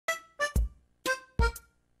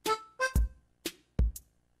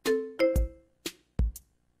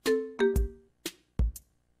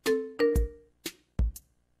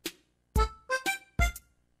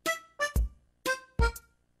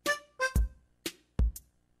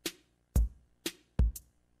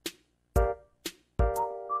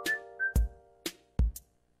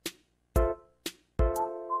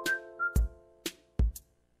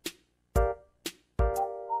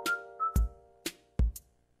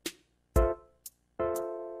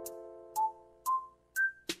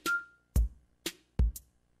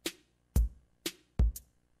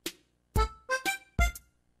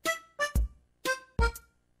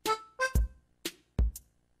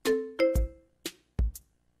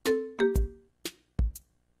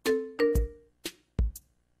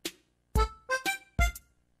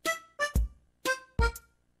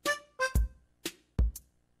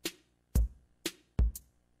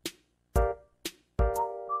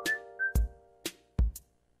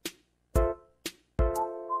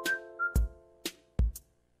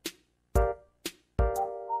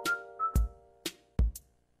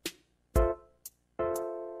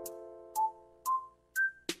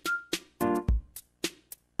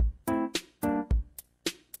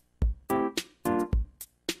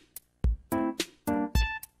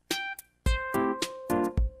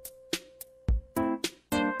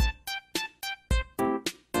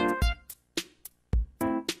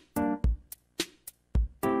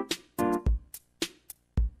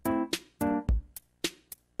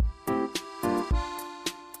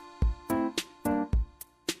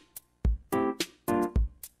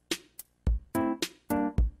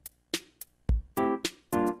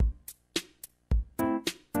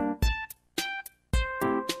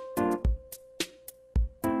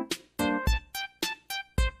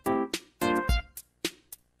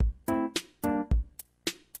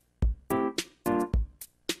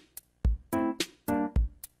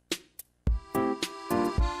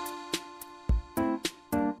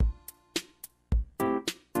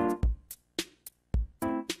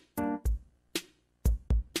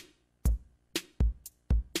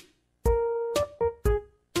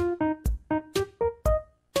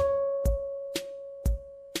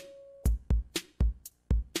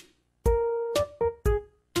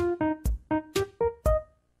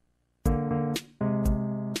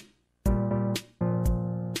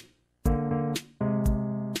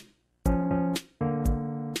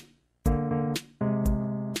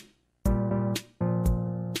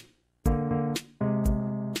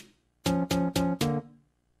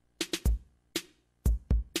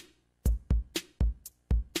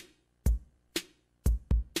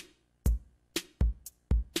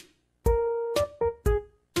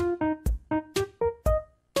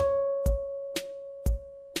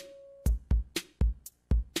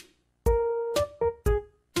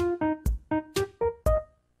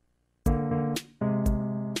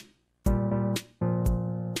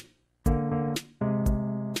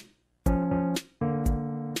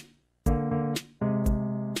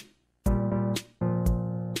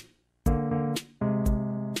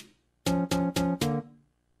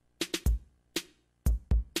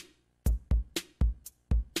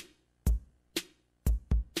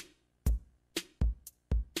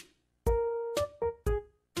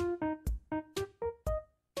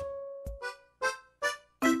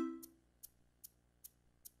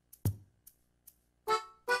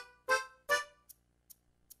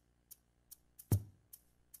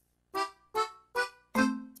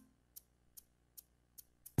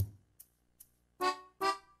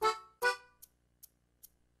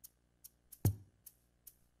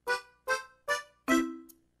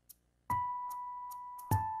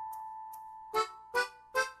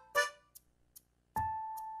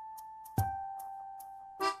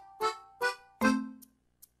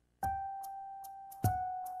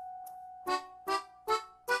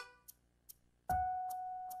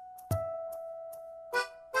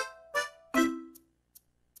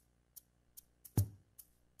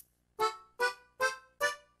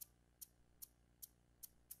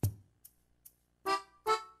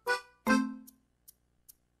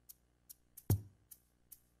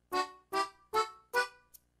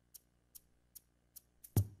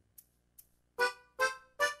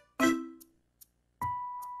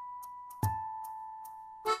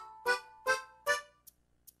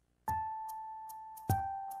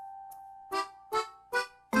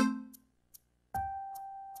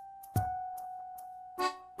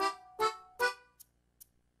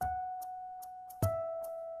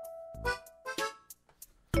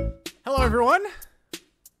everyone.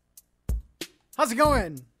 How's it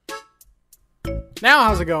going? Now,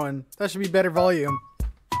 how's it going? That should be better volume.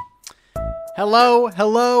 Hello,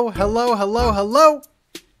 hello, hello, hello, hello.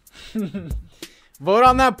 Vote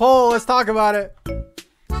on that poll. Let's talk about it.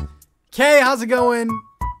 Kay, how's it going?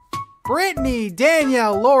 Brittany,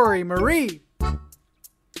 Danielle, Lori, Marie.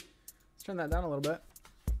 Let's turn that down a little bit.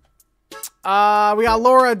 We got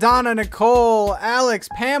Laura, Donna, Nicole, Alex,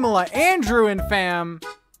 Pamela, Andrew, and fam.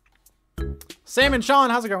 Sam and Sean,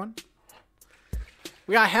 how's it going?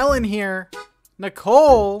 We got Helen here.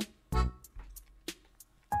 Nicole.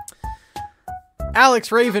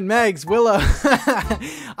 Alex, Raven, Megs, Willow.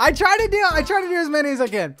 I try to do as many as I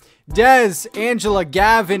can. Des, Angela,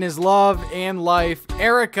 Gavin is love and life.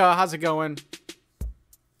 Erica, how's it going?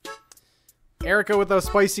 Erica with those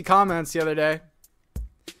spicy comments the other day.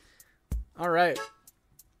 All right.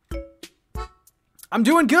 I'm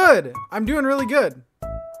doing good. I'm doing really good.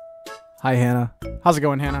 Hi, Hannah. How's it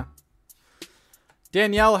going, Hannah?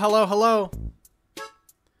 Danielle, hello, hello.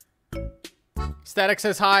 Static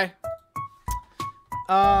says hi.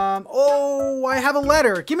 Oh, I have a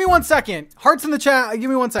letter. Give me 1 second. Hearts in the chat.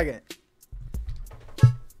 Give me 1 second.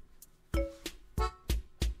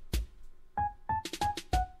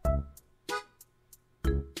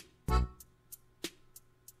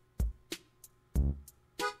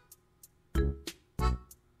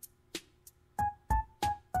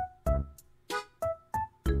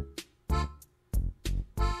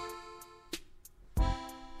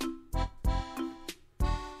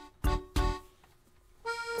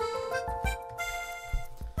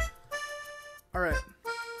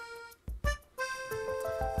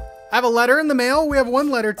 I have a letter in the mail. We have one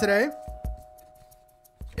letter today.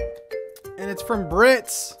 And it's from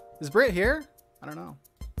Brit. Is Brit here? I don't know.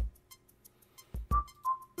 All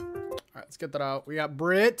right, let's get that out. We got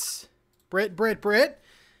Brit. Brit.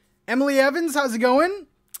 Emily Evans, how's it going?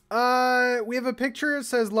 We have a picture. It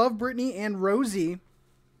says, love Brittany and Rosie.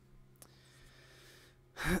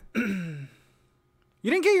 You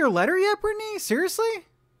didn't get your letter yet, Brittany? Seriously?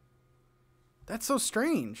 That's so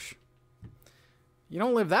strange. You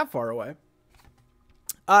don't live that far away.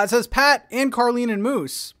 It says Pat and Carlene and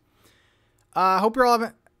Moose. Hope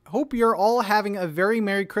you're all having a very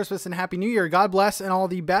Merry Christmas and Happy New Year. God bless and all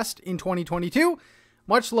the best in 2022.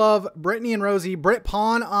 Much love, Brittany and Rosie. Brit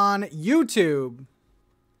Pawn on YouTube.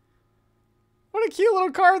 What a cute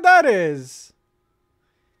little card that is.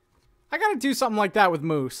 I gotta do something like that with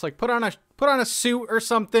Moose. Like put on a suit or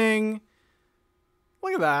something.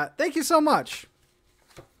 Look at that. Thank you so much.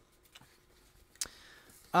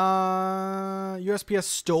 USPS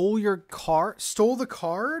stole your card? Stole the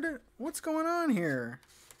card? What's going on here?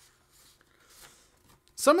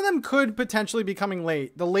 Some of them could potentially be coming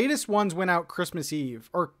late. The latest ones went out Christmas Eve.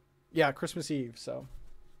 Or, yeah, Christmas Eve, so.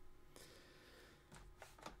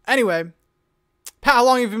 Anyway. Pat, how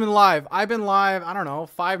long have you been live? I've been live, I don't know,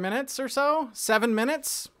 5 minutes or so? 7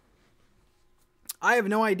 minutes? I have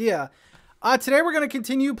no idea. Today we're going to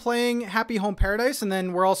continue playing Happy Home Paradise, and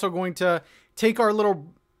then we're also going to take our little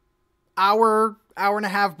hour and a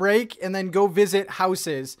half break and then go visit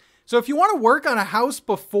houses. So if you want to work on a house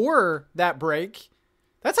before that break,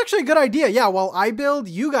 that's actually a good idea. Yeah, while I build,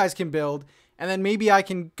 you guys can build, and then maybe I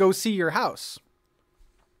can go see your house.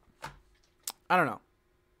 I don't know.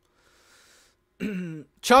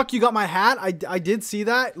 Chuck, you got my hat. I did see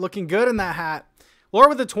that. Looking good in that hat. Laura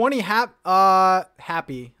with the 20 happy. I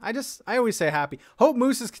always say happy. Hope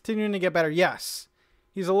Moose is continuing to get better. Yes.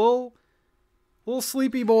 He's a little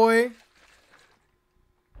sleepy boy.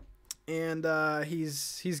 And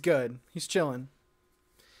he's good. He's chilling.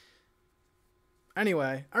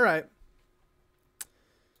 Anyway, all right.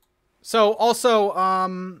 So also,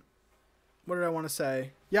 what did I want to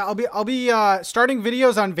say? Yeah, I'll be starting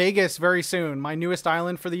videos on Vegas very soon, my newest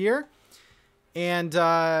island for the year. And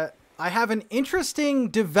I have an interesting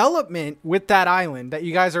development with that island that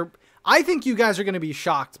I think you guys are going to be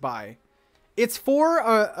shocked by. It's for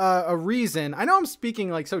a reason. I know I'm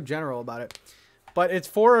speaking like so general about it, but it's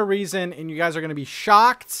for a reason, and you guys are going to be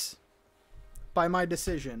shocked by my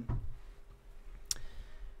decision.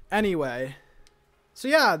 Anyway, so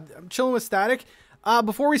yeah, I'm chilling with Static.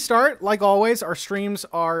 Before we start, like always, our streams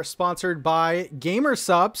are sponsored by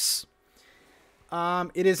GamerSups.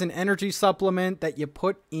 It is an energy supplement that you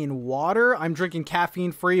put in water. I'm drinking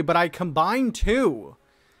caffeine free, but I combine two.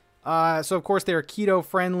 So of course they are keto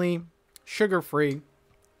friendly, sugar free,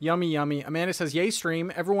 yummy, yummy. Amanda says, yay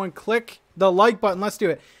stream. Everyone click the like button. Let's do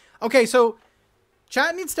it. Okay. So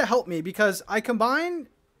chat needs to help me because I combine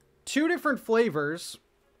two different flavors.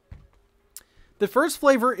 The first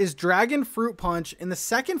flavor is Dragon Fruit Punch and the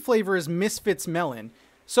second flavor is Misfits Melon.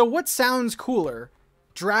 So what sounds cooler?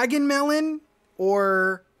 Dragon Melon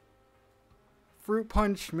or Fruit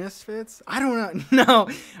Punch Misfits? I don't know. No.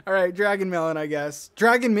 All right, Dragon Melon, I guess.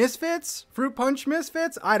 Dragon Misfits? Fruit Punch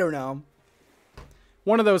Misfits? I don't know.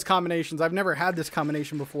 One of those combinations. I've never had this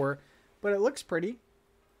combination before, but it looks pretty.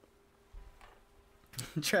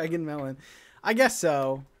 Dragon Melon. I guess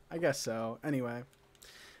so. I guess so. Anyway.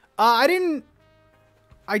 I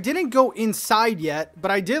didn't go inside yet, but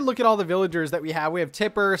I did look at all the villagers that we have. We have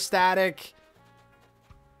Tipper, Static,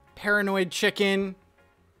 Paranoid Chicken,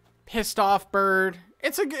 Pissed Off Bird.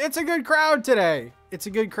 It's a good crowd today. It's a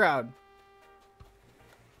good crowd.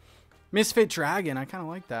 Misfit Dragon. I kind of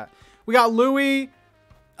like that. We got Louie,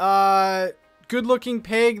 Good Looking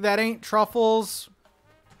Pig that ain't Truffles.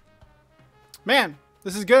 Man,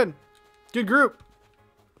 this is good. Good group.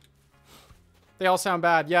 They all sound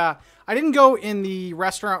bad. Yeah. I didn't go in the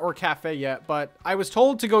restaurant or cafe yet, but I was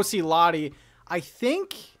told to go see Lottie. I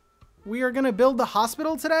think we are going to build the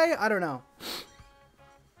hospital today. I don't know.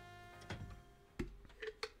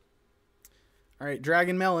 All right,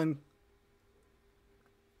 Dragon Melon.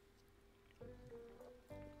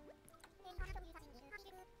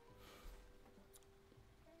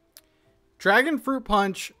 Dragon Fruit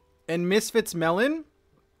Punch and Misfits Melon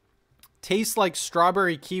taste like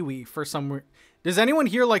strawberry kiwi for some reason. Does anyone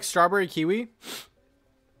here like strawberry kiwi?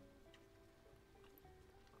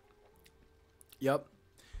 Yep.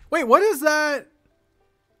 Wait, what is that?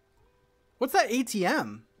 What's that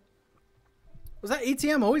ATM? Was that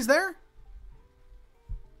ATM always there?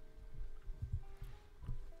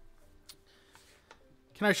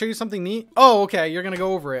 Can I show you something neat? Oh, okay. You're going to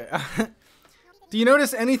go over it. Do you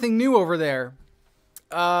notice anything new over there?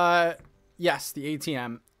 Yes, the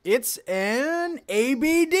ATM. It's an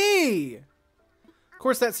ABD. Of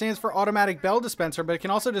course, that stands for automatic bell dispenser, but it can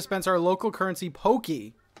also dispense our local currency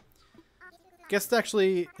Pokey. Guess it's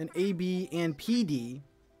actually an AB and PD.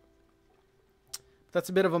 That's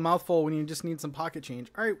a bit of a mouthful when you just need some pocket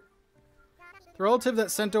change. All right. The relative that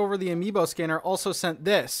sent over the Amiibo scanner also sent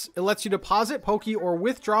this. It lets you deposit Pokey or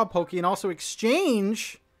withdraw Pokey and also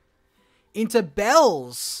exchange into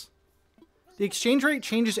bells. The exchange rate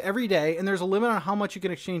changes every day, and there's a limit on how much you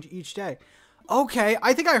can exchange each day. Okay,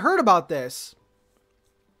 I think I heard about this.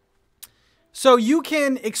 So you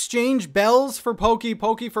can exchange bells for Pokey,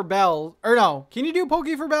 Pokey for bells. Or no, can you do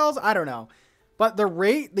Pokey for bells? I don't know. But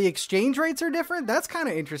the exchange rates are different? That's kind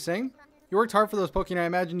of interesting. You worked hard for those Pokey, and I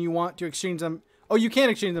imagine you want to exchange them. Oh, you can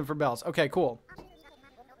exchange them for bells. Okay, cool.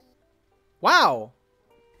 Wow.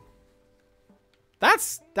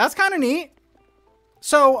 That's kind of neat.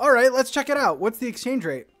 So, all right, let's check it out. What's the exchange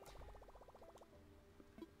rate?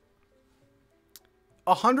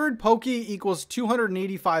 100 Pokey equals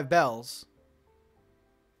 285 bells.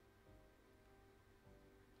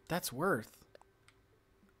 That's worth.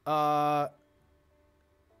 Bells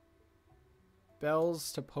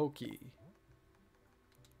to Pokey.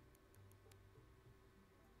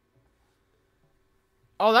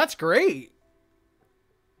 Oh, that's great.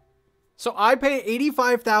 So I pay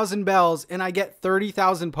 85,000 bells and I get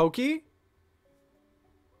 30,000 Pokey?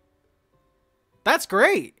 That's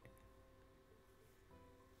great.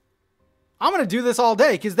 I'm going to do this all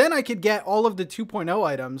day because then I could get all of the 2.0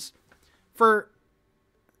 items for...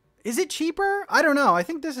 Is it cheaper? I don't know. I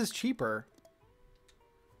think this is cheaper.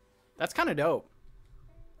 That's kind of dope.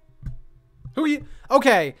 Who are you?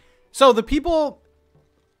 Okay. So the people...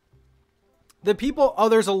 Oh,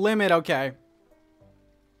 there's a limit. Okay.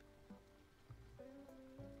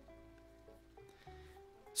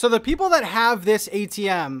 So the people that have this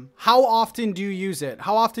ATM, how often do you use it?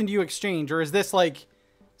 How often do you exchange? Or is this like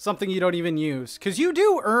something you don't even use? Because you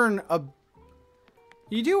do earn a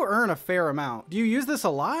fair amount. Do you use this a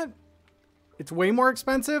lot? It's way more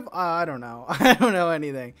expensive? I don't know. I don't know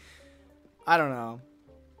anything. I don't know.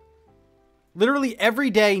 Literally every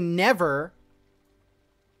day, never.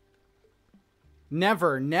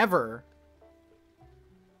 Never.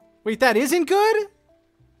 Wait, that isn't good?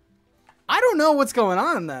 I don't know what's going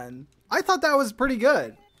on then. I thought that was pretty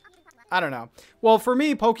good. I don't know. Well, for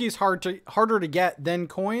me, Pokey's harder to get than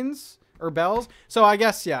coins or bells. So I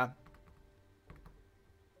guess, yeah.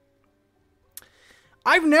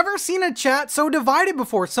 I've never seen a chat so divided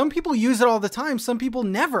before. Some people use it all the time. Some people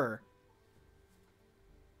never.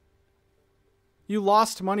 You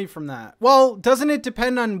lost money from that. Well, doesn't it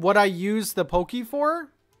depend on what I use the Pokey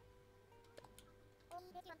for?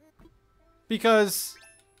 Because...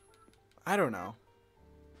 I don't know.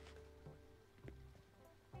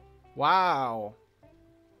 Wow.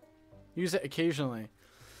 Use it occasionally.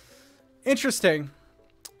 Interesting.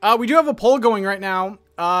 We do have a poll going right now.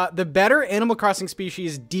 The better Animal Crossing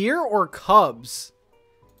species, deer or cubs?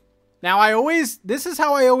 Now, this is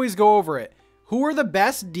how I always go over it. Who are the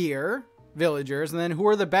best deer villagers, and then who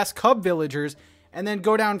are the best cub villagers, and then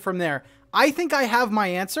go down from there. I think I have my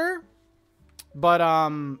answer, but,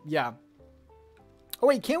 yeah. Oh,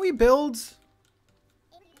 wait, can't we build...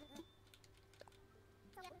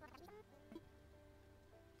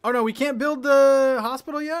 Oh, no, we can't build the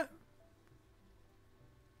hospital yet?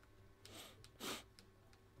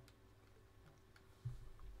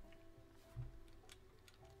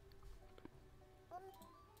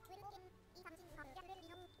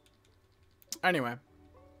 Anyway.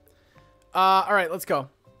 All right, let's go.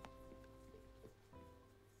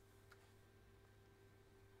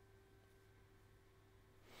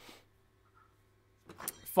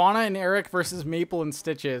 Fauna and Eric versus Maple and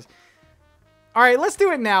Stitches. All right, let's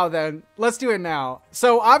do it now then. Let's do it now.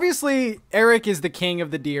 So obviously Eric is the king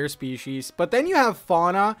of the deer species, but then you have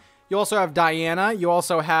Fauna. You also have Diana. You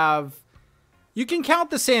also have, you can count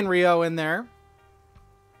the Sanrio in there.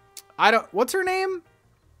 What's her name?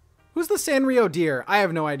 Who's the Sanrio deer? I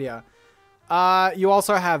have no idea. You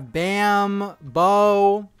also have Bam,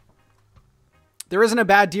 Bo. There isn't a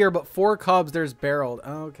bad deer, but 4 cubs, there's barreled.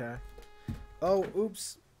 Oh, okay. Oh,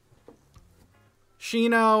 oops.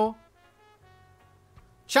 Shino.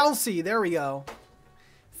 Chelsea, there we go.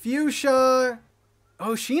 Fuchsia.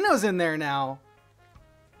 Oh, Shino's in there now.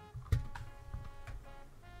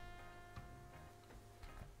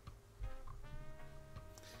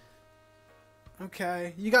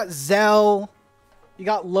 Okay, you got Zell. You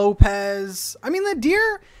got Lopez. I mean, the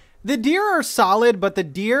deer are solid, but the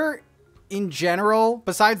deer in general,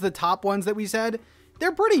 besides the top ones that we said,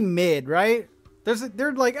 they're pretty mid, right?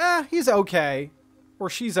 They're like, he's okay. Or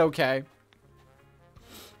she's okay.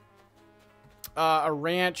 A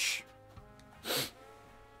ranch.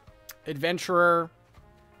 Adventurer.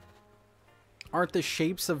 Aren't the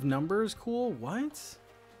shapes of numbers cool? What?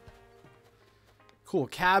 Cool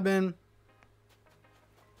cabin.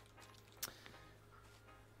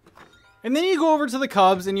 And then you go over to the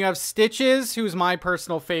cubs and you have Stitches, who's my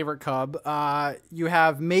personal favorite cub. You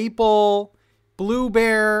have Maple, Blue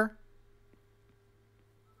Bear.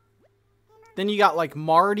 Then you got like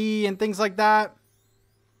Marty and things like that.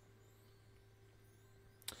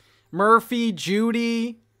 Murphy,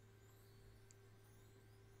 Judy.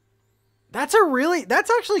 That's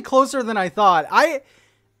actually closer than I thought.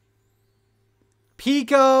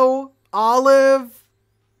 Pico, Olive.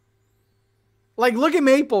 Like, look at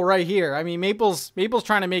Maple right here. I mean, Maple's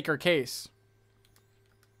trying to make her case.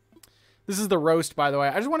 This is the roast, by the way.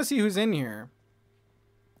 I just want to see who's in here.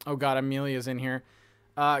 Oh, God, Amelia's in here.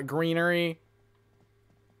 Greenery.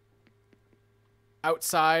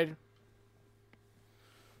 Outside.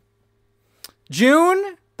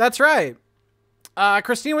 June? That's right.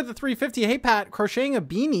 Christine with the 350. Hey, Pat, crocheting a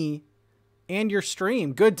beanie and your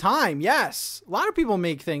stream. Good time. Yes. A lot of people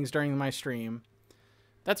make things during my stream.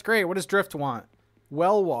 That's great. What does Drift want?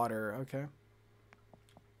 Well water. Okay.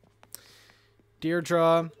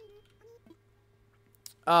 Deirdre.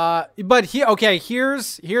 But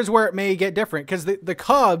here's where it may get different. Because the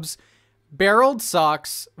Cubs, Barreled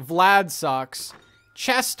sucks. Vlad sucks.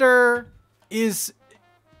 Chester is...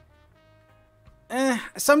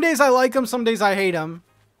 some days I like him, some days I hate him.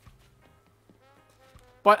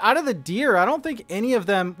 But out of the deer, I don't think any of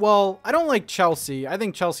them... Well, I don't like Chelsea. I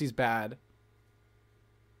think Chelsea's bad.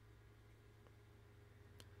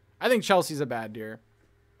 I think Chelsea's a bad deer.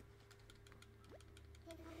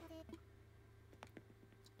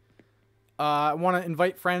 I want to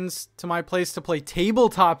invite friends to my place to play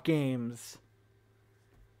tabletop games.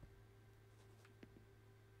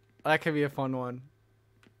 That could be a fun one.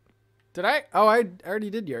 Did I? Oh, I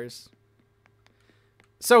already did yours.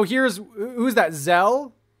 So who's that?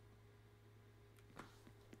 Zell?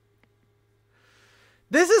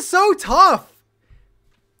 This is so tough.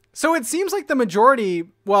 So it seems like the majority,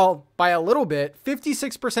 well, by a little bit,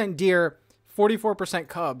 56% deer, 44%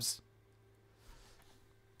 cubs.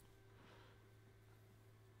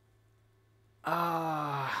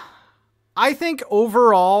 I think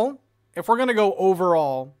overall, if we're going to go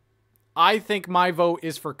overall, I think my vote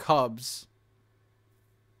is for cubs.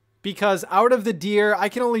 Because out of the deer, I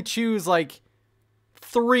can only choose like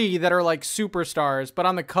 3 that are like superstars. But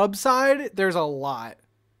on the cub side, there's a lot.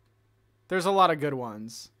 There's a lot of good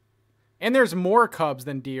ones. And there's more cubs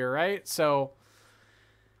than deer, right? So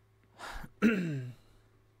I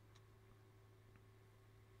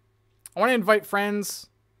want to invite friends.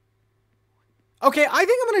 Okay, I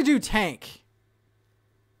think I'm going to do tank.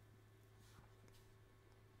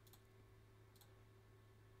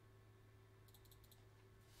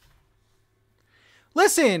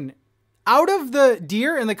 Listen, Out of the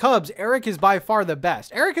deer and the cubs, Eric is by far the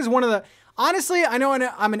best. Eric is one of the... Honestly, I know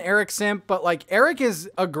I'm an Eric simp, but like Eric is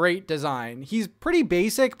a great design. He's pretty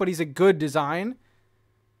basic, but he's a good design.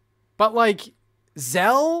 But like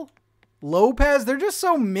Zell, Lopez, they're just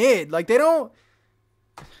so mid. Like they're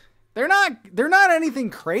not anything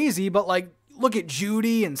crazy, but like look at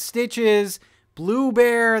Judy and Stitches, Blue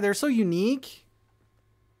Bear, they're so unique.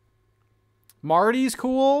 Marty's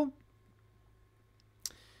cool.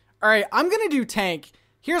 All right, I'm going to do tank.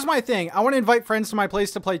 Here's my thing. I want to invite friends to my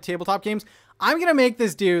place to play tabletop games. I'm going to make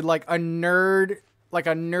this dude like a nerd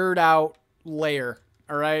out layer.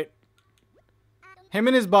 All right. Him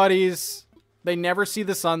and his buddies, they never see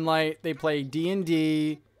the sunlight. They play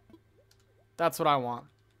D&D. That's what I want.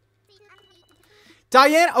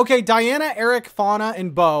 Diana, okay, Diana, Eric, Fauna,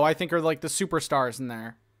 and Bo, I think are like the superstars in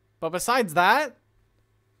there. But besides that,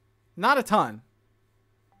 not a ton.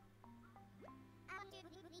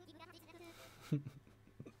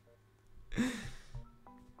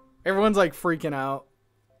 Everyone's like freaking out.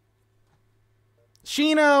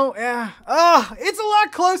 Shino, yeah. Oh, it's a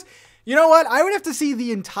lot close. You know what? I would have to see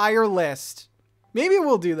the entire list. Maybe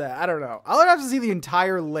we'll do that. I don't know. I'll have to see the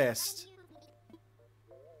entire list.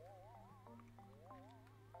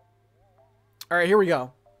 All right, here we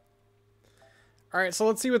go. All right, so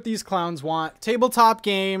let's see what these clowns want. Tabletop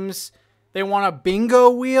games. They want a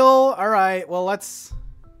bingo wheel. All right, well, let's...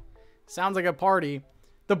 Sounds like a party.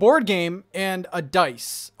 The board game and a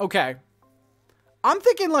dice. Okay. I'm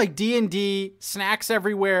thinking like D&D, snacks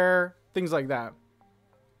everywhere, things like that.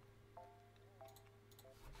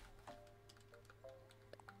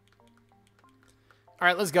 All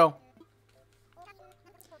right, let's go.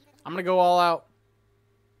 I'm going to go all out.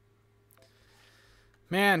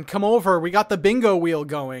 Man, come over. We got the bingo wheel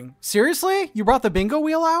going. Seriously? You brought the bingo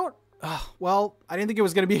wheel out? Oh, well, I didn't think it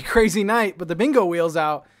was going to be a crazy night, but the bingo wheel's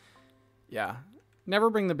out. Yeah.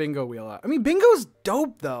 Never bring the bingo wheel out. I mean, bingo's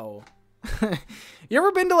dope, though. You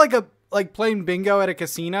ever been to, like playing bingo at a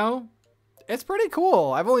casino? It's pretty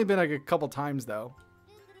cool. I've only been, like, a couple times, though.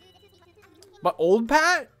 But old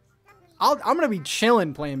Pat? I'm going to be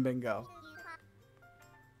chilling playing bingo.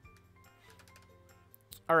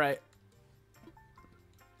 All right.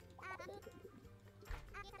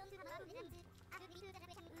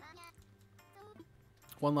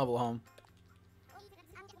 One level home.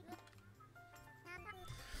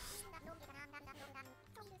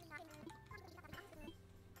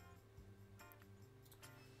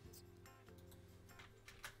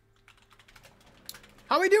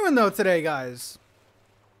 How we doing though today, guys?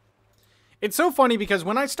 It's so funny because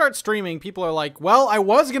when I start streaming, people are like, well, I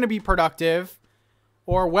was going to be productive.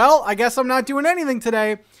 Or, well, I guess I'm not doing anything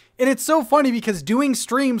today. And it's so funny because doing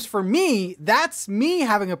streams for me, that's me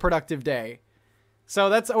having a productive day. So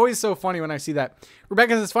that's always so funny when I see that.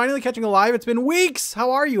 Rebecca says, finally catching alive. It's been weeks.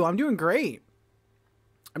 How are you? I'm doing great.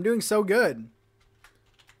 I'm doing so good.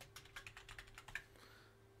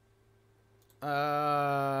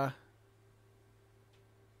 I'm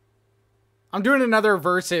doing another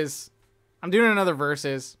versus.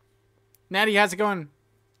 Natty, how's it going?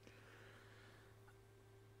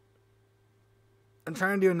 I'm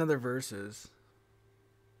trying to do another versus.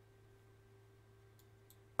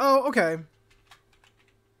 Oh, okay.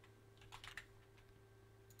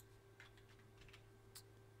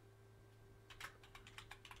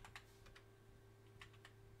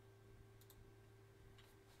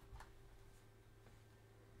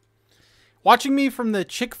 Watching me from the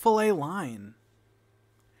Chick-fil-A line.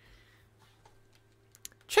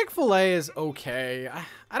 Chick-fil-A is okay.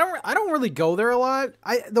 I don't really go there a lot.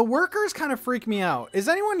 The workers kind of freak me out. Is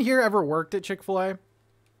anyone here ever worked at Chick-fil-A?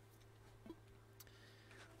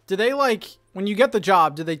 Do they like, when you get the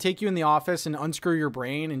job, do they take you in the office and unscrew your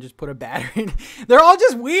brain and just put a battery in? They're all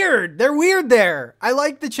just weird. They're weird there. I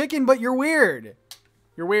like the chicken, but you're weird.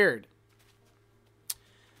 You're weird.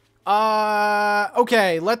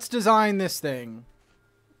 Okay, let's design this thing.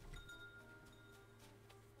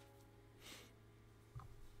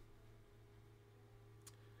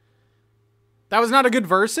 That was not a good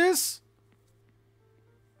versus?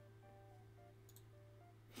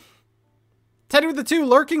 Teddy with the 2,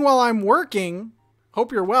 lurking while I'm working.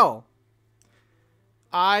 Hope you're well.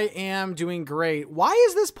 I am doing great. Why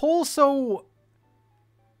is this poll so...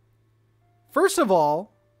 First of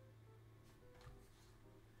all...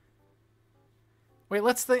 Wait,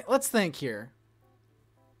 let's think here.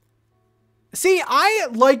 See, I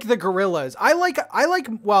like the gorillas. I like,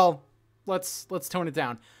 well, let's tone it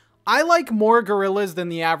down. I like more gorillas than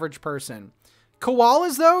the average person.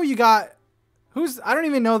 Koalas, though, you got, I don't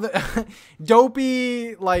even know the,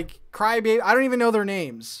 Dopey, like, Crybaby, I don't even know their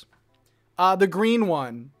names. The green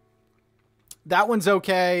one. That one's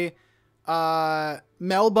okay.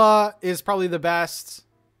 Melba is probably the best.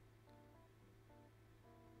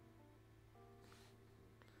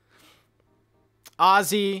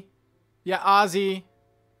 Ozzy. Yeah, Ozzy.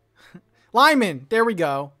 Lyman. There we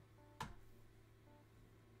go.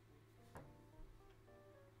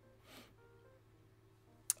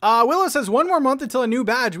 Willow says, 1 more month until a new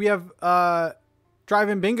badge. We have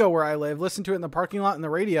drive-in bingo where I live. Listen to it in the parking lot and the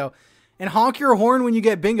radio. And honk your horn when you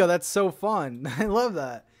get bingo. That's so fun. I love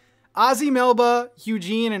that. Ozzy, Melba,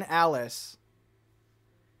 Eugene, and Alice.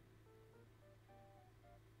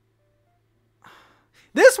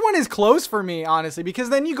 This one is close for me, honestly, because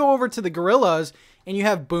then you go over to the Gorillas and you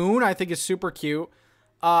have Boone, I think is super cute.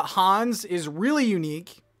 Hans is really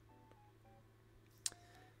unique.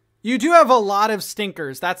 You do have a lot of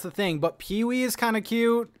stinkers, that's the thing, but Pee-wee is kind of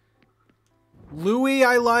cute. Louie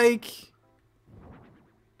I like.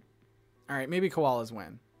 All right, maybe koalas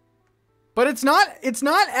win. But it's not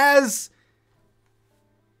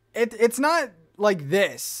like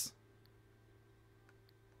this.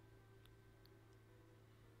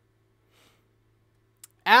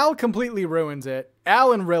 Al completely ruins it.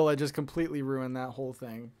 Al and Rilla just completely ruin that whole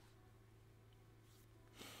thing.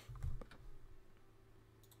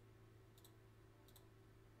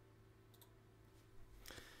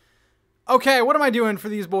 Okay, what am I doing for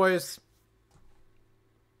these boys?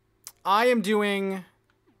 I am doing...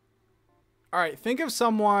 All right, think of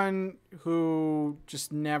someone who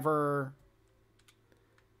just never...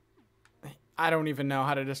 I don't even know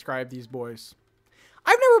how to describe these boys.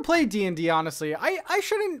 I've never played D&D, honestly. I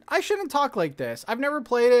shouldn't talk like this. I've never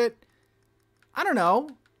played it. I don't know.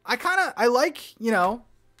 I like, you know,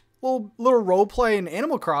 little role play in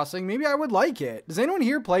Animal Crossing. Maybe I would like it. Does anyone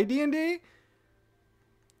here play D&D?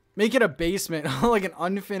 Make it a basement, like an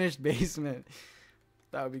unfinished basement.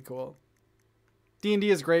 That would be cool. D&D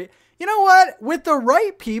is great. You know what? With the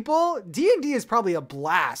right people, D&D is probably a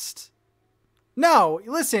blast. No,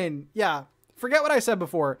 listen. Yeah, forget what I said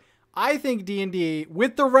before. I think D&D,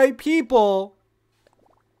 with the right people,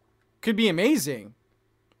 could be amazing.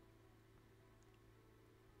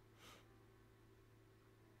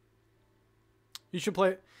 You should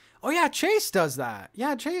play... Oh, yeah, Chase does that.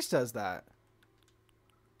 Yeah, Chase does that.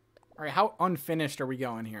 All right, how unfinished are we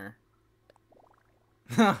going here?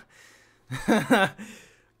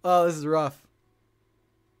 Oh, this is rough.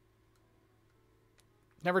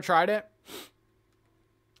 Never tried it?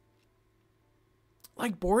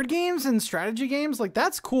 Like board games and strategy games, like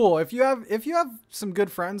that's cool. If you have some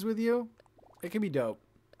good friends with you, it can be dope.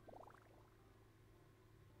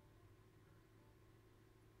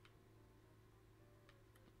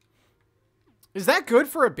 Is that good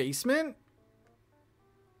for a basement?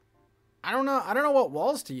 I don't know. I don't know what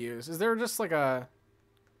walls to use. Is there just like a...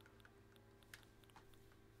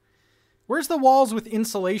 Where's the walls with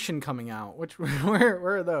insulation coming out?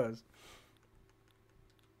 Where are those?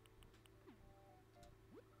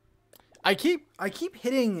 I keep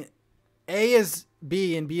hitting A as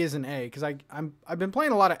B and B as an A because I've been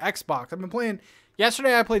playing a lot of Xbox. I've been playing...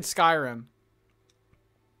 Yesterday I played Skyrim.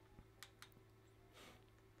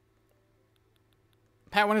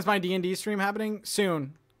 Pat, when is my D&D stream happening?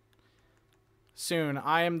 Soon. Soon.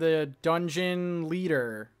 I am the dungeon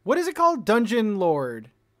leader. What is it called? Dungeon Lord.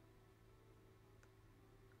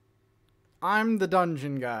 I'm the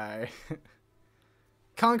dungeon guy.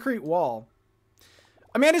 Concrete wall.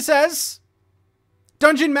 Amanda says,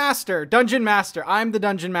 Dungeon Master. Dungeon Master. I'm the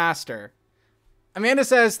Dungeon Master. Amanda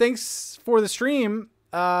says, thanks for the stream.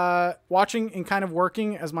 Watching and kind of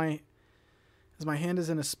working as my hand is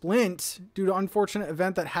in a splint due to unfortunate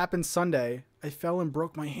event that happened Sunday. I fell and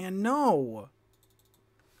broke my hand. No.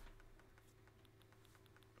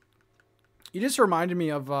 You just reminded me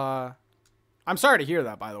of, I'm sorry to hear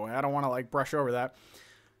that, by the way. I don't want to like brush over that.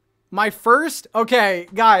 My first, okay,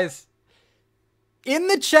 guys, in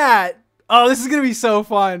the chat. Oh, this is going to be so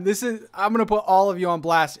fun. I'm going to put all of you on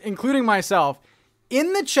blast, including myself.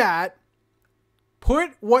 In the chat,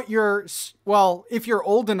 put what your, well, if you're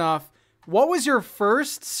old enough, what was your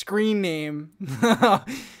first screen name?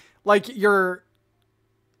 Like your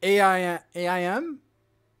AIM?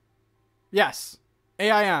 Yes.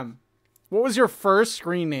 AIM. What was your first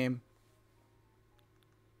screen name?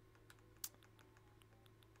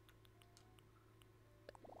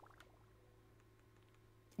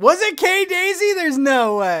 Was it K Daisy? There's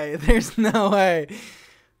no way. There's no way.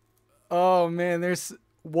 Oh man, there's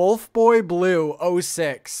Wolf Boy Blue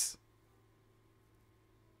 06.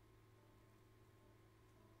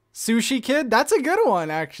 Sushi Kid? That's a good one,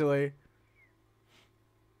 actually.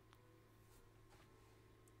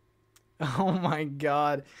 Oh my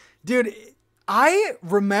god. Dude, I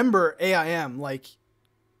remember AIM like,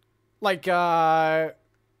 you know,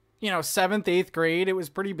 7th, 8th grade. It was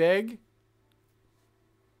pretty big.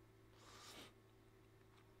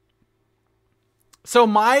 So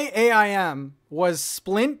my AIM was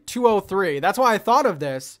Splint 203. That's why I thought of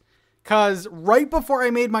this. Because right before I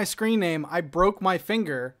made my screen name, I broke my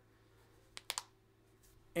finger.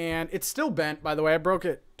 And it's still bent, by the way. I broke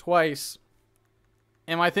it twice.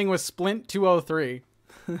 And my thing was Splint 203.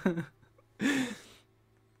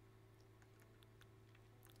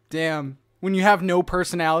 Damn. When you have no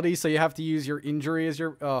personality, so you have to use your injury as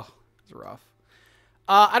your... Oh, it's rough.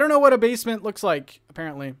 I don't know what a basement looks like,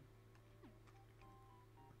 apparently.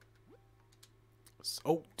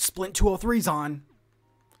 Oh, Splint 203's on.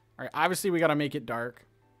 All right, obviously we got to make it dark.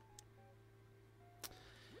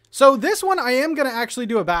 So this one, I am going to actually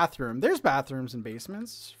do a bathroom. There's bathrooms in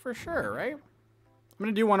basements for sure, right? I'm going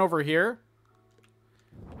to do one over here.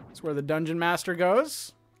 That's where the dungeon master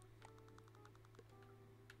goes.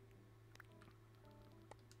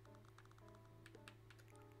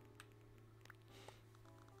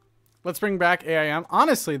 Let's bring back AIM.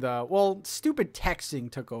 Honestly, though, well, stupid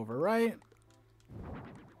texting took over, right?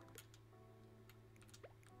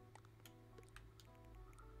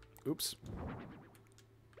 Oops.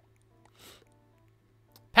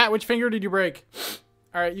 Pat, which finger did you break?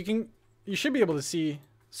 All right, you should be able to see.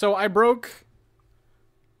 So I broke.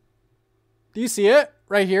 Do you see it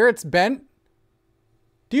right here? It's bent.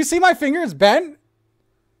 Do you see my finger? It's bent.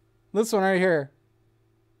 This one right here.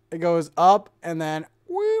 It goes up and then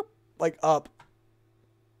whoop, like up.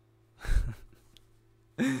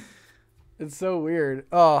 It's so weird.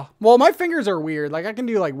 Oh, well, my fingers are weird. Like I can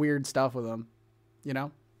do like weird stuff with them, you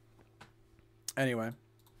know? Anyway.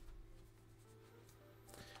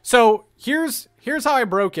 So here's how I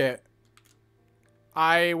broke it.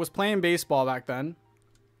 I was playing baseball back then.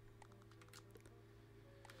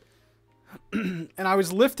 And I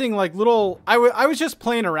was lifting like little, I was just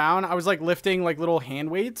playing around. I was like lifting like little hand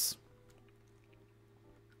weights.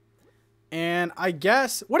 And I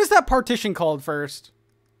guess, what is that partition called first?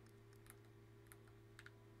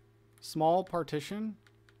 Small partition?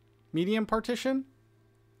 Medium partition?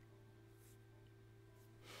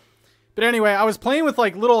 But anyway, I was playing with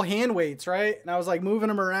like little hand weights, right? And I was like moving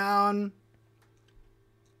them around.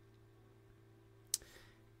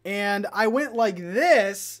 And I went like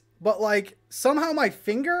this, but like somehow my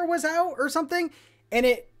finger was out or something. And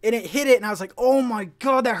it hit it. And I was like, oh my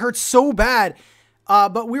God, that hurts so bad.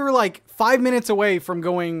 But we were like 5 minutes away from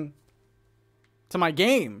going to my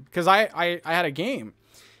game. Because I had a game.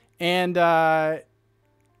 And I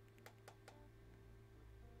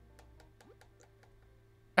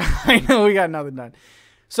know we got nothing done.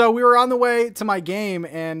 So we were on the way to my game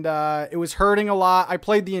and it was hurting a lot. I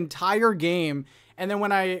played the entire game. And then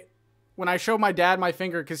when I showed my dad my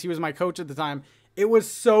finger, because he was my coach at the time, it was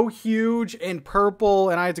so huge and purple.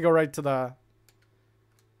 And I had to go right to it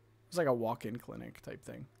was like a walk-in clinic type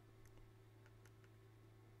thing.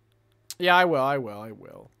 Yeah, I will. I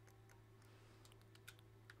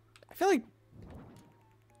feel like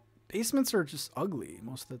basements are just ugly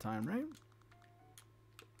most of the time, right?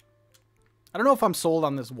 I don't know if I'm sold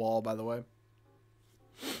on this wall, by the way.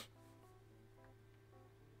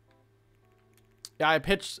 Yeah,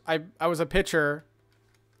 I was a pitcher.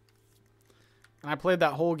 And I played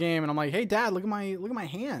that whole game and I'm like, "Hey Dad, look at my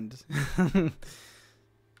hand."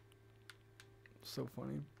 So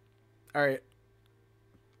funny. All right.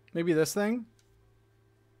 Maybe this thing?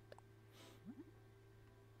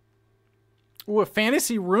 Ooh, a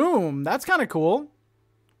fantasy room. That's kind of cool.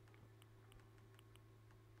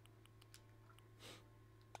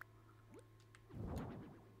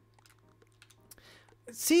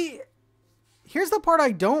 See, here's the part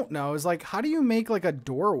I don't know is like, how do you make like a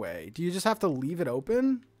doorway? Do you just have to leave it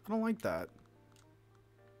open? I don't like that.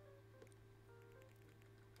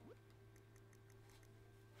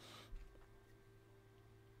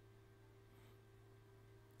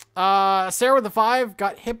 Sarah with the 5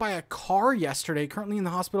 got hit by a car yesterday, currently in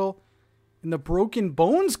the hospital in the Broken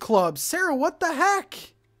Bones Club. Sarah, what the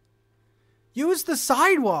heck? Use the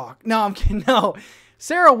sidewalk. No, I'm kidding. No.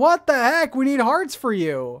 Sarah, what the heck? We need hearts for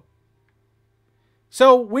you.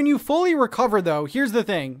 So when you fully recover, though, here's the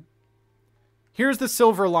thing. Here's the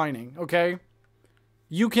silver lining, okay?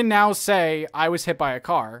 You can now say, I was hit by a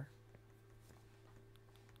car.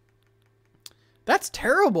 That's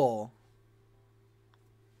terrible.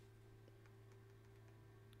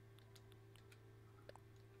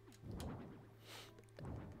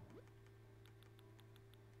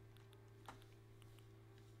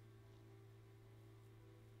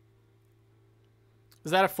 Is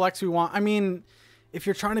that a flex we want? I mean, if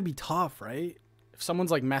you're trying to be tough, right? If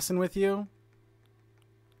someone's like messing with you.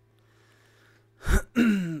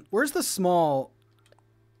 Where's the small?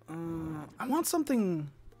 I want something.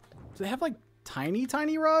 Do they have like tiny,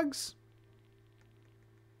 tiny rugs?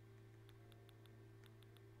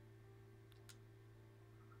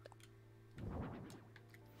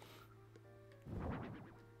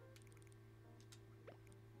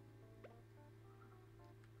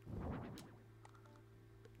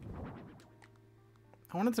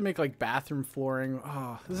 I wanted to make like bathroom flooring.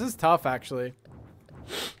 Oh, this is tough actually.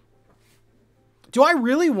 Do I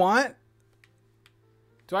really want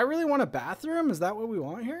a bathroom? Is that what we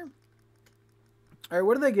want here? All right,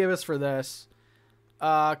 what do they give us for this?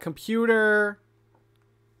 Computer.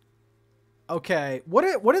 Okay, what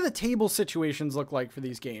do the table situations look like for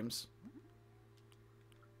these games?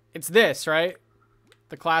 It's this, right?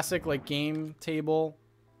 The classic like game table.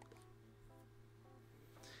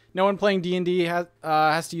 No one playing D&D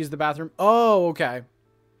has to use the bathroom. Oh, okay.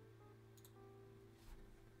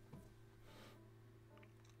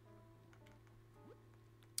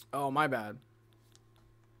 Oh, my bad.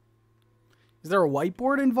 Is there a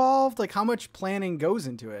whiteboard involved? Like, how much planning goes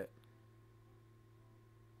into it?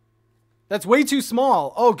 That's way too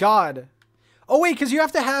small. Oh, God. Oh, wait, because you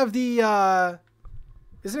have to have the...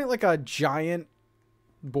 Isn't it like a giant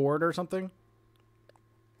board or something?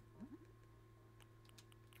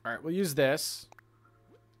 All right, we'll use this.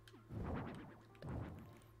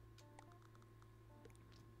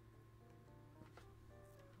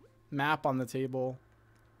 Map on the table.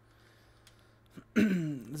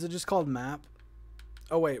 Is it just called map?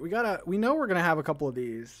 Oh wait, we know we're gonna have a couple of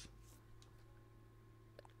these.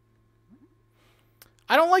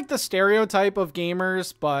 I don't like the stereotype of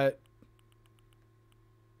gamers, but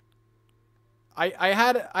I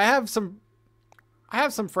have some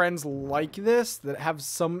friends like this that have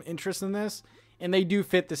some interest in this, and they do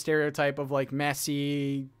fit the stereotype of like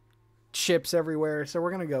messy chips everywhere, so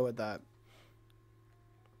we're gonna go with that.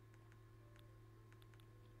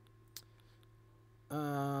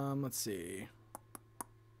 Let's see.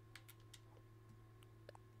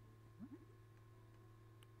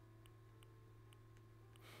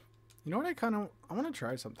 You know what, I want to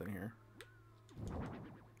try something here.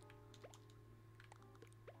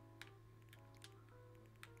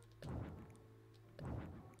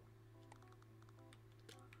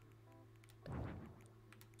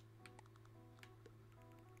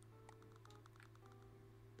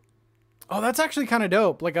 Oh, that's actually kind of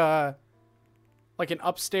dope. Like an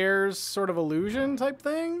upstairs sort of illusion type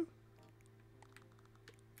thing.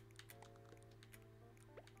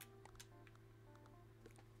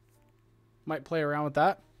 Might play around with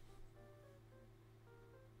that.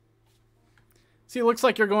 See, it looks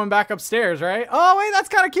like you're going back upstairs, right? Oh, wait, that's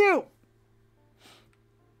kind of cute.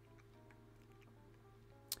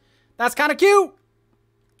 That's kind of cute.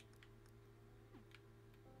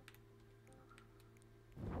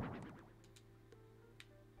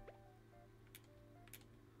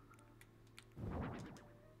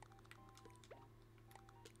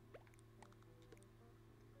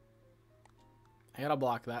 I gotta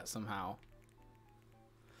block that somehow.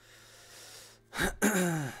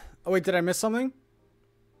 Oh, wait, did I miss something?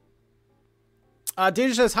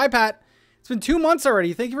 Data says, hi, Pat. It's been 2 months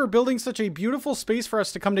already. Thank you for building such a beautiful space for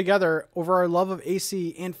us to come together over our love of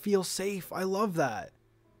AC and feel safe. I love that.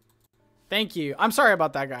 Thank you. I'm sorry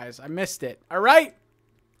about that, guys. I missed it. All right.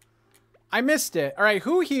 I missed it. All right.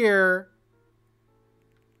 Who here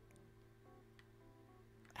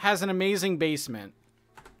has an amazing basement?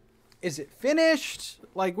 Is it finished?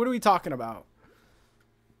 Like, what are we talking about?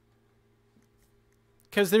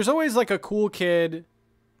 Because there's always like a cool kid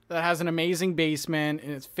that has an amazing basement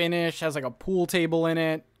and it's finished, has like a pool table in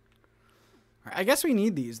it. I guess we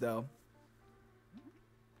need these though.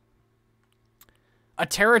 A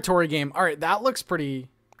territory game. All right, that looks pretty...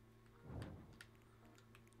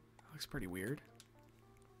 Looks pretty weird.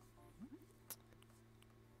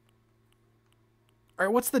 All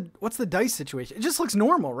right, what's the dice situation? It just looks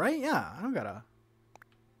normal, right? Yeah, I don't gotta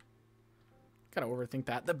overthink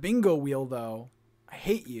that. The bingo wheel, though. I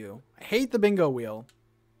hate you. I hate the bingo wheel.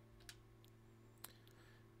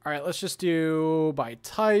 All right, let's just do by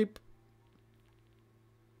type.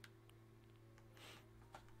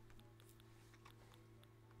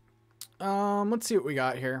 Let's see what we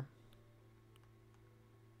got here.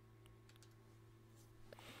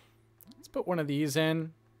 Let's put one of these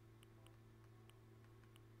in.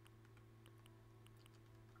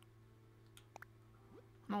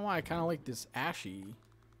 I don't know why I kind of like this ashy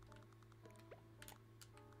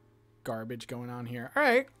garbage going on here. All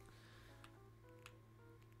right.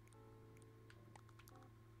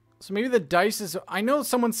 So maybe the dice is... I know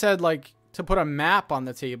someone said, like, to put a map on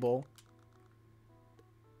the table.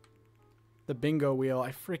 The bingo wheel.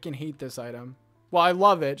 I freaking hate this item. Well, I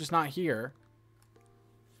love it, just not here.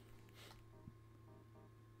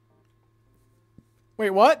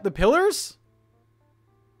 Wait, what? The pillars?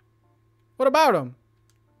 What about them?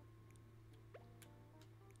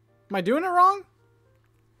 Am I doing it wrong?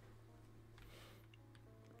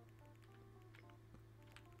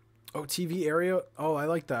 Oh, TV area. Oh, I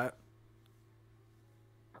like that.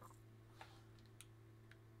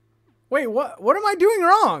 Wait, what am I doing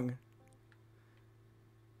wrong?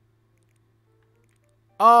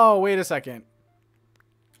 Oh, wait a second.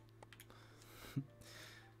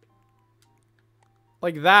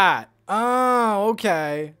 Like that. Oh,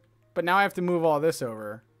 okay. But now I have to move all this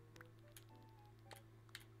over.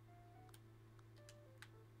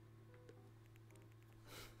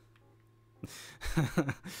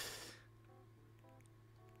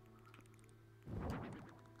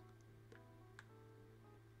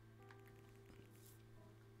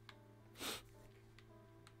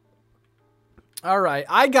 All right,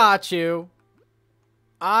 I got you.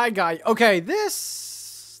 I got you. Okay,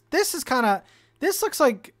 this is kind of... This looks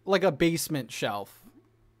like a basement shelf.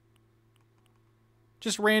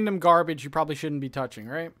 Just random garbage you probably shouldn't be touching,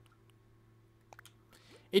 right?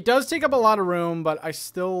 It does take up a lot of room, but I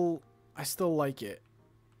still like it.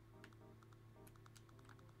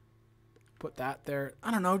 Put that there. I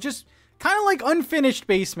don't know, just kind of like unfinished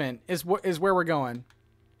basement is where we're going.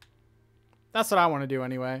 That's what I want to do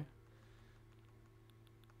anyway.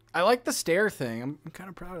 I like the stair thing. I'm kind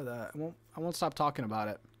of proud of that. I won't stop talking about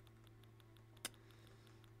it.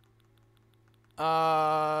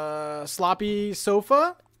 Sloppy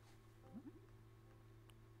sofa.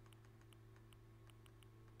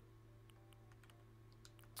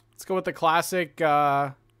 Let's go with the classic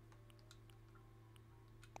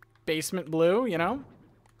basement blue, you know?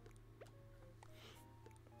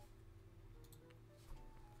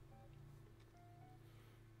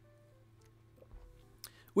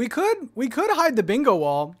 We could hide the bingo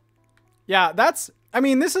wall. Yeah, I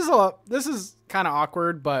mean, this is kind of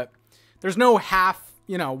awkward, but there's no half,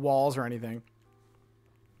 you know, walls or anything.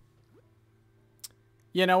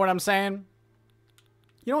 You know what I'm saying?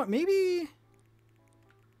 You know what? Maybe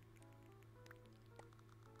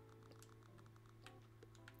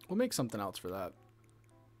we'll make something else for that.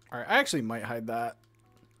 All right, I actually might hide that.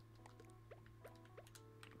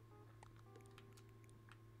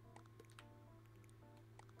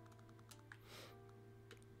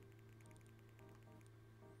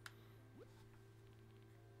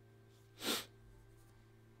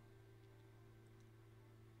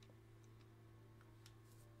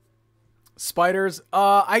 Spiders.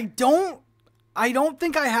 I don't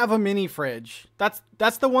think I have a mini fridge.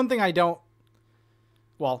 That's the one thing I don't.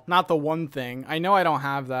 Well, not the one thing. I know I don't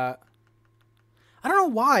have that. I don't know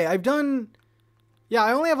why. Yeah,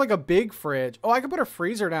 I only have like a big fridge. Oh, I could put a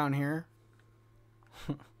freezer down here.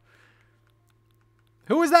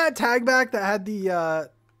 Who was that tag back that had the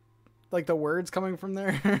like the words coming from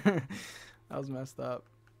there? That was messed up.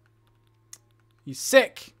 He's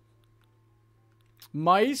sick.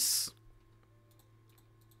 Mice.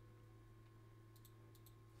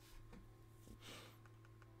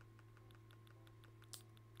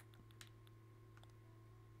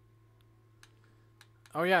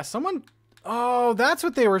 Oh, yeah, someone... Oh, that's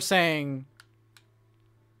what they were saying.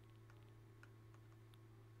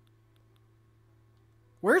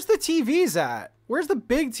 Where's the TVs at? Where's the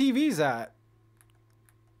big TVs at?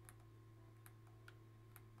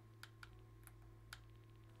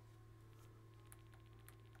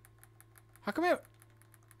 How come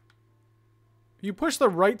you push the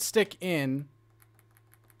right stick in...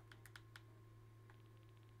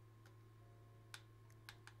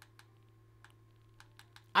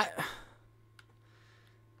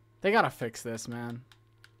 They gotta fix this, man.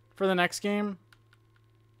 For the next game.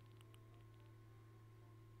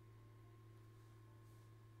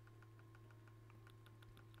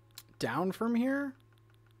 Down from here?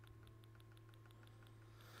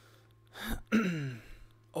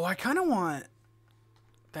 Oh, I kind of want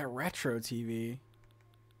that retro TV.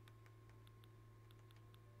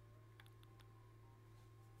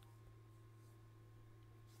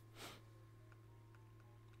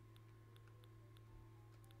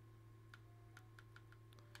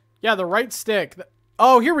 Yeah, the right stick.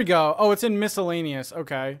 Oh, here we go. Oh, it's in miscellaneous.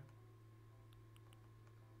 Okay.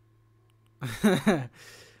 All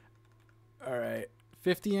right.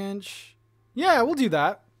 50-inch. Yeah, we'll do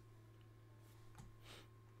that.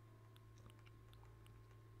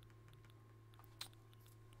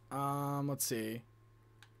 Let's see.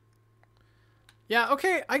 Yeah,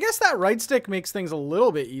 okay. I guess that right stick makes things a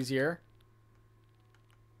little bit easier.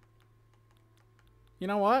 You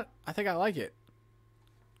know what? I think I like it.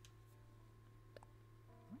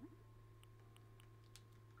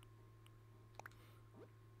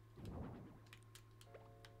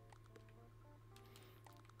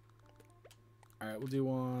 All right, we'll do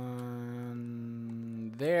one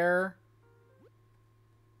there.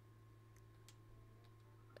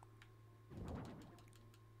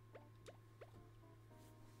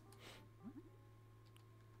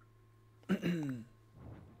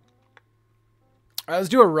 All right, let's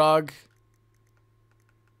do a rug.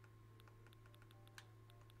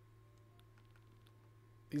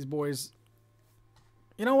 These boys.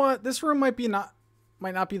 You know what? This room might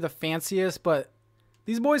not be the fanciest, but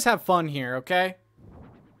these boys have fun here, okay?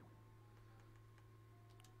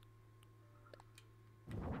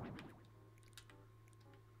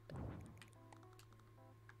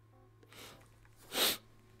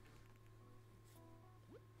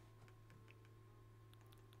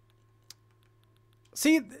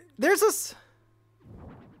 See, there's this...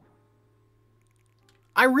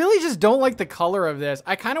 I really just don't like the color of this.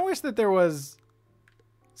 I kind of wish that there was...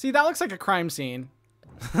 See, that looks like a crime scene.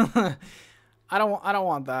 I don't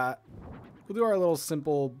want that. We'll do our little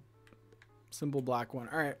simple black one.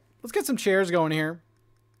 All right, let's get some chairs going here.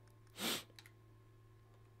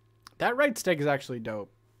 That right stick is actually dope.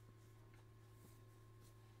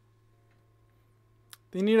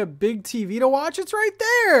 They need a big TV to watch. It's right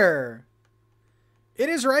there. It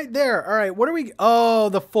is right there. All right, what are we... Oh,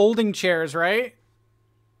 the folding chairs, right?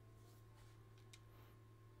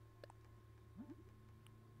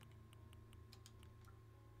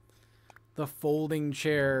 The folding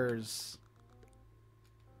chairs.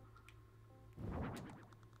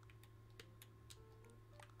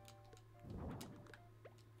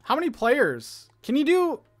 How many players? Can you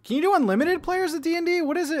do unlimited players at D&D?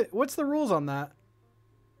 What is it? What's the rules on that?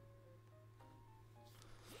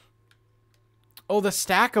 Oh, the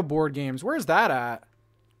stack of board games. Where's that at?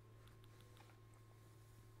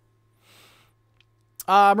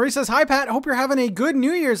 Marie says, "Hi, Pat. Hope you're having a good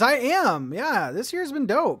New Year's." I am. Yeah, this year's been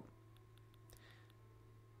dope.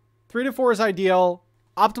 3 to 4 is ideal.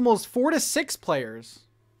 Optimal is 4 to 6 players.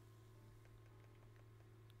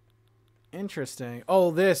 Interesting.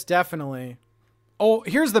 Oh, this definitely. Oh,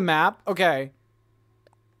 here's the map. Okay.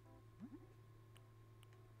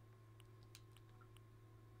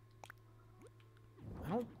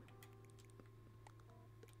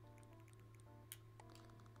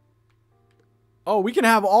 Oh, we can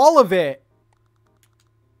have all of it.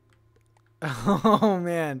 Oh,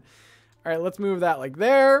 man. All right, let's move that like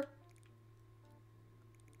there.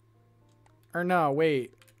 Or no,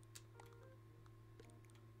 wait.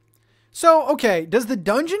 So, okay, does the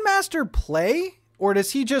Dungeon Master play? Or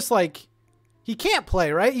does he just like... He can't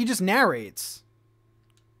play, right? He just narrates.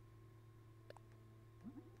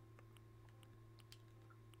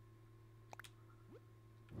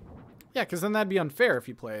 Yeah, because then that'd be unfair if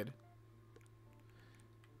he played.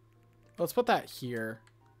 Let's put that here.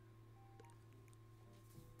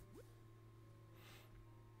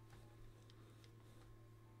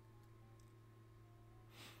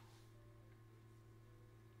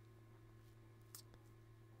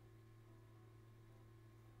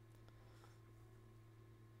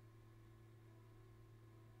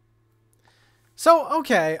 So,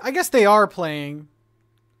 okay, I guess they are playing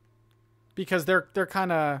because they're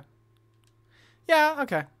kind of... Yeah,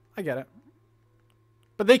 okay, I get it.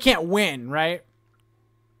 But they can't win, right?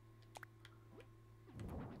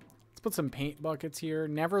 Let's put some paint buckets here.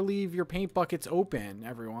 Never leave your paint buckets open,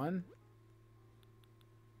 everyone.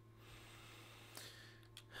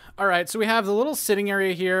 All right, so we have the little sitting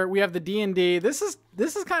area here. We have the D&D. This is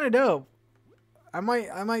kind of dope. I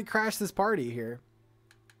might crash this party here.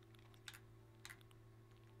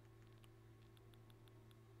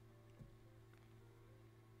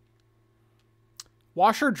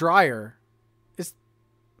 Washer dryer. Is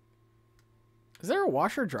there a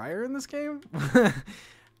washer dryer in this game?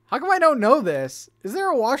 How come I don't know this? Is there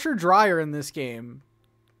a washer dryer in this game?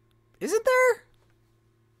 Isn't there?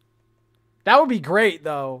 That would be great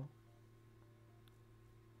though.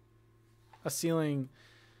 A ceiling.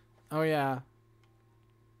 Oh yeah.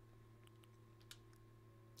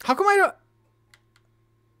 How come I don't...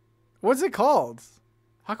 What's it called?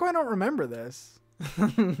 How come I don't remember this?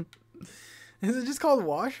 Is it just called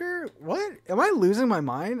washer? What? Am I losing my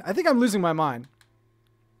mind? I think I'm losing my mind.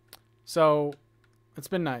 So, it's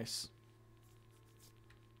been nice.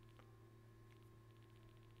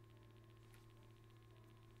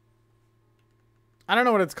 I don't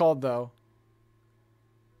know what it's called, though.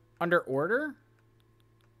 Under order?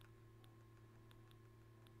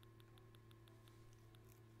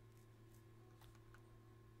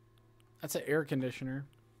 That's an air conditioner.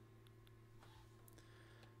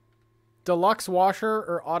 Deluxe washer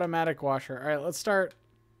or automatic washer? All right, let's start.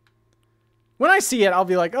 When I see it, I'll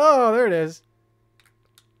be like, oh, there it is.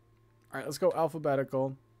 All right, let's go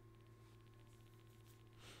alphabetical.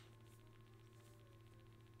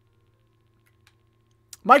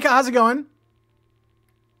 Micah, how's it going?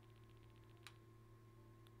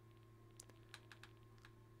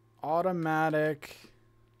 Automatic.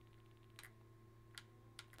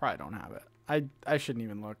 Probably don't have it. I shouldn't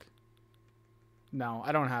even look. No,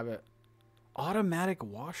 I don't have it. Automatic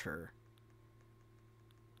washer.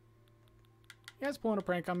 You guys pulling a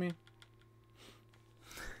prank on me?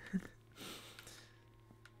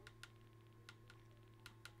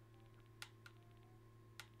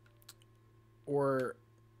 Or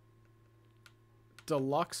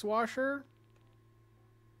deluxe washer?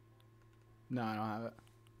 No, I don't have it.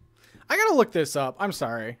 I gotta look this up. I'm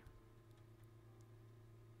sorry.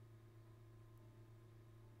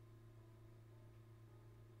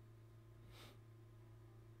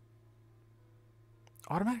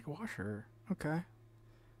 Automatic washer. Okay.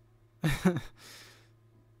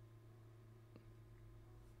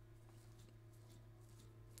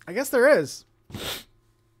 I guess there is.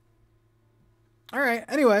 All right.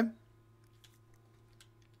 Anyway.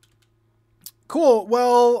 Cool.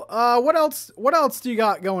 Well, what else do you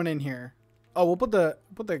got going in here? Oh, we'll put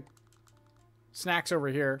the snacks over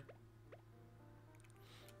here.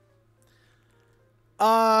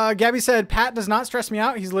 Gabby said, Pat does not stress me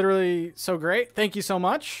out. He's literally so great. Thank you so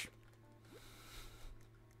much.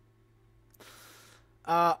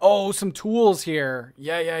 Oh, some tools here.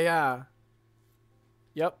 Yeah.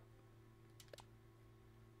 Yep.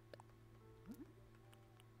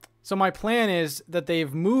 So my plan is that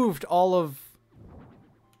they've moved all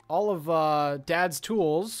of Dad's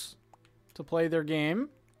tools to play their game.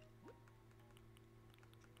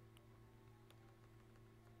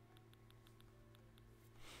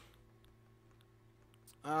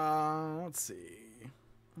 Let's see.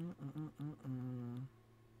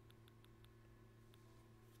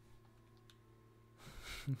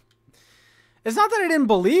 It's not that I didn't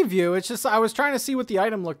believe you. It's just I was trying to see what the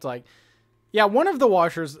item looked like. Yeah, one of the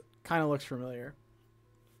washers kind of looks familiar.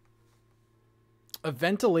 A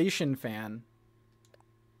ventilation fan.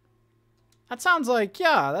 That sounds like,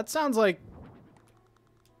 yeah, that sounds like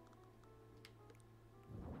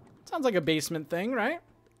a basement thing, right?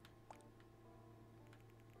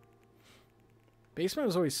 Basement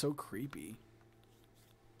was always so creepy.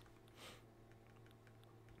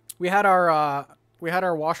 We had our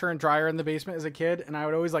washer and dryer in the basement as a kid, and I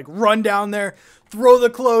would always like run down there, throw the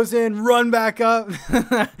clothes in, run back up.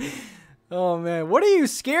 Oh man, what are you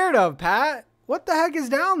scared of, Pat? What the heck is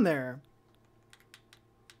down there?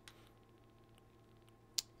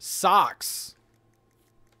 Socks.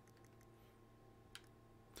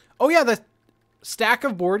 Oh yeah, the stack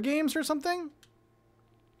of board games or something?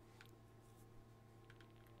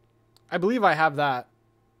 I believe I have that.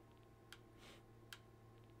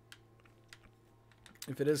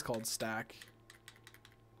 If it is called stack.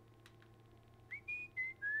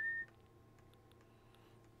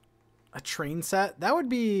 A train set? That would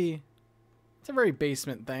be... It's a very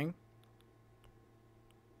basement thing.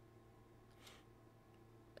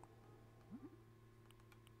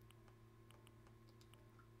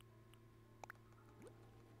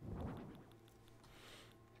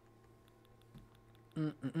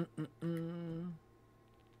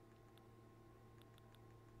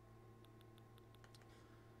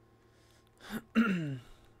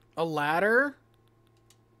 A ladder?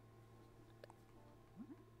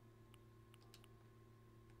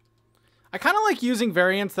 I kind of like using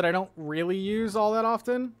variants that I don't really use all that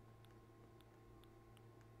often.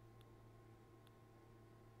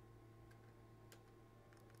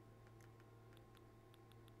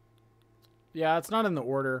 Yeah, it's not in the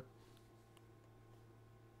order.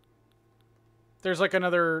 There's like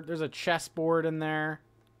there's a chessboard in there.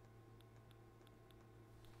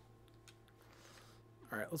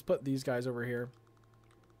 All right, let's put these guys over here.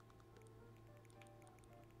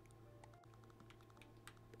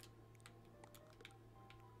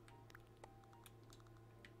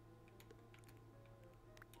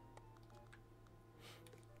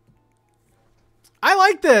 I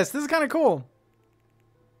like this. This is kind of cool.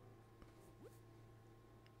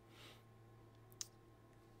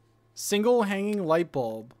 Single hanging light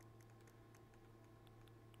bulb.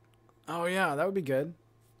 Oh yeah, that would be good.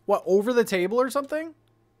 What, over the table or something?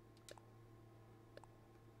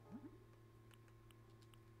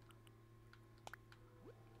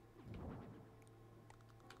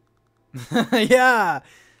 Yeah,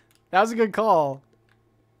 that was a good call.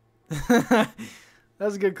 That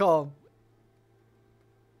was a good call.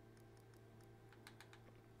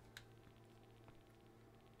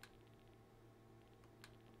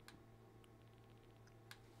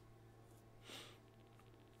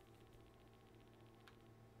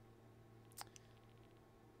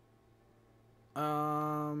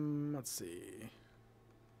 Let's see.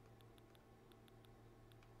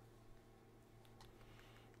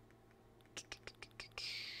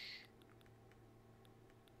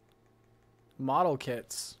 Model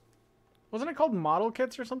kits. Wasn't it called model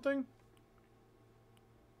kits or something?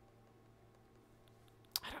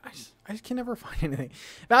 I just can never find anything.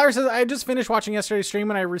 Valerie says, I just finished watching yesterday's stream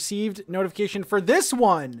and I received notification for this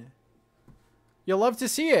one. You'll love to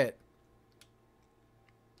see it.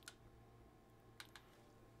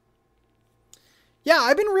 Yeah,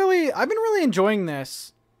 I've been really enjoying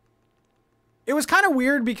this. It was kind of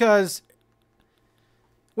weird because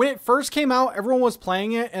when it first came out, everyone was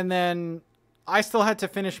playing it, and then I still had to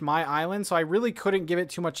finish my island, so I really couldn't give it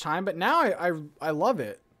too much time. But now I love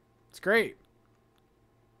it. It's great.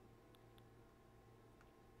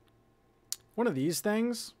 One of these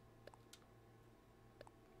things.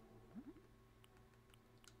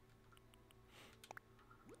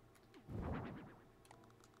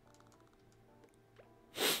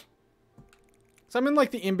 So I'm in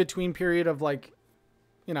like the in-between period of like,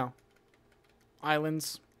 you know,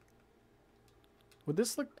 islands. Would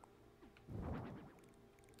this look...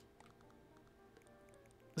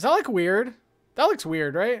 Does that look weird? That looks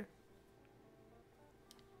weird, right?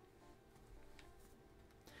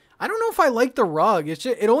 I don't know if I like the rug. It's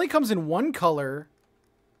just, it only comes in one color.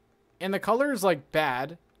 And the color is like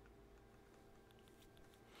bad.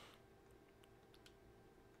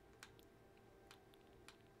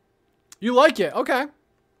 You like it? Okay.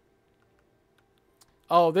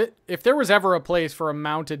 Oh, if there was ever a place for a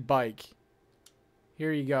mounted bike,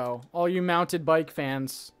 here you go. All you mounted bike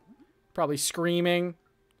fans, probably screaming,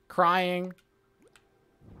 crying.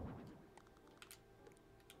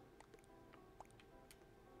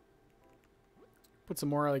 Put some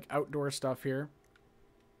more like outdoor stuff here.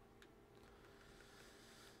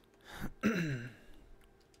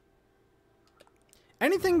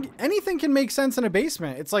 Anything can make sense in a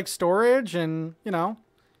basement. It's like storage and, you know,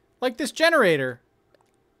 like this generator.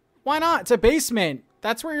 Why not? It's a basement.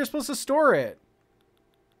 That's where you're supposed to store it.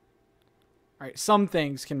 All right, some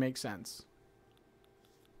things can make sense.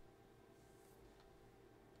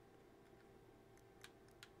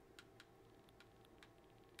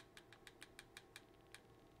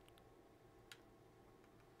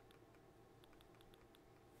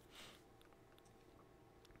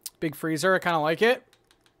 Big freezer, I kind of like it.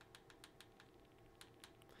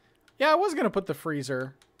 Yeah, I was going to put the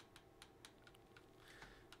freezer.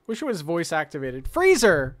 Wish it was voice activated.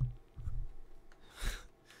 Freezer!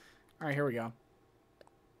 All right, here we go.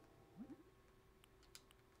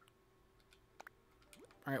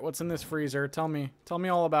 All right, what's in this freezer? Tell me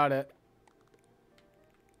all about it.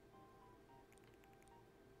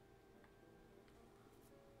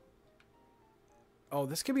 Oh,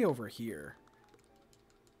 this could be over here.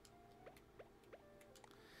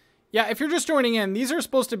 Yeah, if you're just joining in, these are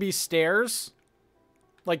supposed to be stairs.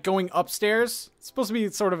 Like going upstairs. It's supposed to be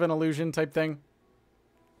sort of an illusion type thing.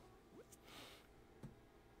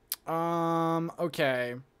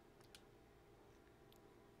 Okay.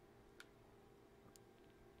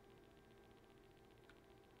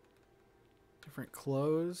 Different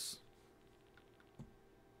clothes.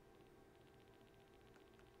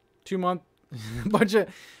 2-month bunch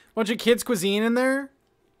of kids cuisine in there.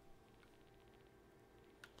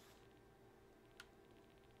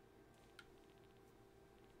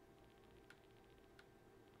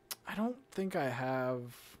 I don't think I have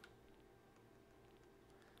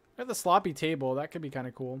the sloppy table. That could be kind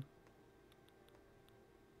of cool.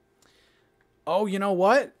 Oh, you know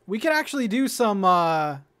what? We could actually do some,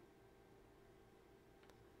 well,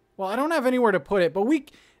 I don't have anywhere to put it, but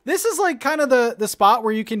this is like kind of the spot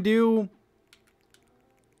where you can do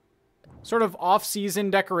sort of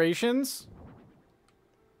off-season decorations.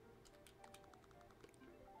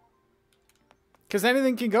 Because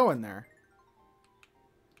anything can go in there.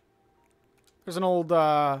 There's an old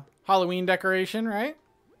Halloween decoration, right?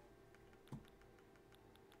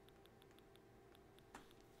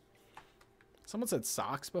 Someone said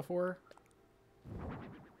socks before.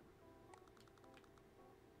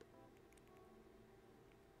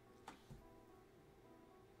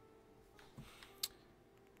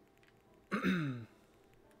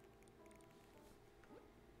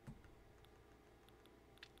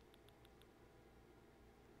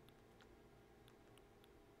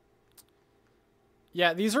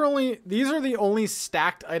 Yeah, these are the only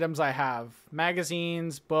stacked items I have.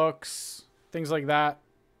 Magazines, books, things like that.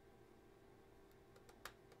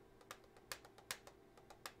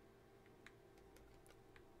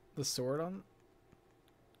 The sword on.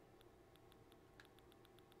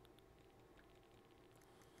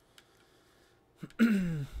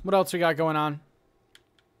 What else we got going on?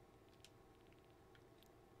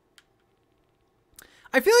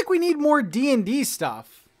 I feel like we need more D&D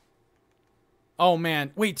stuff. Oh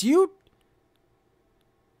man, wait, do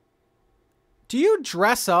you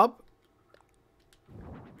dress up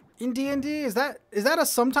in D&D? Is that a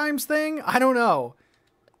sometimes thing? I don't know.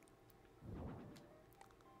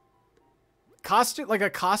 Costume, like a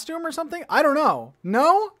costume or something? I don't know.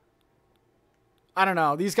 No? I don't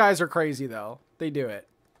know. These guys are crazy though. They do it.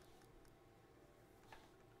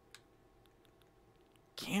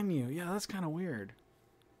 Can you? Yeah, that's kind of weird.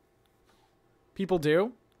 People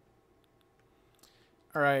do?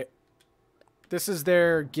 All right. This is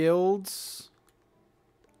their guilds.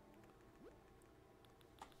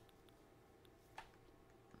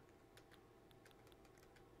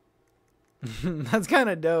 That's kind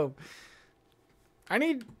of dope.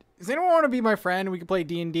 Does anyone want to be my friend? We can play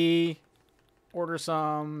D&D. Order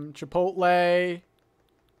some Chipotle.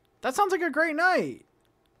 That sounds like a great night.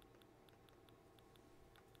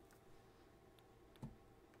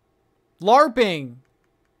 LARPing.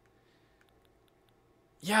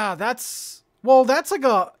 Yeah, that's like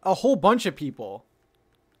a whole bunch of people.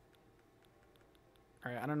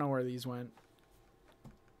 All right, I don't know where these went.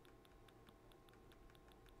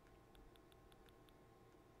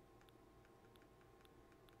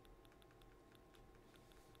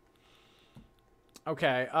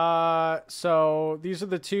 Okay, so these are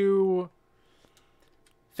the two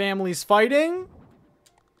families fighting.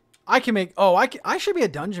 I can make... Oh, I should be a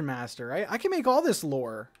dungeon master, right? I can make all this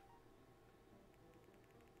lore.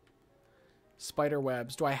 Spider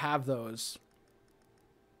webs. Do I have those?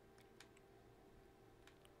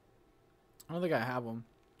 I don't think I have them.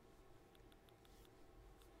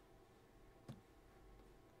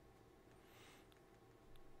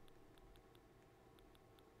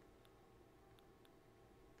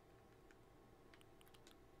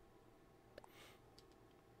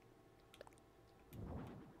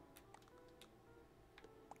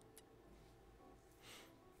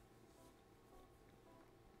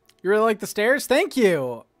 You really like the stairs? Thank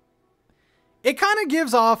you. It kind of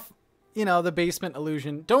gives off, you know, the basement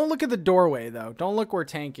illusion. Don't look at the doorway, though. Don't look where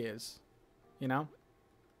Tank is. You know?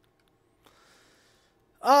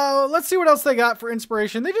 Let's see what else they got for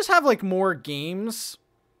inspiration. They just have, like, more games.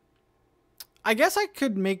 I guess I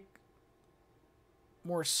could make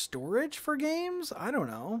more storage for games? I don't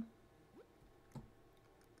know.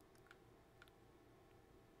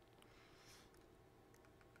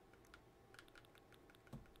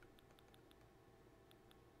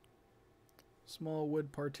 Small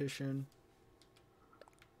wood partition.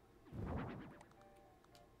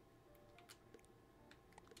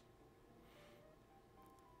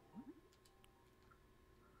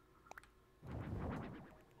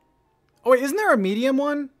 Oh wait, isn't there a medium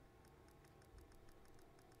one?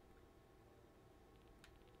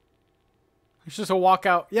 It's just a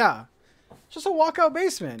walkout. Yeah. It's just a walkout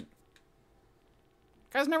basement.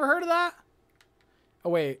 Guys never heard of that? Oh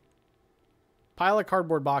wait. Pile of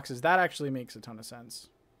cardboard boxes. That actually makes a ton of sense.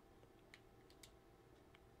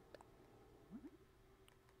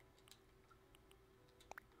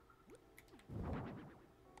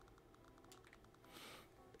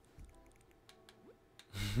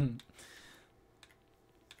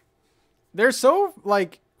 They're so,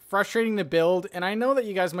 like, frustrating to build, and I know that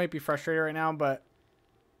you guys might be frustrated right now, but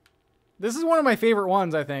this is one of my favorite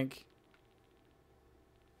ones, I think.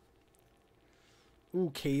 Ooh,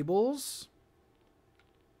 cables.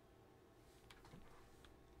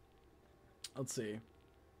 Let's see.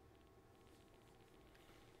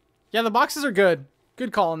 Yeah, the boxes are good.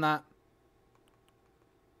 Good call on that.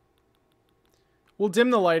 We'll dim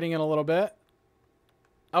the lighting in a little bit.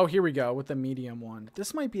 Oh, here we go with the medium one.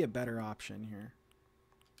 This might be a better option here.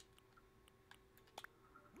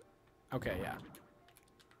 Okay, yeah.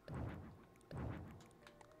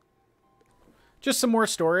 Just some more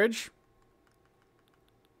storage.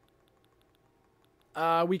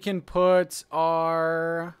 We can put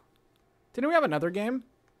our... Didn't we have another game?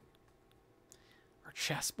 Our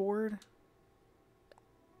chessboard?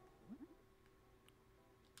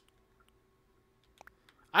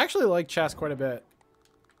 I actually like chess quite a bit.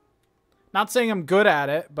 Not saying I'm good at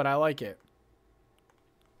it, but I like it.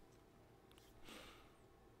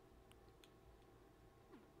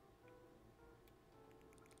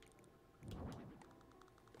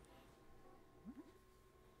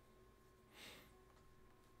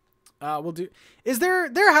 We'll do... Is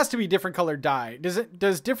there has to be different colored dye.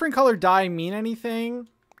 Does different colored dye mean anything?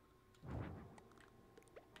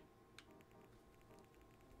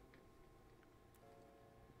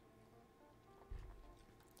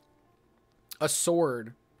 A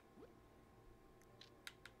sword.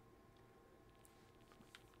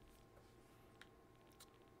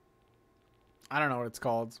 I don't know what it's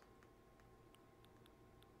called.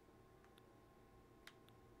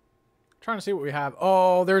 Trying to see what we have.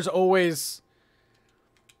 Oh, there's always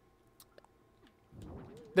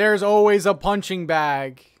a punching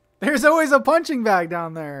bag. There's always a punching bag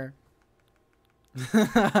down there.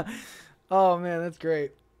 Oh man, that's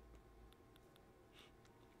great.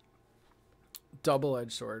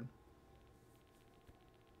 Double-edged sword.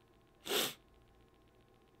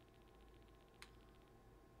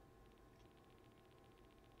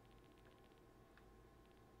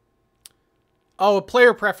 Oh, a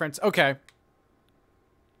player preference. Okay.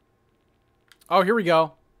 Oh, here we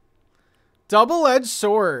go. Double-edged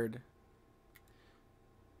sword.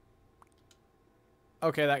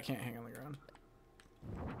 Okay, that can't hang on the ground.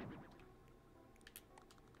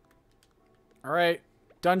 All right.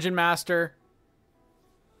 Dungeon Master.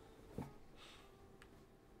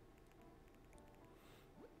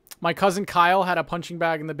 My cousin Kyle had a punching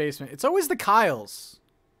bag in the basement. It's always the Kyles.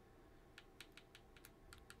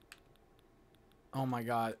 Oh my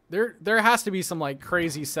god. There has to be some like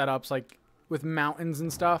crazy setups like with mountains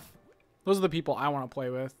and stuff. Those are the people I want to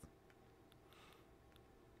play with.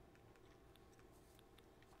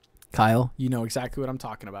 Kyle, you know exactly what I'm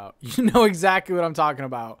talking about. You know exactly what I'm talking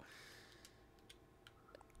about.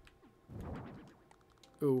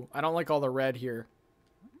 Ooh, I don't like all the red here.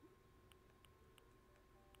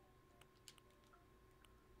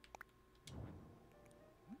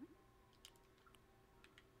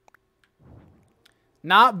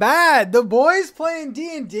 Not bad. The boys playing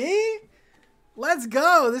D&D? Let's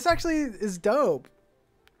go. This actually is dope.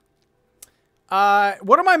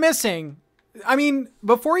 What am I missing? I mean,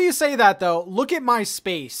 before you say that, though, look at my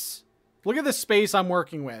space. Look at the space I'm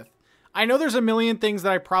working with. I know there's a million things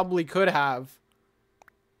that I probably could have.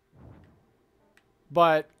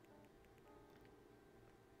 But...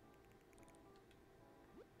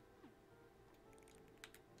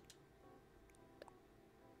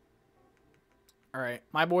 Alright,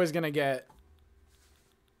 my boy's gonna get...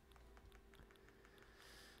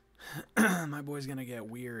 my boy's gonna get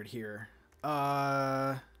weird here.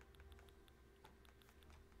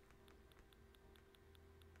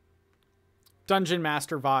 Dungeon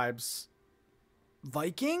Master vibes.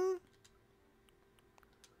 Viking?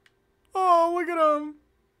 Oh, look at him.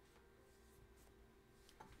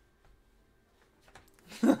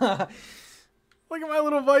 Look at my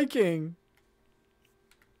little Viking.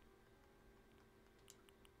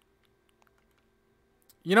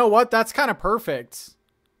 You know what? That's kind of perfect.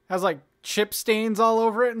 Has like chip stains all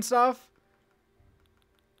over it and stuff.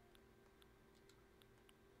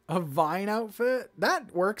 A Vine outfit?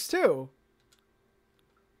 That works too.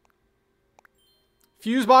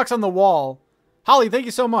 Fuse box on the wall. Holly, thank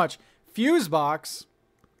you so much. Fuse box.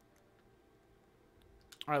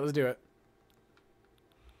 All right, let's do it.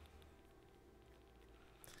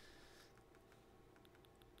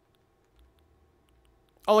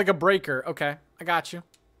 Oh, like a breaker. Okay, I got you.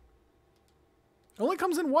 It only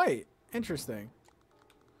comes in white. Interesting.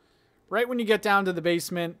 Right when you get down to the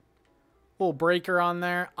basement, little breaker on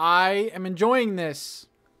there. I am enjoying this.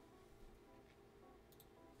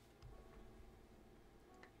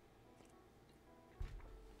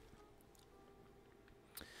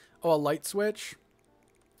 Oh, a light switch?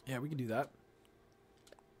 Yeah, we can do that.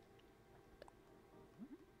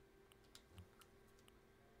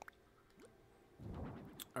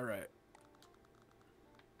 All right.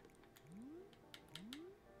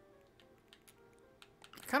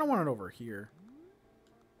 I kind of want it over here.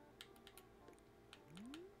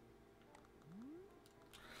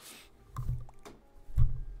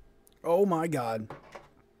 Oh my god.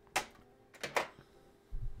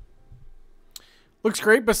 Looks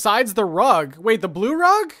great besides the rug. Wait, the blue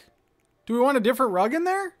rug? Do we want a different rug in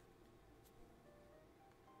there?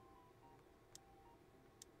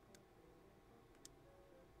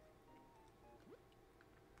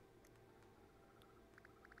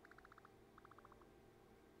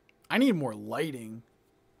 I need more lighting.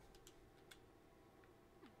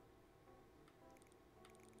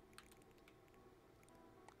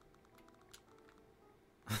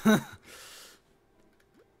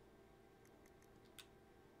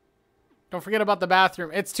 Don't forget about the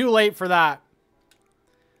bathroom. It's too late for that.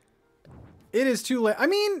 It is too late. I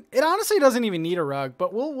mean, it honestly doesn't even need a rug,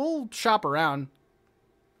 but we'll shop around.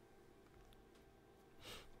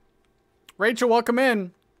 Rachel, welcome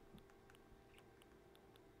in.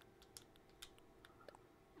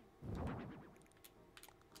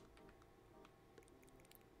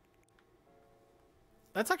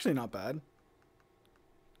 That's actually not bad.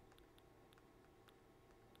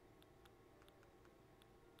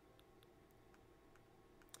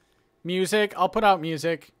 Music. I'll put out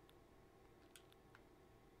music.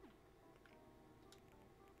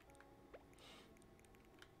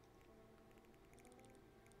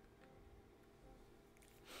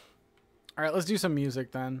 All right, let's do some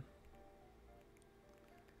music then.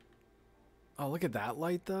 Oh, look at that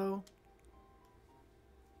light, though.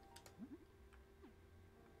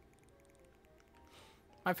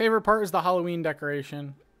 My favorite part is the Halloween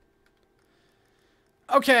decoration.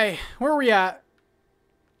 Okay, where are we at?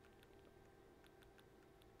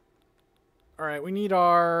 All right, we need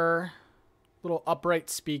our little upright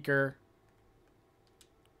speaker.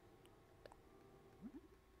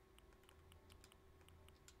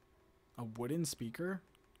 A wooden speaker?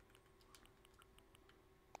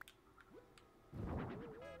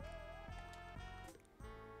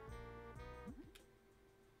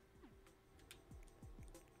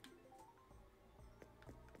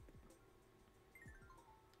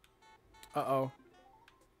 Uh-oh.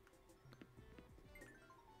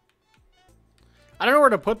 I don't know where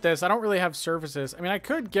to put this. I don't really have surfaces. I mean, I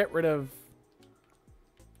could get rid of...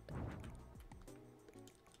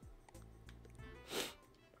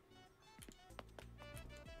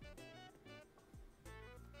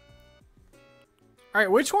 All right,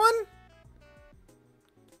 which one?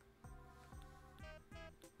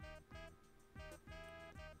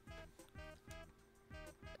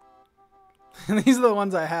 These are the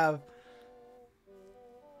ones I have.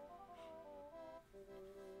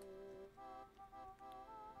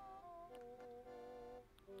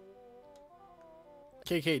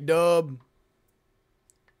 KK Dub.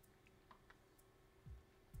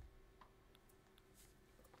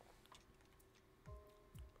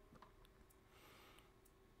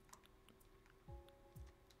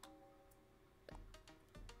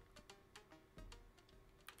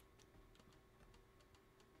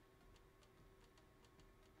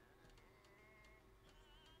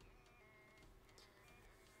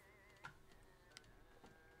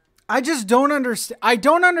 I just don't understand. I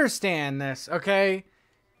don't understand this, okay?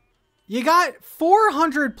 You got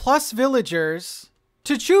 400 plus villagers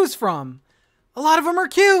to choose from. A lot of them are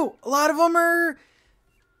cute. A lot of them are...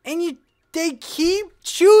 And they keep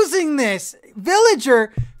choosing this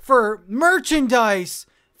villager for merchandise,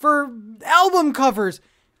 for album covers.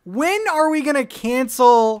 When are we going to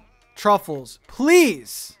cancel Truffles?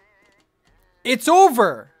 Please. It's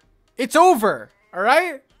over. It's over. All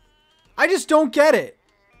right? I just don't get it.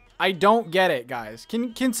 I don't get it, guys.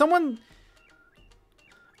 Can someone...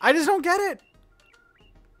 I just don't get it.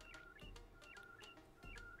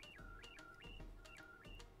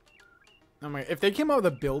 Oh my... If they came out with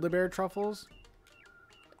a Build-A-Bear Truffles...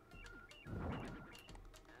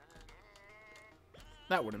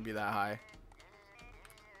 That wouldn't be that high.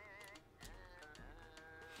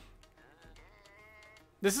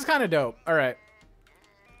 This is kind of dope. All right.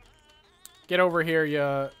 Get over here,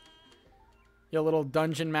 you little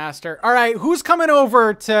dungeon master. All right, who's coming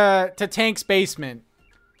over to Tank's basement?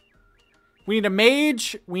 We need a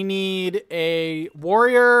mage. We need a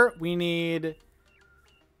warrior. We need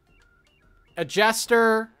a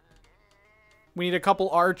jester. We need a couple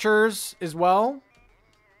archers as well.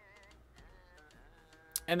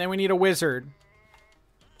 And then we need a wizard.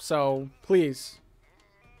 So, please.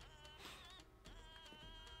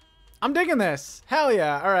 I'm digging this. Hell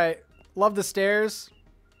yeah. All right. Love the stairs.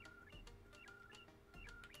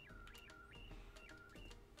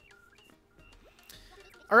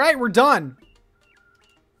 All right, we're done.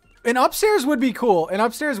 An upstairs would be cool. An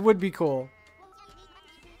upstairs would be cool.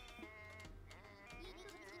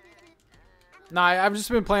 Nah, I've just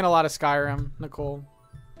been playing a lot of Skyrim, Nicole.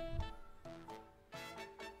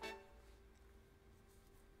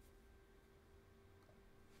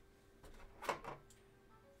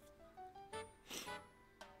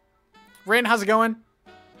 Rin, how's it going?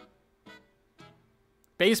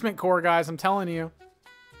 Basement core, guys, I'm telling you.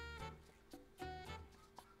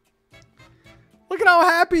 Look at how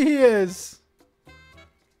happy he is.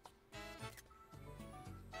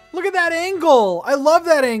 Look at that angle. I love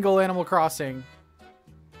that angle, Animal Crossing.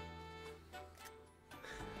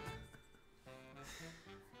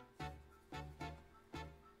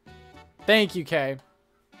 Thank you, Kay.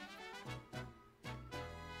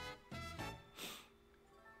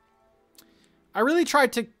 I really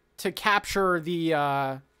tried to capture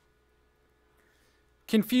the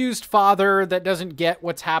confused father that doesn't get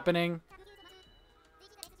what's happening.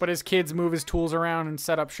 But his kids move his tools around and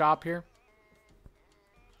set up shop here.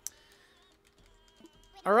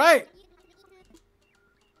 All right.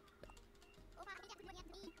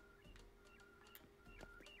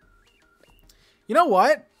 You know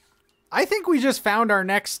what? I think we just found our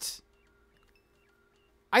next...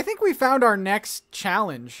 I think we found our next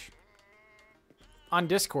challenge on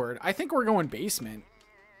Discord. I think we're going basement.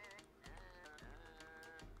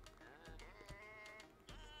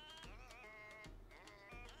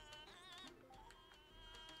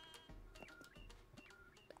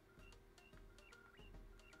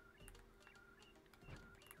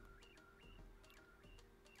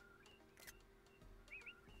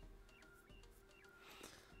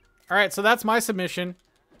 All right, so that's my submission.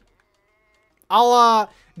 I'll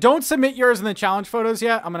don't submit yours in the challenge photos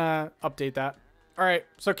yet. I'm gonna update that. All right,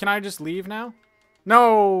 so can I just leave now?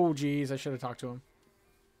 No, geez, I should have talked to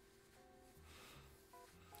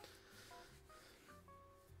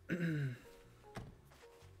him.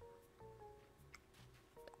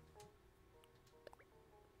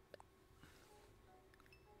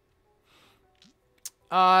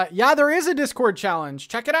 Yeah, there is a Discord challenge.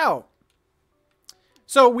 Check it out.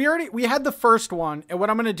 So we had the first one, and what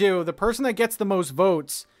I'm gonna do, the person that gets the most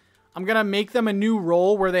votes, I'm gonna make them a new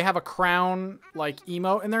role where they have a crown like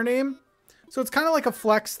emote in their name. So it's kind of like a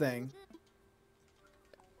flex thing.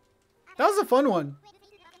 That was a fun one.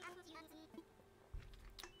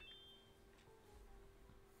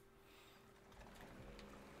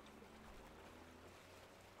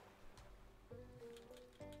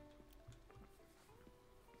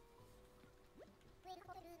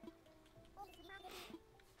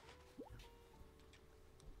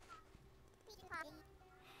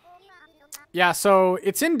 Yeah, so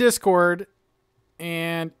it's in Discord,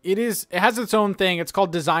 and it has its own thing. It's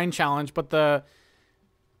called Design Challenge, but the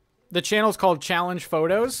channel is called Challenge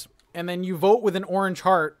Photos, and then you vote with an orange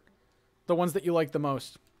heart, the ones that you like the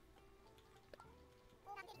most.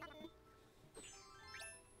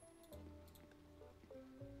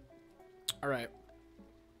 All right.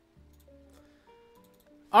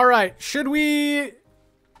 All right. Should we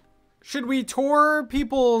tour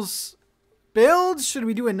people's builds? Should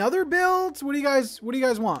we do another build? What do you guys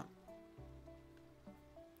want?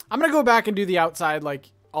 I'm gonna go back and do the outside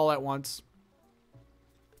like all at once.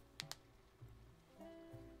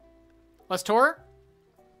 Let's tour.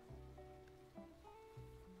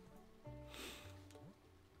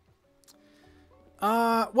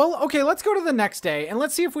 Well, okay, let's go to the next day and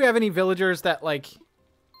let's see if we have any villagers that like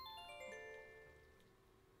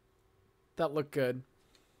that look good.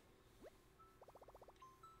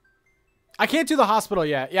 I can't do the hospital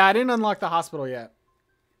yet. Yeah, I didn't unlock the hospital yet.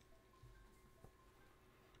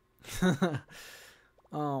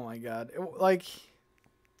 Oh my god. Like,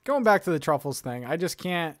 going back to the truffles thing, I just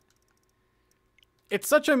can't. It's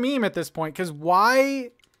such a meme at this point, because why?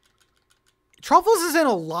 Truffles is in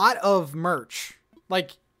a lot of merch.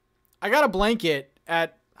 Like, I got a blanket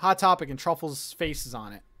at Hot Topic and Truffles' face is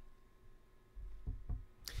on it.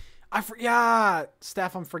 Yeah,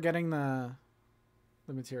 Steph, I'm forgetting the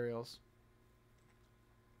materials.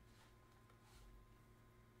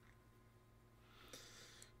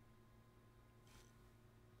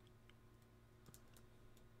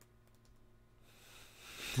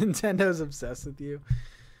 Nintendo's obsessed with you.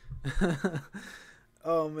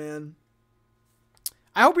 Oh man.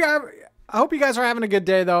 I hope you guys are having a good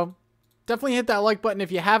day though. Definitely hit that like button if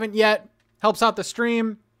you haven't yet. Helps out the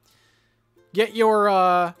stream. Get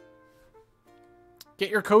your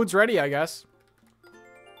codes ready, I guess.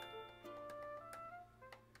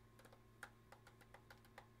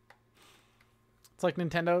 It's like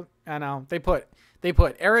Nintendo. I know. They put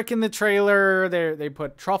Eric in the trailer. They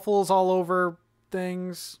put truffles all over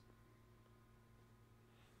things.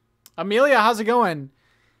 Amelia, how's it going?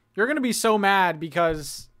 You're gonna be so mad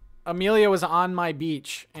because Amelia was on my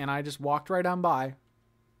beach and I just walked right on by.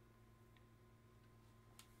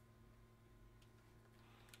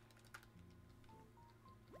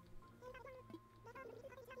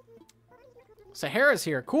 Sahara's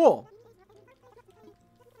here. Cool.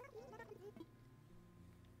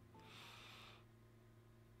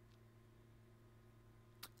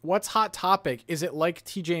 What's Hot Topic? Is it like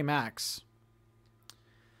TJ Maxx?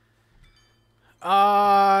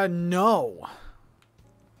 No.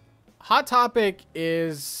 Hot Topic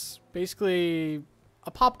is basically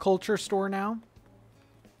a pop culture store now.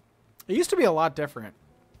 It used to be a lot different.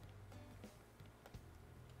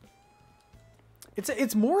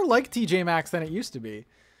 It's more like TJ Maxx than it used to be.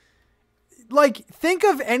 Like, think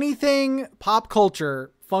of anything pop culture,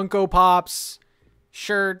 Funko Pops,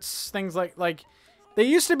 shirts, things like they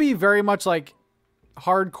used to be very much like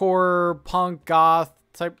hardcore punk goth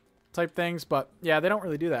type things, but yeah, they don't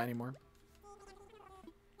really do that anymore.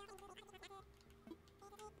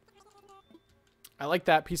 I like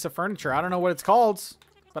that piece of furniture. I don't know what it's called,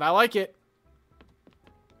 but I like it.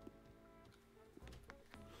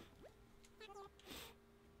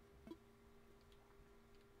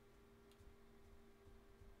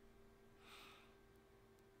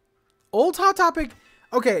 Old Hot Topic.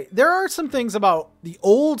 Okay, there are some things about the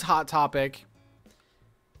old Hot Topic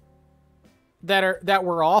that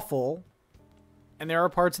were awful, and there are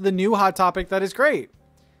parts of the new Hot Topic that is great.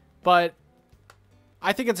 But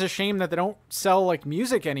I think it's a shame that they don't sell like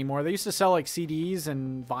music anymore. They used to sell like CDs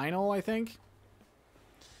and vinyl, I think.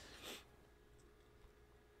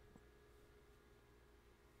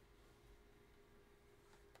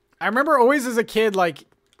 I remember always as a kid, like,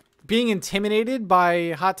 being intimidated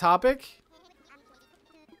by Hot Topic.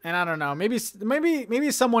 And I don't know,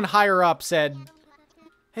 maybe someone higher up said,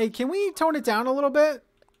 hey, can we tone it down a little bit?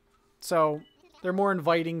 So they're more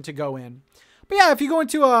inviting to go in. But yeah, if you go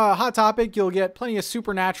into a Hot Topic, you'll get plenty of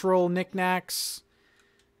supernatural knickknacks,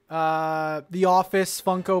 The Office,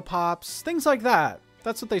 Funko Pops, things like that.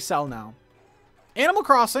 That's what they sell now. Animal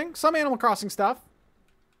Crossing, some Animal Crossing stuff.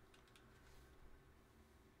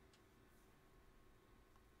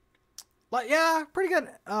 But yeah, pretty good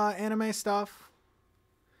anime stuff.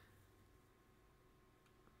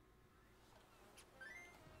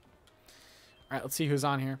 All right, let's see who's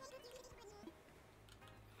on here.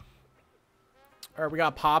 All right, we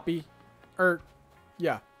got Poppy.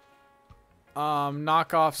 Yeah.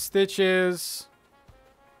 Knockoff Stitches.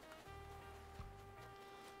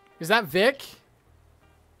 Is that Vic?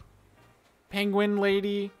 Penguin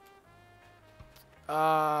Lady.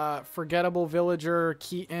 Forgettable Villager,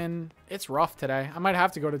 Keaton. It's rough today. I might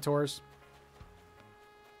have to go to tours.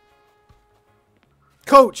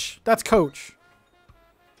 Coach. That's Coach.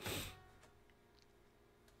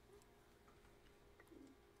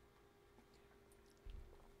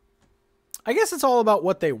 I guess it's all about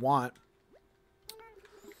what they want.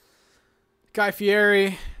 Guy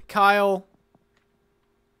Fieri, Kyle.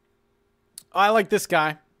 Oh, I like this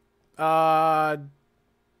guy.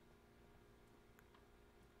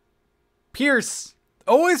 Pierce.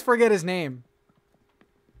 Always forget his name.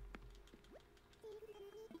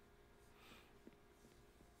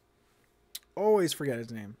 Always forget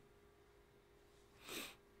his name.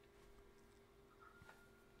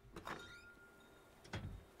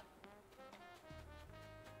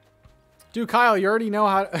 Dude, Kyle, you already know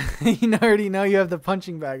how you already know you have the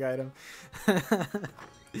punching bag item.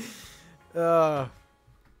 Let's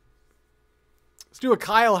do a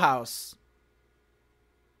Kyle house.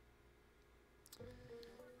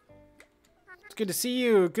 It's good to see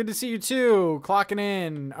you. Good to see you too. Clocking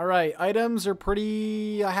in. All right, items are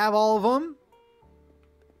pretty. I have all of them.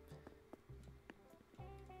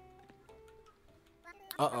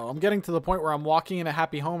 Uh-oh, I'm getting to the point where I'm walking in a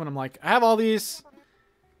happy home and I'm like, I have all these.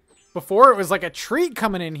 Before it was like a treat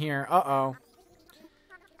coming in here. Uh-oh.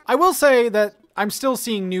 I will say that I'm still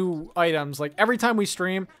seeing new items. Like every time we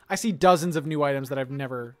stream, I see dozens of new items that I've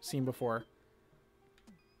never seen before.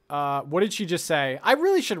 What did she just say? I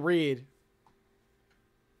really should read.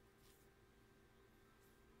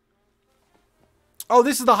 Oh,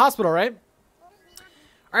 this is the hospital, right?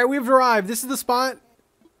 All right, we've arrived. This is the spot.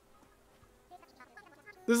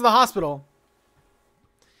 This is the hospital.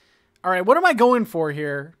 All right, what am I going for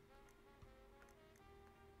here?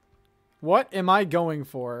 What am I going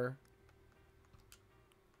for?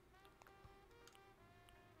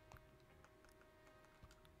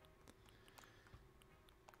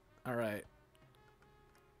 All right.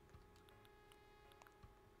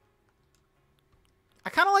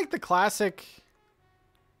 I kind of like the classic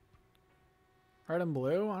red and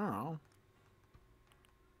blue. I don't know.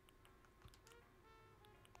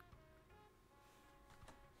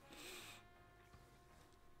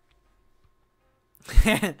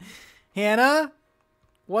 Hannah?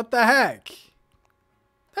 What the heck?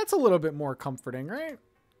 That's a little bit more comforting, right?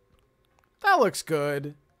 That looks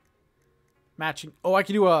good. Matching. Oh, I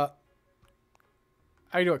can do a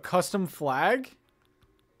custom flag.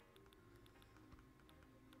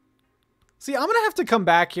 See, I'm going to have to come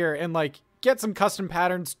back here and like get some custom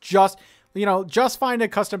patterns. Just find a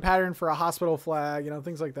custom pattern for a hospital flag,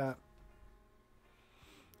 things like that.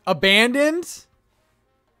 Abandoned?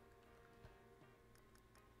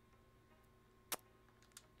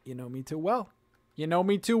 You know me too well. You know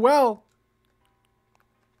me too well.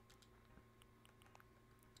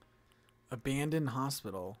 Abandoned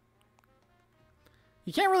hospital.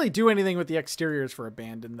 You can't really do anything with the exteriors for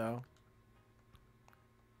abandoned, though.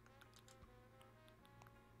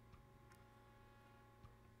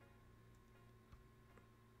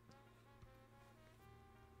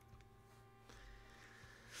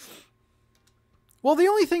 Well, the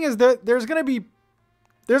only thing is that it's going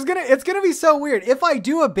to be so weird. If I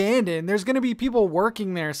do abandon, there's going to be people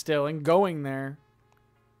working there still and going there.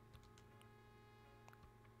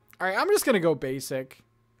 All right, I'm just going to go basic.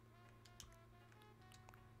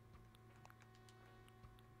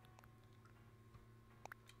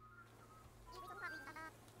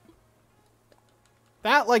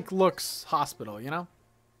 That like looks hospital,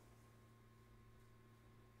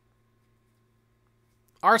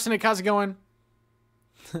 Arsenic, how's it going?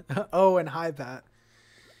 Oh, and hi, Pat.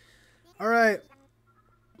 All right.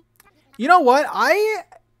 You know what? I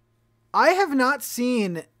have not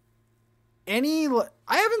seen I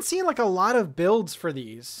haven't seen like a lot of builds for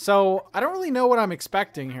these, so I don't really know what I'm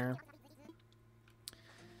expecting here.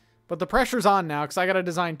 But the pressure's on now because I got to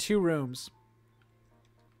design 2 rooms.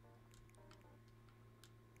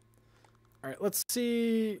 All right, let's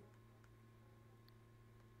see.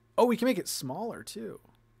 Oh, we can make it smaller too.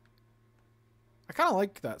 I kind of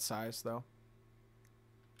like that size though.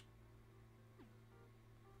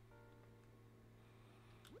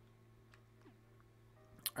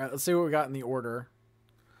 All right, let's see what we got in the order.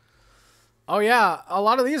 Oh yeah, a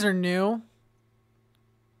lot of these are new.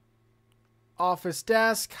 Office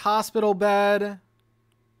desk, hospital bed,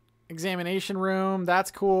 examination room.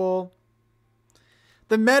 That's cool.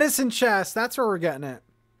 The medicine chest. That's where we're getting it.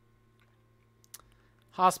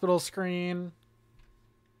 Hospital screen.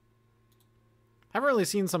 Haven't really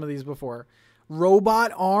seen some of these before.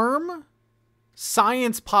 Robot arm.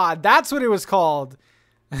 Science pod. That's what it was called.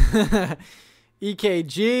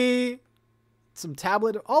 EKG. Some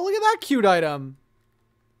tablet. Oh, look at that cute item.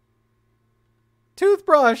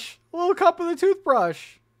 Toothbrush. A little cup with a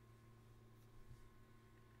toothbrush.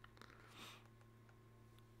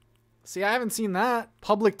 See, I haven't seen that.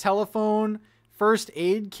 Public telephone. First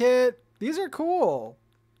aid kit. These are cool.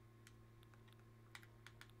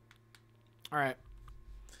 All right.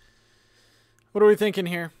 What are we thinking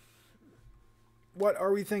here? What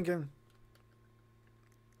are we thinking?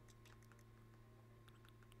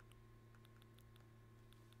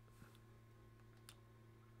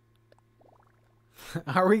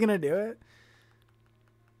 Are we going to do it?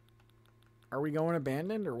 Are we going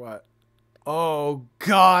abandoned or what? Oh,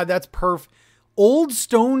 God, that's perfect. Old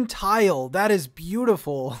stone tile. That is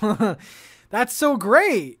beautiful. That's so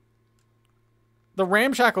great. The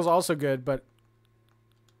ramshackle's also good, but...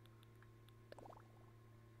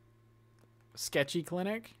 Sketchy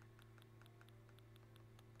clinic.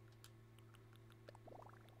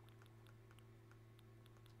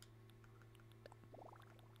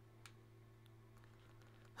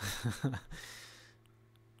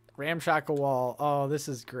 Ramshackle wall. Oh, this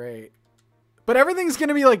is great. But everything's going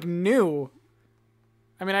to be like new.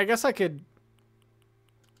 I mean, I guess I could...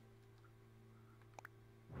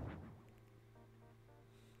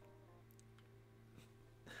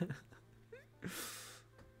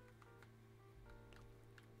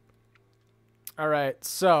 All right,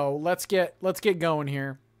 so let's get going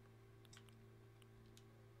here.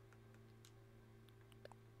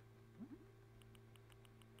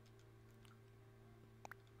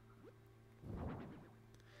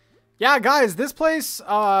 Yeah, guys, this place,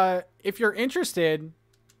 if you're interested,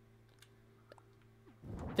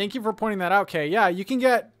 thank you for pointing that out, Kay. Yeah, you can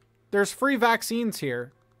get, there's free vaccines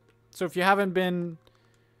here. So if you haven't been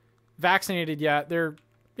vaccinated yet, they're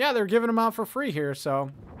giving them out for free here, so...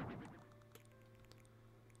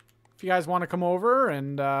 If you guys want to come over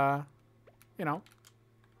and, you know.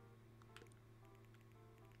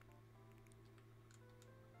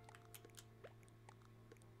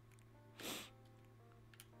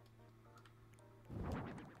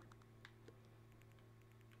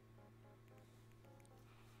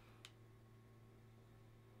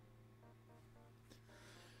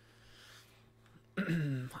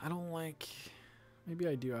 I don't like... Maybe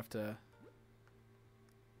I do have to...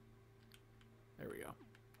 There we go.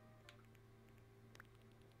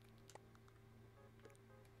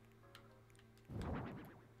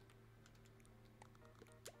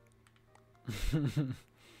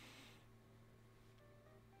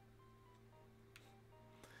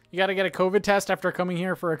 You got to get a COVID test after coming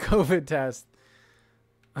here for a COVID test.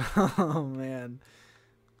 Oh, man.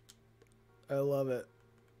 I love it.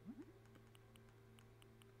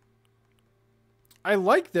 I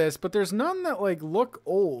like this, but there's none that, like, look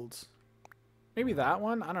old. Maybe that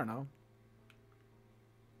one? I don't know.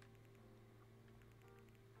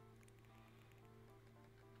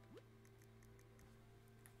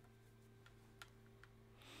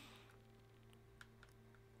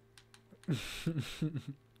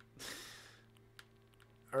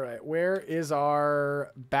 All right, where is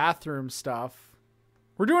our bathroom stuff?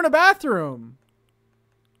 We're doing a bathroom.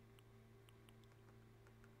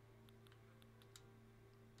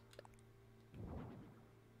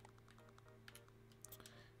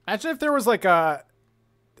 Imagine if there was like a...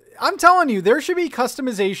 I'm telling you, there should be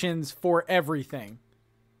customizations for everything.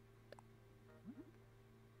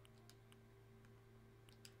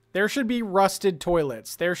 There should be rusted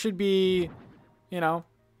toilets. There should be, you know,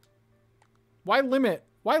 why limit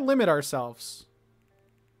ourselves?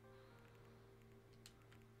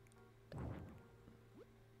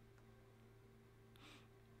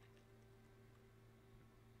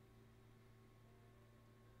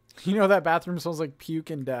 You know that bathroom smells like puke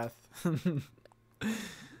and death.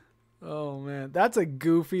 Oh man, that's a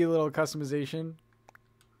goofy little customization.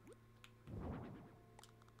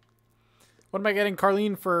 What am I getting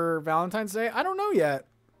Carlene for Valentine's Day? I don't know yet.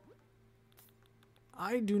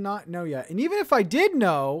 I do not know yet. And even if I did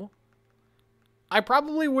know, I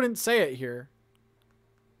probably wouldn't say it here.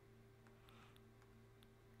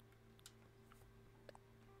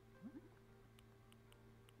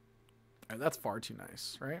 All right, that's far too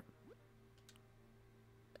nice, right?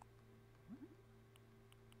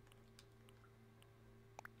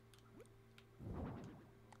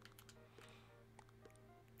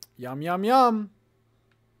 Yum, yum, yum.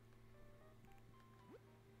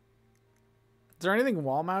 Is there anything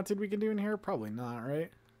wall mounted we can do in here? Probably not,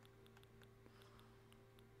 right?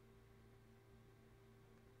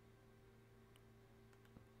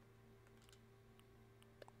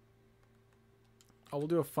 Oh, we'll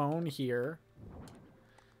do a phone here.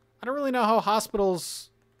 I don't really know how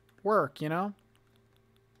hospitals work, you know?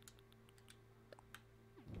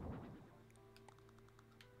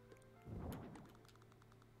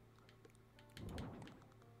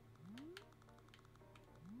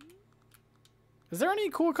 Is there any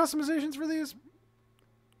cool customizations for these?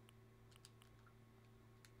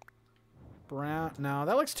 Brown. No,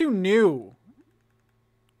 that looks too new.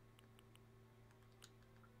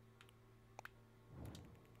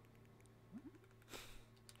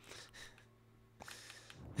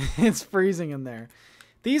 It's freezing in there.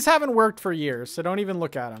 These haven't worked for years, so don't even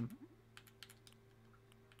look at them.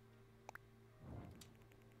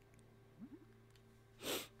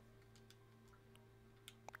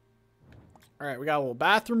 All right, we got a little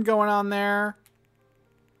bathroom going on there.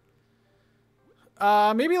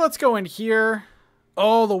 Maybe let's go in here.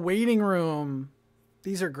 Oh, the waiting room.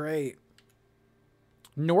 These are great.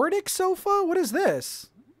 Nordic sofa? What is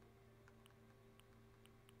this?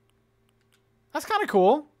 That's kind of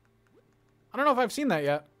cool. I don't know if I've seen that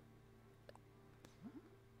yet.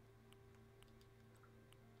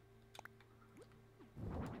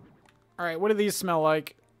 All right, what do these smell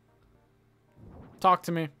like? Talk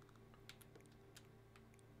to me.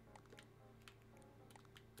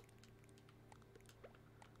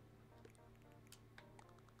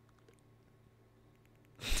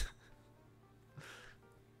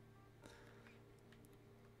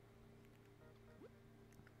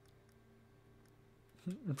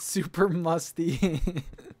 Super musty.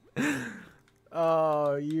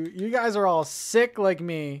 Oh, you guys are all sick like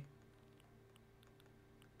me.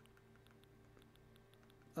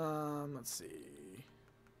 Let's see.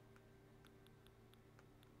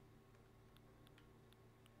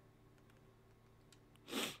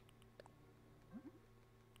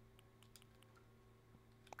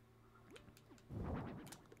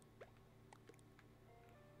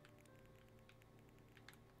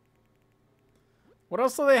 What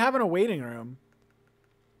else do they have in a waiting room?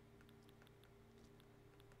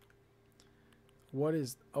 What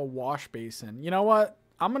is a wash basin? You know what?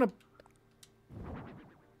 I'm gonna...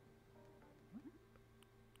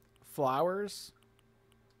 Flowers?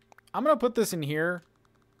 I'm gonna put this in here.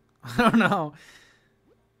 I don't know.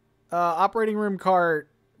 Operating room cart.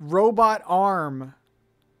 Robot arm.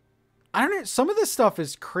 I don't know. Some of this stuff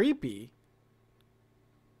is creepy.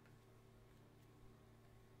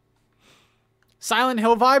 Silent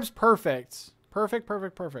Hill vibes? Perfect. Perfect,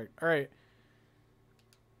 perfect, perfect. All right.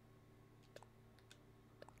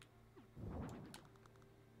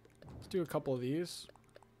 Let's do a couple of these.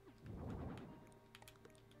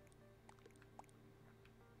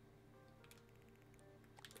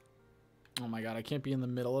 Oh my god, I can't be in the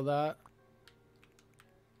middle of that.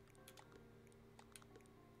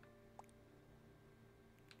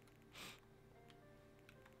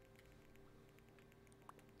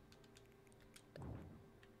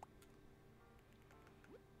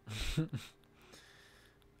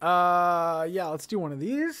 Yeah, let's do one of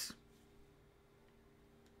these.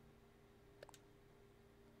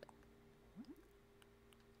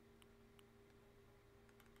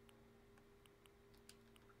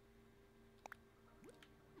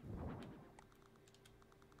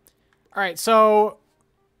 All right, so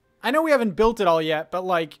I know we haven't built it all yet, but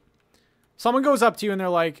like someone goes up to you and they're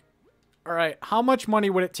like, all right, how much money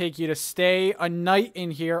would it take you to stay a night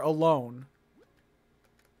in here alone?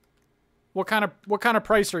 What kind of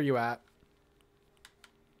price are you at?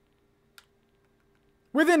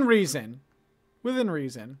 Within reason. Within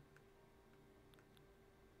reason.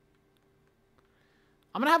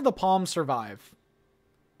 I'm going to have the Palm survive.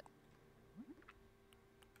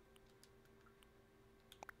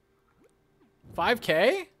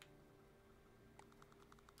 $5K?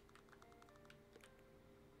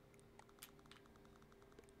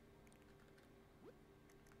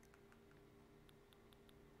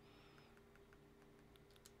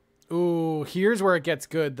 Ooh, here's where it gets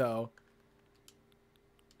good, though.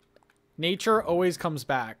 Nature always comes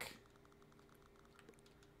back.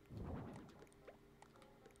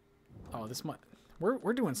 Oh, this might...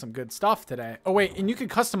 We're doing some good stuff today. Oh, wait, and you can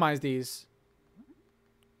customize these.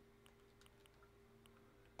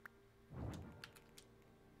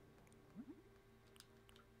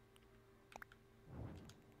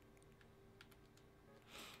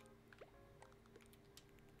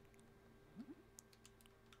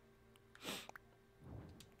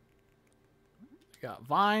 We got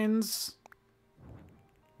vines.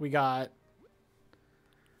 We got...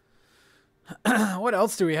 What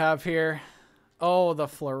else do we have here? Oh, the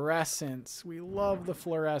fluorescence. We love the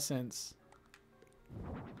fluorescence.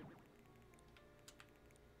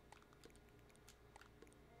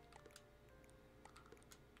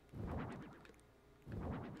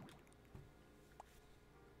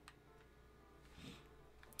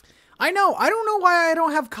 I know. I don't know why I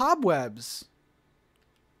don't have cobwebs.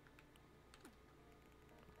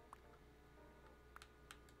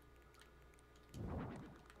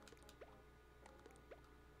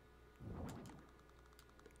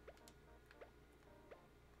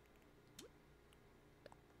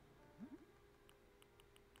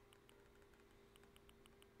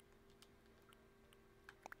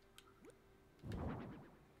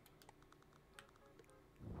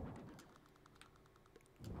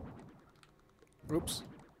 Oops.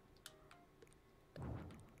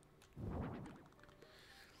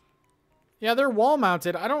 Yeah, they're wall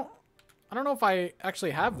mounted. I don't know if I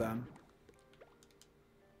actually have them.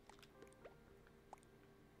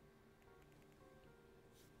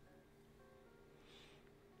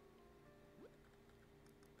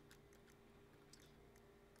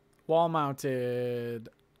 Wall mounted.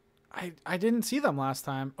 I didn't see them last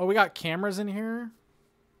time. Oh, we got cameras in here.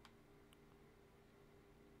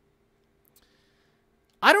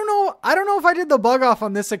 I don't know. I don't know if I did the bug off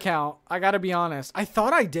on this account. I gotta be honest. I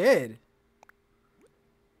thought I did.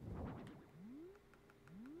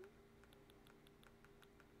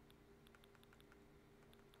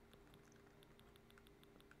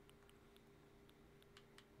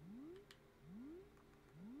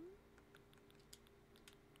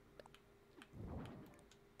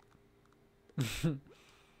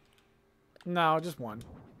 No, just one.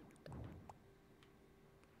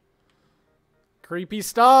 Creepy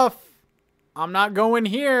stuff. I'm not going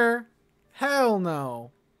here. Hell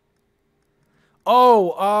no.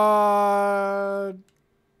 Oh,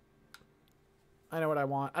 I know what I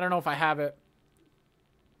want. I don't know if I have it.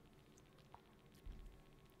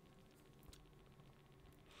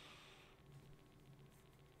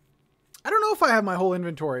 I don't know if I have my whole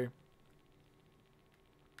inventory.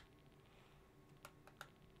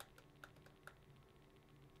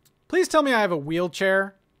 Please tell me I have a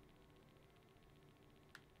wheelchair.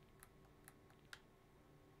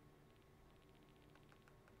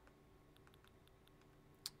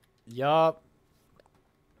 Yup.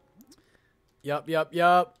 Yup.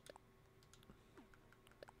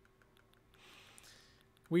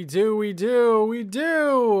 We do.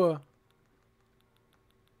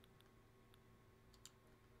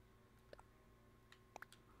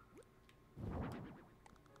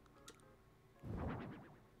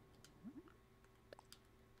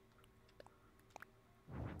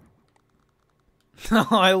 Oh,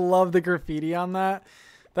 I love the graffiti on that.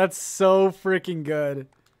 That's so freaking good.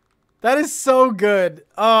 That is so good.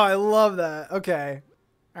 Oh, I love that. Okay.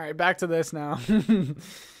 All right, back to this now.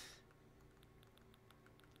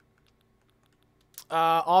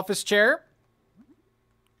 Office chair.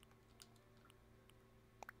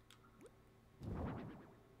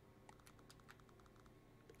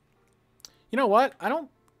 You know what? I kind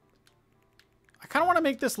of want to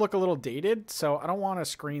make this look a little dated, so I don't want a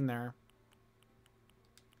screen there.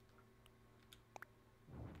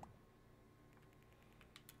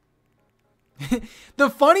 The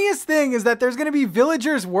funniest thing is that there's going to be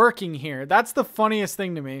villagers working here. That's the funniest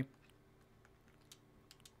thing to me.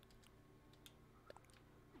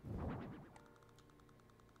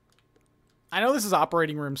 I know this is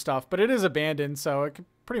operating room stuff, but it is abandoned, so it could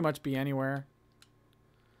pretty much be anywhere.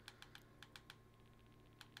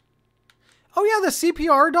 Oh yeah, the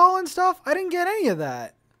CPR doll and stuff? I didn't get any of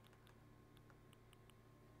that.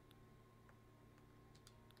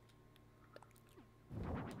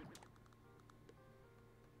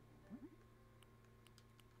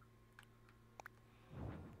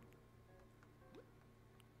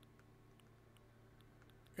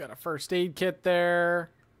 Got a first aid kit there.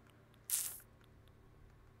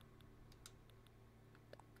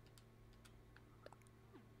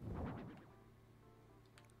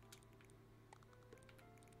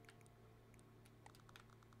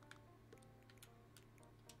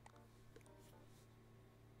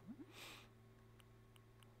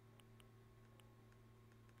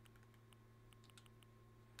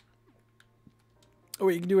 Oh,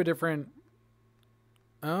 wait, you can do a different...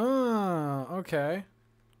 Oh, okay.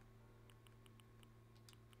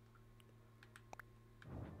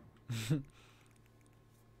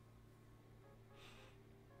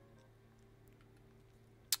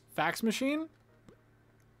 Fax machine?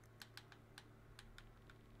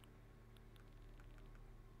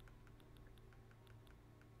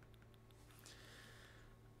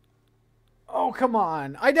 Oh, come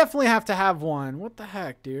on. I definitely have to have one. What the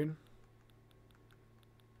heck, dude?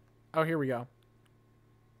 Oh, here we go.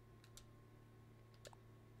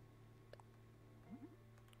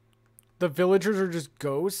 The villagers are just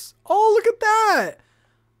ghosts? Oh, look at that!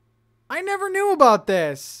 I never knew about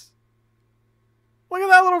this. Look at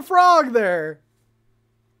that little frog there.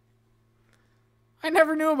 I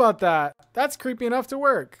never knew about that. That's creepy enough to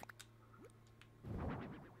work.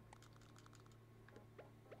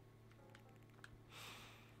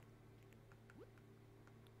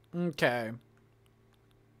 Okay.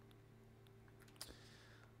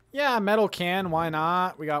 Yeah, metal can. Why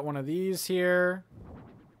not? We got one of these here.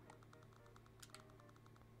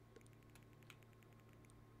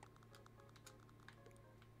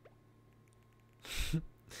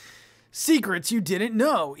 Secrets you didn't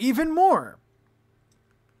know. Even more.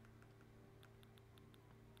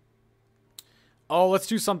 Oh, let's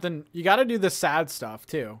do something. You got to do the sad stuff,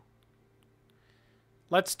 too.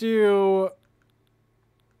 Let's do...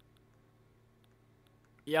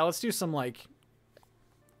 Yeah, let's do some, like...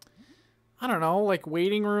 I don't know, like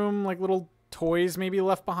waiting room, like little toys maybe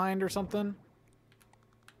left behind or something.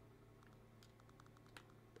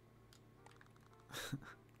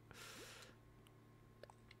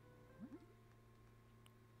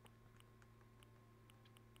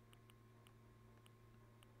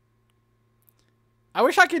 I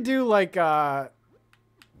wish I could do like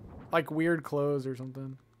weird clothes or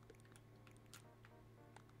something.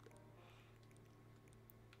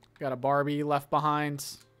 Got a Barbie left behind.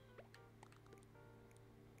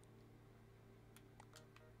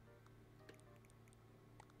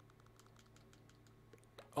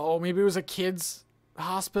 Oh, maybe it was a kid's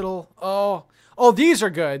hospital. Oh, oh, these are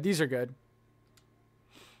good. These are good.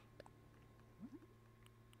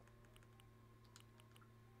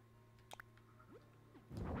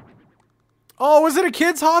 Oh, was it a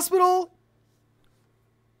kid's hospital?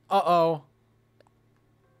 Uh-oh.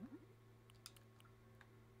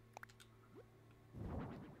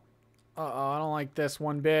 Uh-oh, I don't like this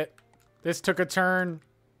one bit. This took a turn.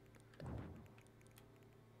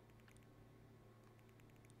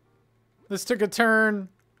 This took a turn.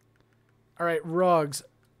 All right, rugs.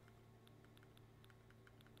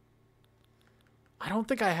 I don't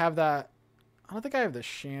think I have that. I don't think I have the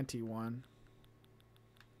shanty one.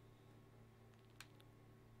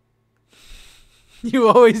 You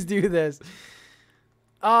always do this.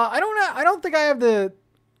 I don't know. I don't think I have the,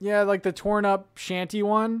 yeah, like the torn up shanty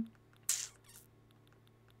one.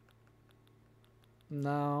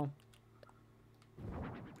 No.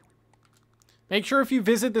 Make sure if you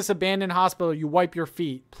visit this abandoned hospital, you wipe your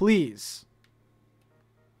feet, please.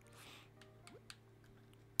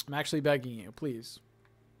 I'm actually begging you, please.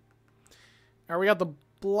 All right, we got the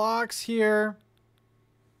blocks here.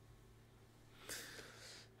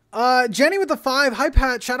 Jenny with the 5. Hi,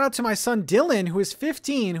 Pat. Shout out to my son, Dylan, who is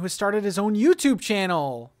 15, who has started his own YouTube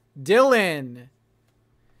channel. Dylan.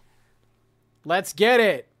 Let's get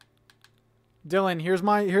it. Dylan, here's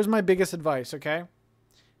my biggest advice, okay?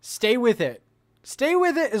 Stay with it. Stay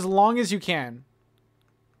with it as long as you can.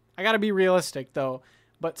 I gotta be realistic, though.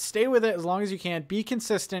 But stay with it as long as you can. Be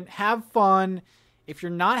consistent. Have fun. If you're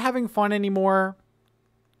not having fun anymore,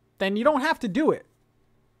 then you don't have to do it.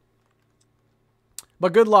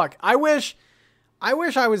 But good luck. I wish I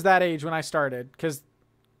was that age when I started, because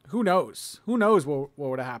who knows? Who knows what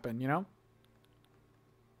would have happened, you know?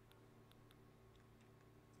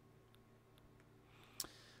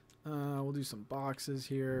 We'll do some boxes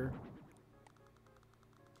here.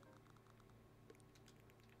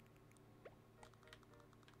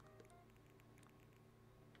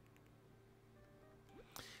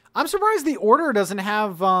 I'm surprised the order doesn't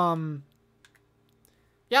have,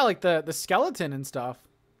 yeah, like the skeleton and stuff.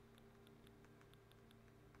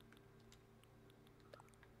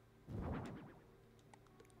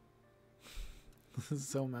 This is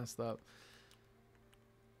so messed up.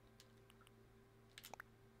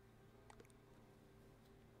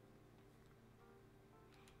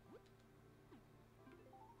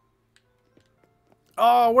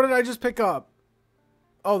 Oh, what did I just pick up?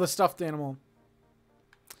 Oh, the stuffed animal.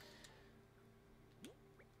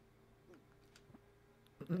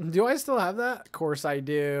 Do I still have that? Of course I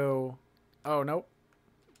do. Oh, nope.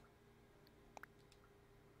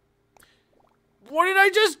 What did I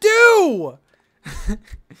just do?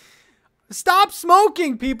 Stop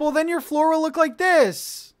smoking, people. Then your floor will look like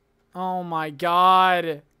this. Oh my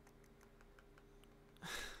god.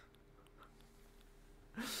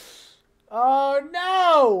 Oh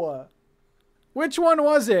no. Which one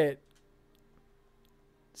was it?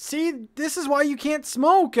 See, this is why you can't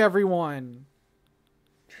smoke, everyone.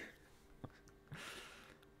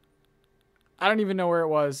 I don't even know where it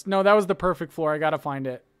was. No, that was the perfect floor. I gotta find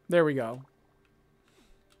it. There we go.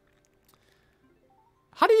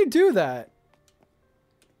 How do you do that?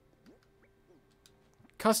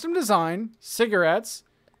 Custom design, cigarettes,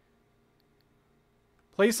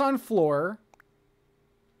 place on floor.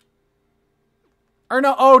 Or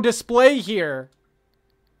no, oh, display here.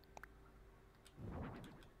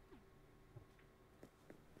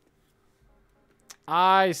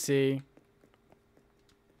 I see.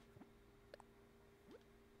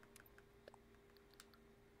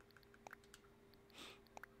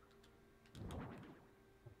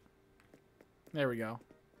 There we go.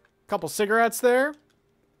 Couple cigarettes there.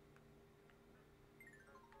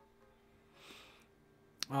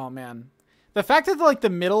 Oh man. The fact that like the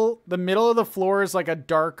middle of the floor is like a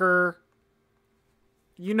darker,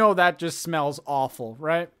 you know, that just smells awful,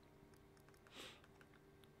 right?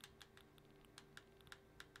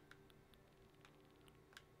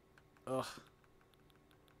 Ugh.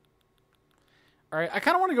 All right, I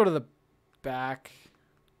kind of want to go to the back.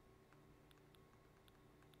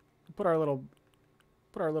 Put our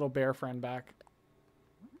little bear friend back.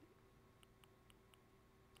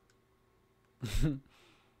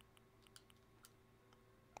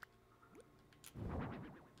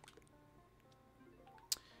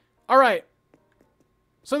 All right.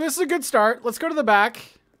 So this is a good start. Let's go to the back.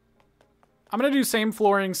 I'm going to do same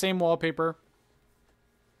flooring, same wallpaper.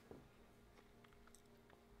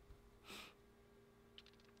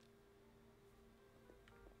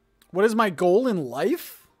 What is my goal in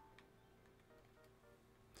life?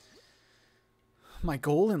 My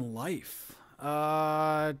goal in life?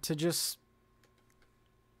 To just...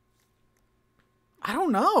 I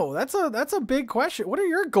don't know. That's a big question. What are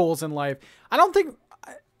your goals in life? I don't think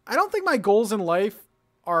my goals in life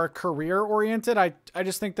are career oriented. I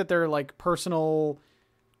just think that they're like personal,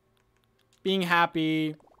 being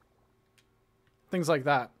happy, things like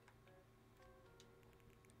that.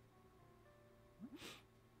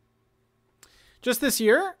 Just this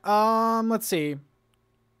year? Let's see.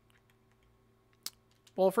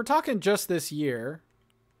 Well, if we're talking just this year,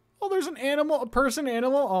 oh, there's an animal, a person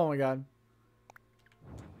animal. Oh my God.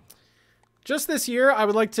 Just this year, I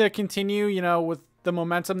would like to continue, you know, with the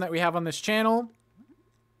momentum that we have on this channel.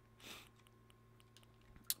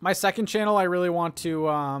 My second channel, I really want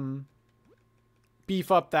to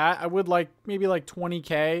beef up that. I would like maybe like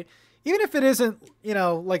 20K. Even if it isn't, you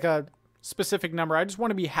know, like a specific number. I just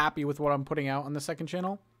want to be happy with what I'm putting out on the second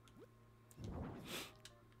channel.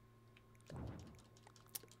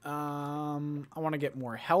 I want to get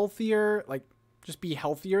more healthier, like just be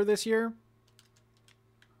healthier this year.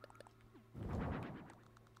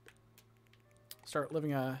 Start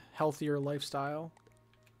living a healthier lifestyle.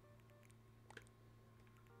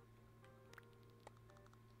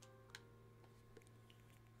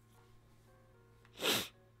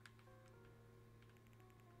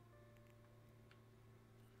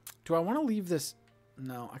 Do I want to leave this?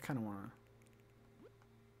 No, I kind of want to.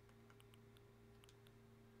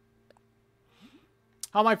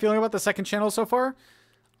 How am I feeling about the second channel so far?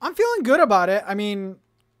 I'm feeling good about it. I mean,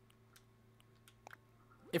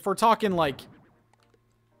 if we're talking like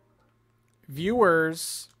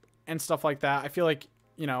viewers and stuff like that, I feel like,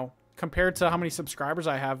 you know, compared to how many subscribers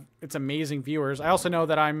I have, it's amazing viewers. I also know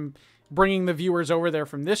that I'm bringing the viewers over there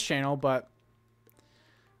from this channel, but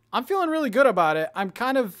I'm feeling really good about it. I'm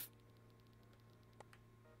kind of,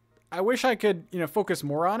 I wish I could, you know, focus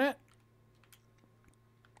more on it.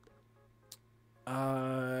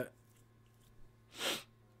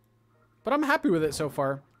 But I'm happy with it so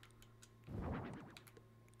far.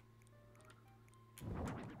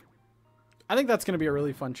 I think that's going to be a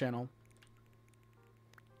really fun channel.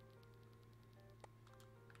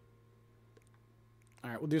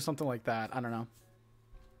 All right, we'll do something like that. I don't know.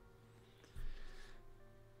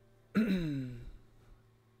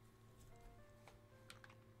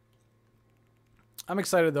 I'm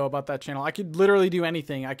excited, though, about that channel. I could literally do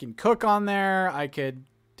anything. I can cook on there. I could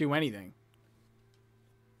do anything.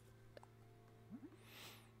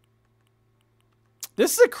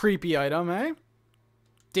 This is a creepy item, eh?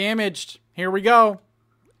 Damaged. Here we go.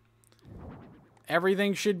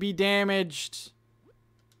 Everything should be damaged.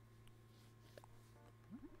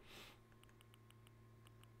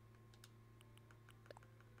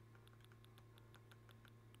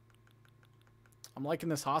 I'm liking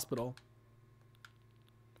this hospital.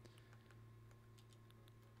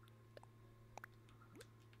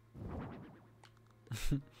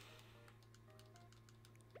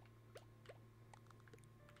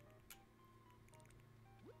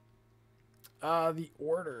 The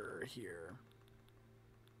order here.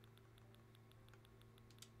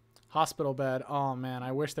 Hospital bed. Oh man,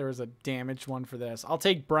 I wish there was a damaged one for this. I'll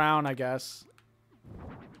take brown, I guess.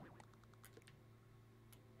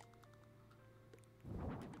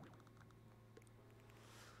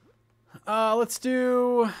 Let's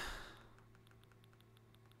do...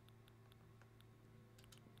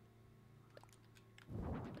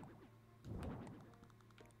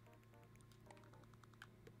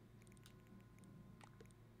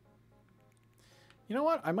 You know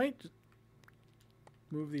what? I might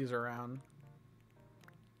move these around.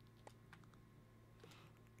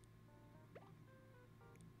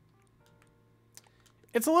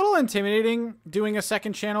 It's a little intimidating doing a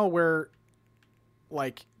second channel where,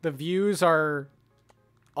 like, the views are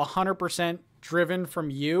 100% driven from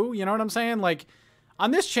you. You know what I'm saying? Like,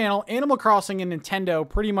 on this channel, Animal Crossing and Nintendo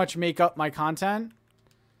pretty much make up my content.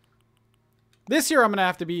 This year, I'm going to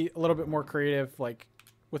have to be a little bit more creative, like,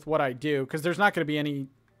 with what I do, because there's not going to be any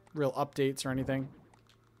real updates or anything.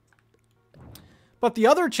 But the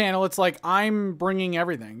other channel, it's like I'm bringing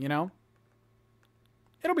everything, you know?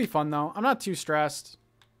 It'll be fun, though. I'm not too stressed.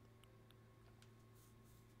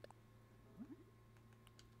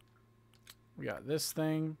 We got this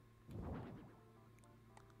thing.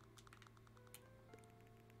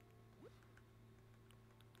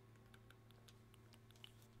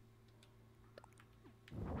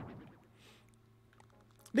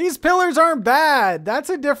 These pillars aren't bad. That's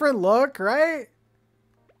a different look, right?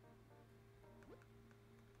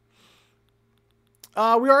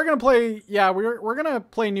 We are going to play... Yeah, we're going to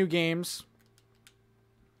play new games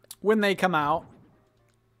when they come out.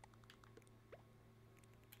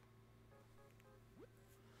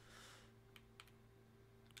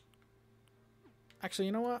 Actually,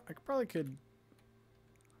 you know what? I probably could...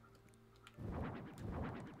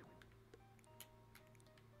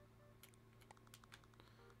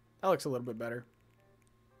 That looks a little bit better.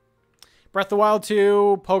 Breath of the Wild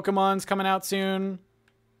 2, Pokemon's coming out soon.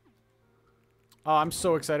 Oh, I'm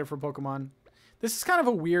so excited for Pokemon. This is kind of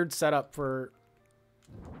a weird setup for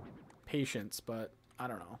patients, but I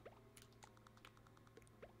don't know.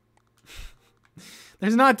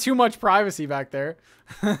 There's not too much privacy back there.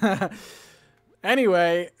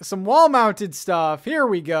 Anyway, some wall-mounted stuff. Here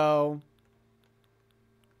we go.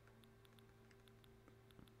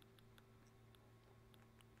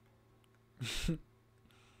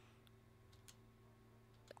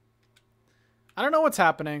 I don't know what's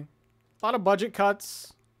happening. A lot of budget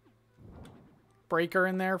cuts. Breaker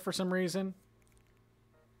in there for some reason.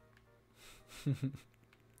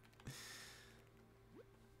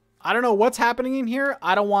 I don't know what's happening in here.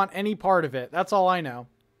 I don't want any part of it. That's all I know.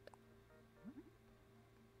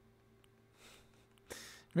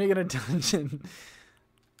 Make it a dungeon.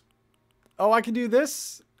 Oh, I can do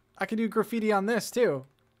this. I can do graffiti on this too.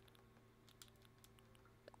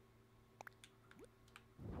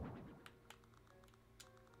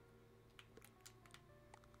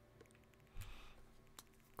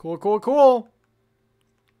 Cool, cool, cool.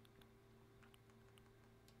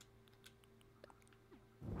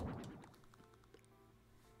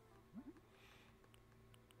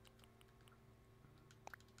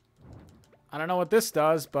 I don't know what this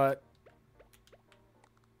does, but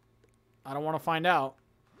I don't want to find out.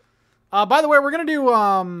 By the way, we're going to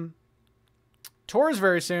do tours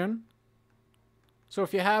very soon. So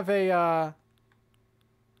if you have a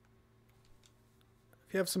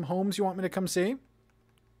if you have some homes you want me to come see,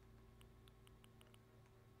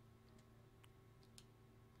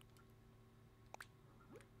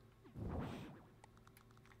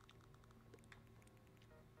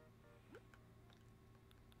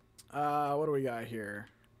 what do we got here?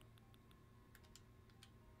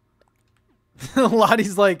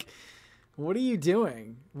 Lottie's like, what are you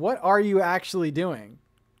doing? What are you actually doing?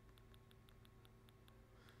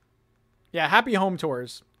 Yeah, happy home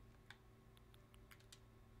tours.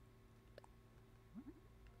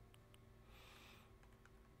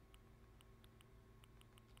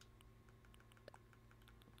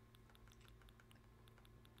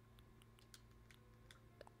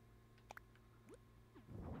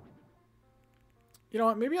 You know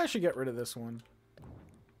what? Maybe I should get rid of this one.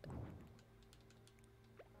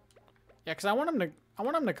 Yeah, because I want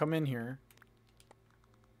them to come in here.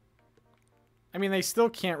 I mean, they still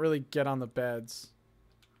can't really get on the beds.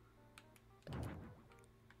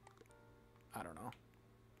 I don't know.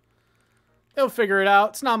 They'll figure it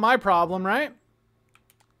out. It's not my problem, right?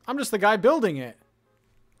 I'm just the guy building it.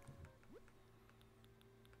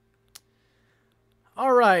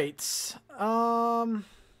 All right.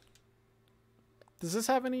 Does this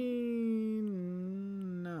have any?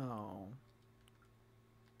 No.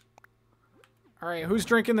 All right, who's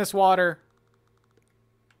drinking this water?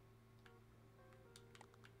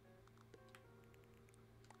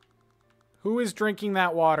 Who is drinking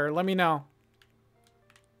that water? Let me know.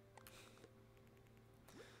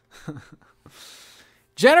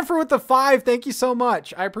 Jennifer with the 5, thank you so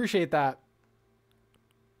much. I appreciate that.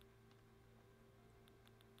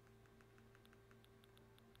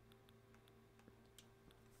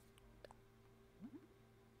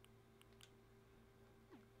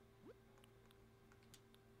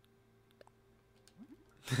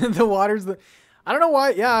 The water's the... I don't know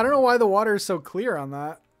why. Yeah, I don't know why the water is so clear on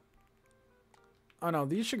that. Oh, no.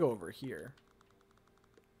 These should go over here.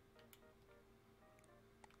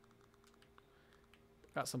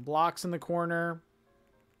 Got some blocks in the corner.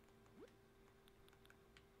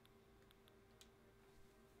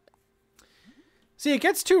 See, it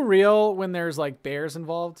gets too real when there's, like, bears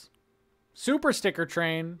involved. Super sticker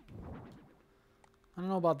train. I don't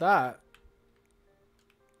know about that.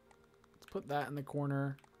 Put that in the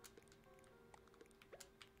corner.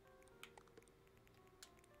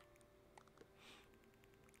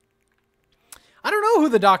 I don't know who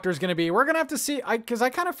the doctor's going to be. We're going to have to see. Because I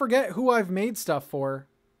kind of forget who I've made stuff for.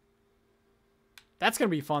 That's going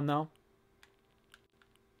to be fun, though.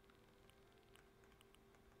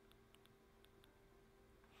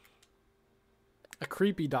 A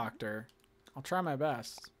creepy doctor. I'll try my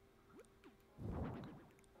best.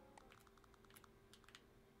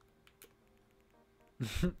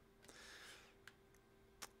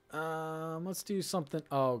 Let's do something.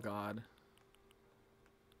 Oh, God.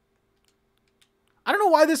 I don't know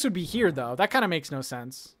why this would be here, though. That kind of makes no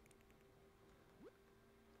sense.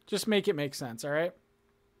 Just make it make sense, all right?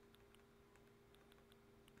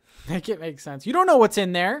 Make it make sense. You don't know what's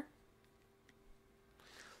in there.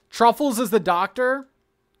 Truffles is the doctor.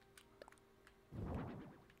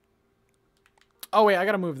 Oh, wait. I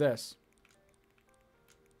got to move this.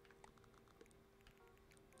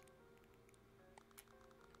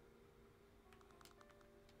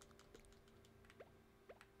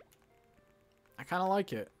 I kind of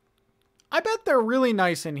like it. I bet they're really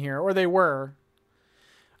nice in here, or they were.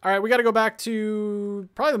 All right, we got to go back to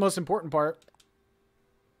probably the most important part.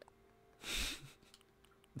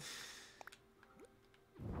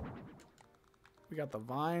 We got the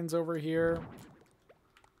vines over here.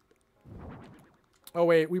 Oh,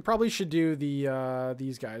 wait, we probably should do the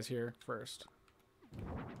these guys here first.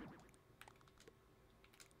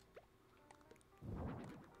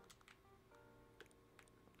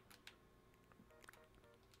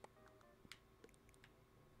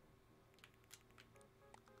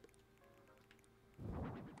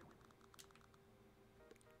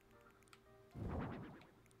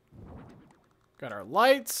 Got our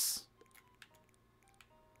lights.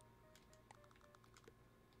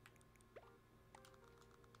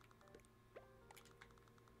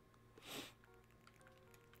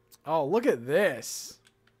 Oh, look at this.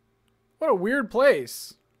 What a weird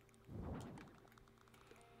place.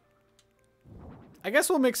 I guess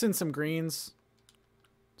we'll mix in some greens.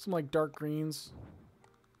 Some like dark greens.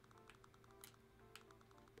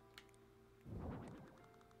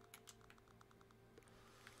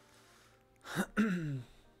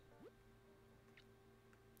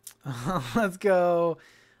 Let's go.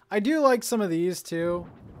 I do like some of these too.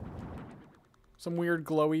 Some weird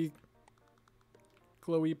glowy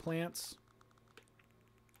plants.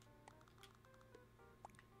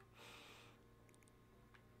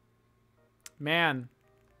 Man,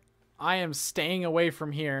 I am staying away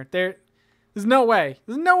from here. There's no way.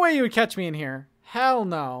 There's no way you would catch me in here. Hell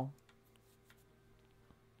no.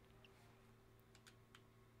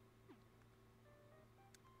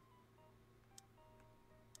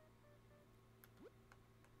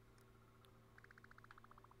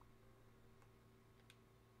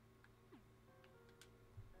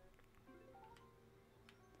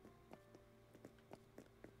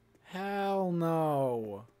 Hell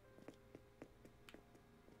no.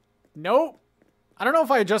 Nope. I don't know if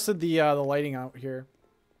I adjusted the lighting out here.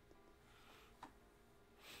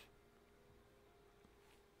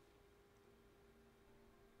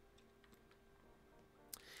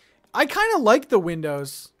 I kind of like the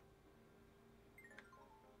windows.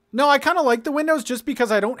 No, I kind of like the windows just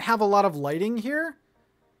because I don't have a lot of lighting here.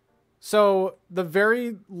 So the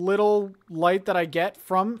very little light that I get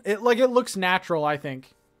from it, like, it looks natural, I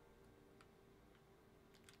think.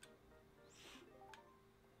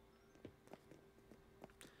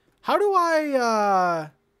 How do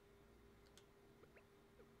I,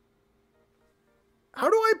 How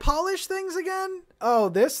do I polish things again? Oh,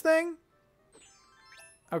 this thing?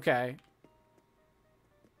 Okay.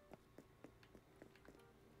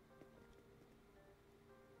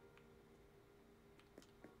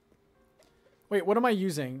 Wait, what am I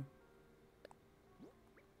using?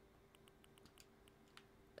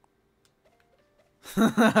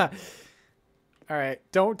 All right,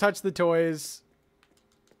 don't touch the toys.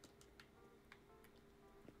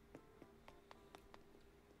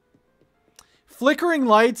 Flickering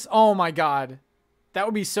lights. Oh my god. That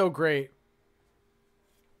would be so great.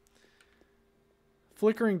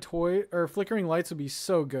 Flickering lights would be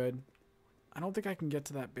so good. I don't think I can get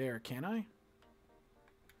to that bear, can I?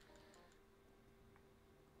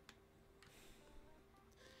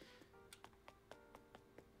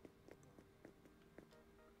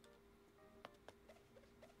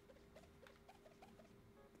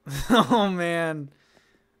 Oh man.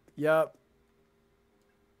 Yup.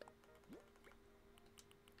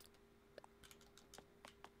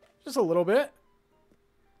 Just a little bit.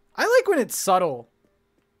 I like when it's subtle.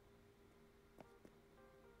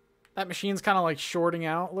 That machine's kind of like shorting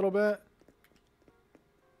out a little bit.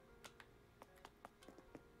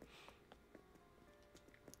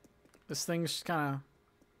 This thing's just kind of...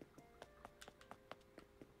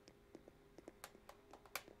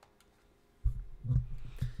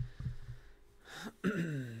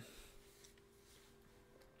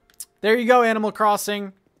 There you go, Animal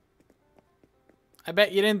Crossing. I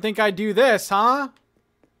bet you didn't think I'd do this, huh?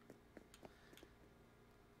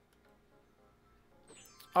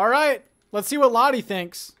 All right, let's see what Lottie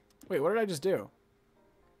thinks. Wait, what did I just do?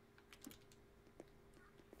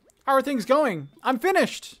 How are things going? I'm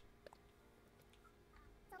finished.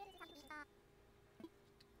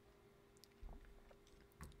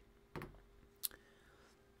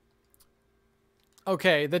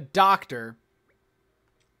 Okay, the doctor.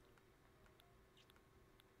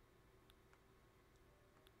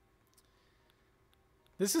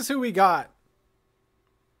 This is who we got.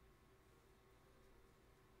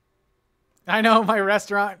 I know, my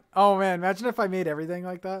restaurant. Oh man, imagine if I made everything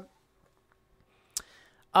like that.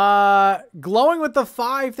 Glowing with the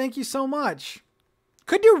 5. Thank you so much.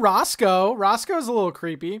 Could do Roscoe. Roscoe's a little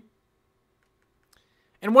creepy.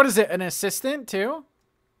 And what is it? An assistant too?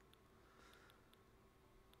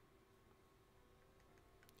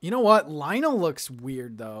 You know what? Lionel looks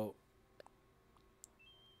weird though.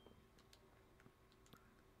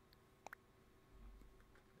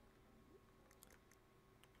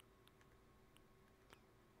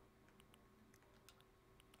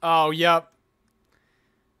 Oh, yep.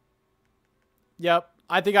 Yep.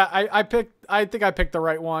 I think I picked the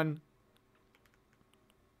right one.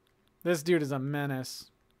 This dude is a menace.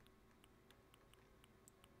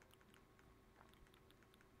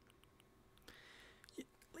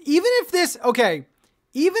 Even if this, okay,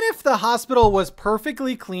 even if the hospital was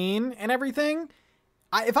perfectly clean and everything,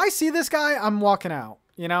 if I see this guy, I'm walking out,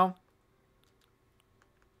 you know?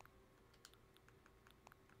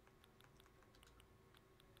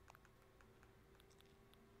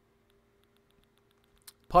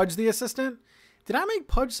 Pudge the assistant? Did I make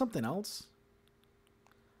Pudge something else?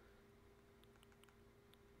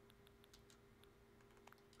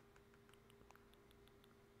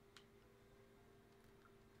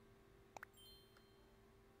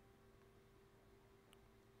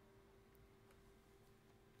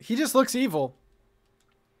 He just looks evil.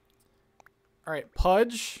 All right,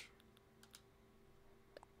 Pudge.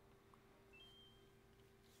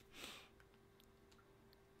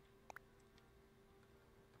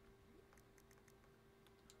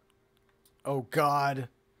 Oh, God.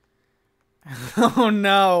 Oh,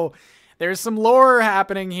 no. There's some lore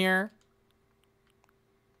happening here.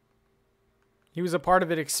 He was a part of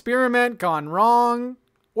an experiment gone wrong.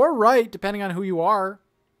 Or right, depending on who you are.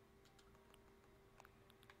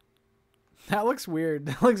 That looks weird.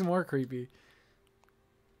 That looks more creepy.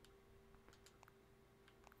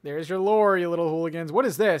 There's your lore, you little hooligans. What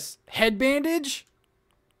is this? Head bandage?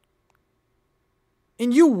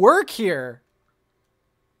 And you work here.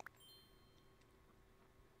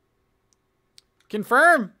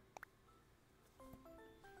 Confirm.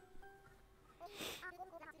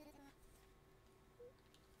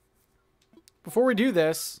 Before we do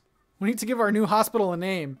this, we need to give our new hospital a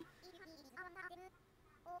name.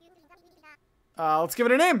 Let's give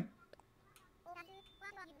it a name.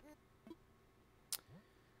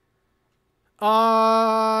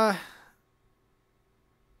 My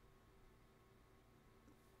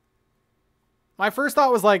first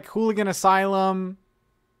thought was like Hooligan Asylum.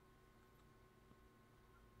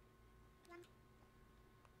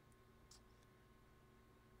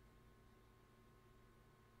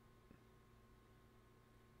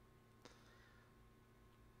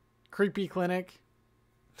 Creepy Clinic.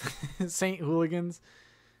 Saint Hooligans.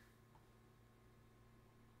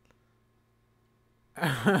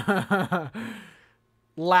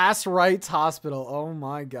 Last Rites Hospital. Oh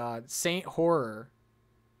my god. Saint Horror.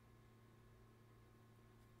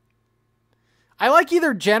 I like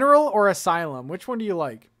either General or Asylum. Which one do you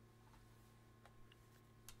like?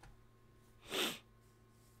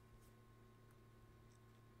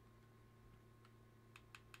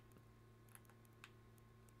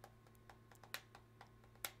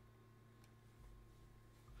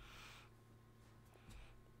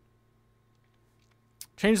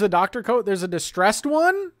 Change the doctor coat. There's a distressed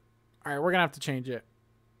one. All right, we're going to have to change it.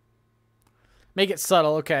 Make it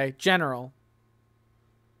subtle. Okay. General.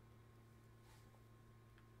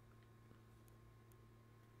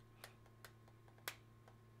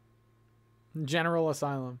 General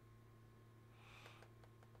Asylum.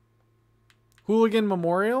 Hooligan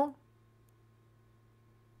Memorial.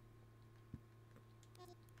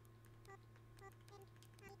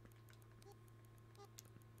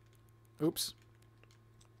 Oops.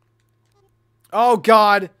 Oh,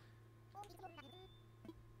 God.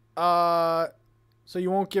 So you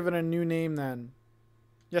won't give it a new name then?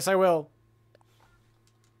 Yes, I will.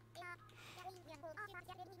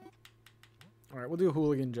 All right, we'll do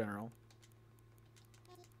Hooligan General.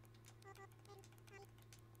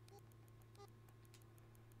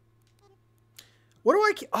 What do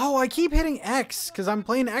I... Oh, I keep hitting X because I'm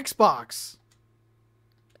playing Xbox.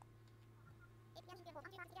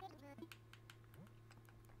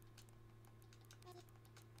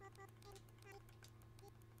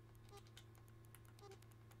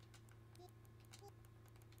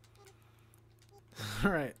 All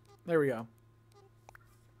right, there we go.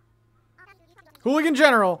 Hooligan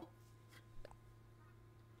General.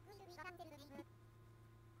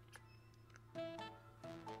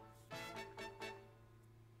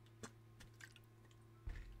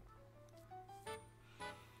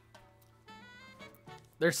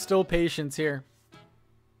 There's still patients here.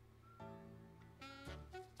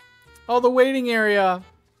 Oh, the waiting area.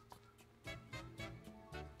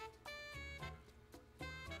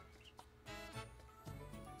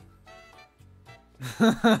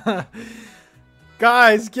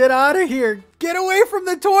 Guys, get out of here. Get away from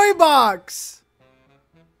the toy box.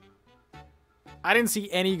 I didn't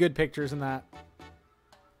see any good pictures in that.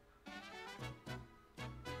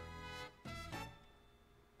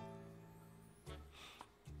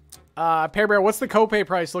 Pear Bear, what's the copay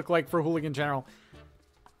price look like for Hooligan General?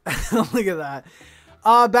 Look at that.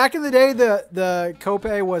 Back in the day, the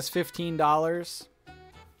copay was $15.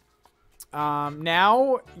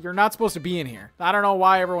 Now you're not supposed to be in here. I don't know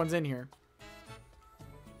why everyone's in here.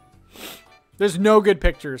 There's no good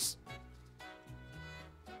pictures.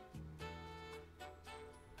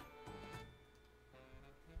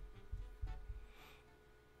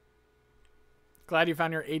 Glad you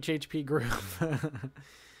found your HHP group.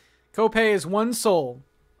 Copay is 1 soul.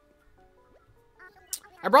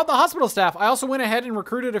 I brought the hospital staff. I also went ahead and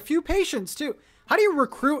recruited a few patients too. How do you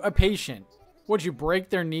recruit a patient? Would you break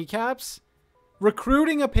their kneecaps?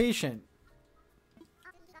 Recruiting a patient.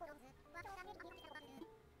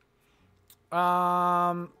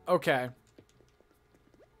 Okay.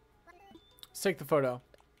 Let's take the photo.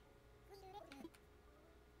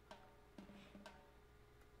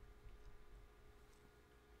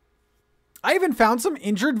 I even found some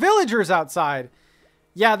injured villagers outside.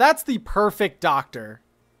 Yeah, that's the perfect doctor.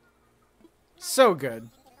 So good.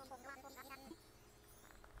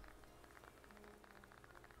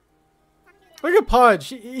 Look at Pudge.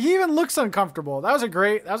 He even looks uncomfortable. That was a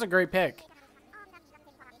great pick.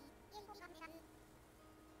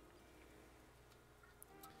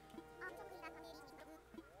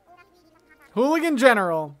 Hooligan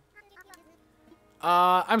General.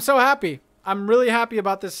 I'm so happy. I'm really happy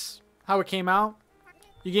about this, how it came out.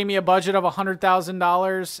 You gave me a budget of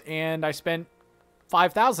 $100,000 and I spent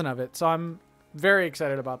 5,000 of it. So I'm very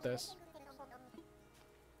excited about this.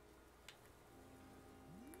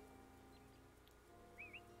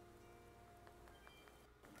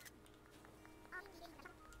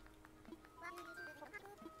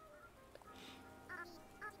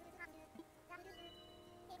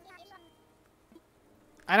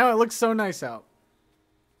 I know, it looks so nice out.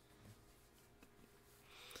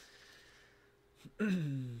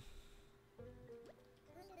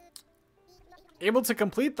 Able to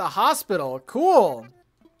complete the hospital. Cool.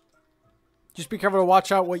 Just be careful to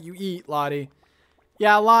watch out what you eat, Lottie.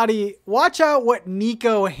 Yeah, Lottie, watch out what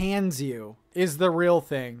Nico hands you is the real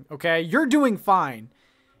thing, okay? You're doing fine.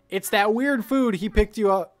 It's that weird food he picked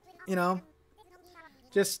you up, you know?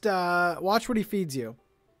 Just watch what he feeds you.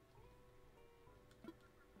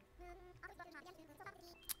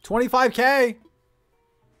 25K.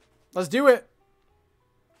 Let's do it.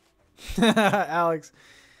 Alex.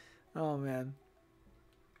 Oh, man.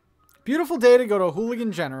 Beautiful day to go to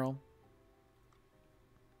Hooligan General.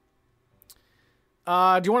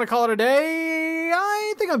 Do you want to call it a day?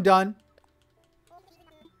 I think I'm done.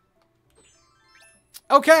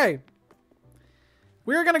 Okay.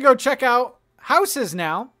 We're going to go check out houses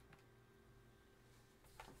now.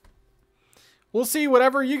 We'll see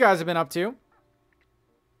whatever you guys have been up to.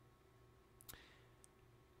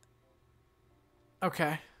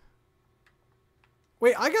 Okay.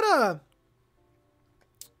 Wait, I kind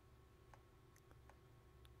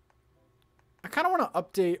of want to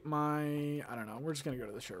update my... I don't know. We're just going to go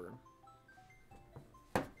to the showroom.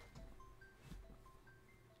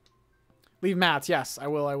 Leave mats. Yes, I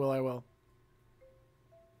will.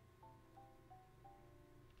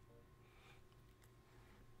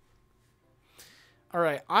 All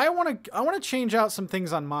right. I want to change out some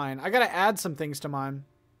things on mine. I got to add some things to mine.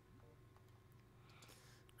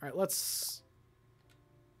 All right, let's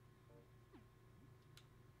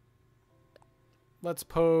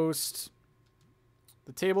post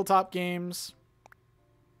the tabletop games.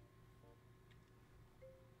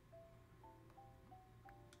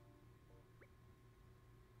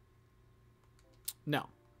 No.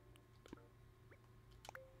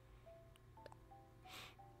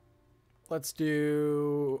 Let's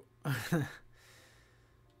do...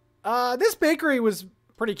 this bakery was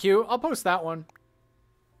pretty cute. I'll post that one.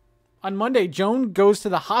 On Monday, Joan goes to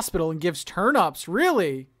the hospital and gives turnips.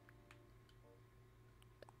 Really?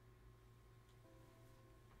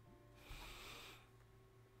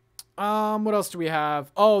 What else do we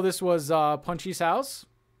have? Oh, this was Punchy's house.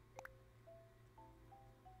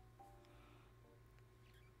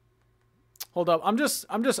 Hold up. I'm just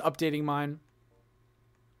updating mine.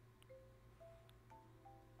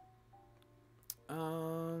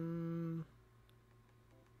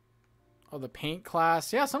 Oh, the paint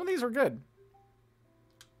class. Yeah, some of these are good.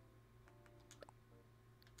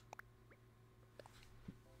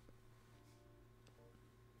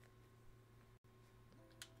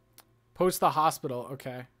 Post the hospital.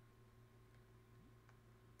 Okay.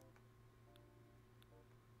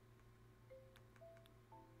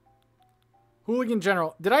 Hooligan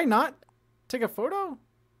General. Did I not take a photo?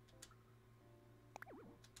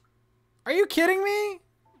 Are you kidding me?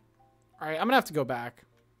 All right, I'm gonna have to go back.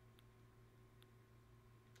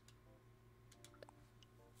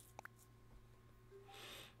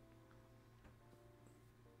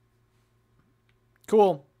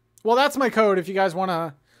 Cool. Well, that's my code. If you guys want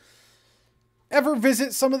to ever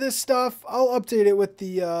visit some of this stuff, I'll update it with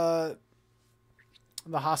the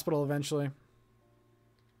hospital eventually.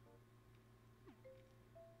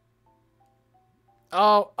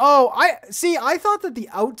 Oh, I thought that the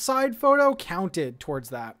outside photo counted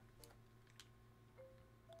towards that.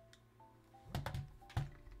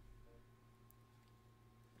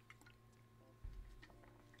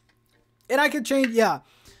 And I could change, yeah.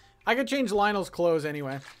 I could change Lionel's clothes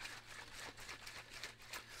anyway.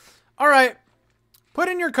 All right. Put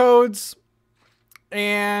in your codes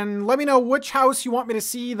and let me know which house you want me to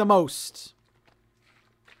see the most.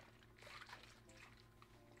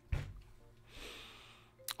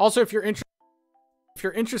 Also, if you're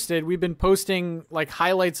interested, we've been posting like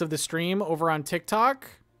highlights of the stream over on TikTok.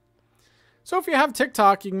 So if you have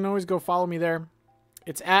TikTok, you can always go follow me there.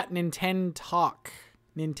 It's at NintenTalk.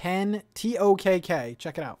 NintenTalk.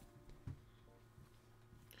 Check it out.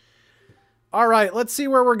 All right, let's see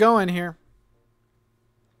where we're going here.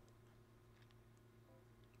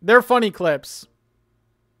 They're funny clips.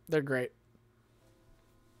 They're great.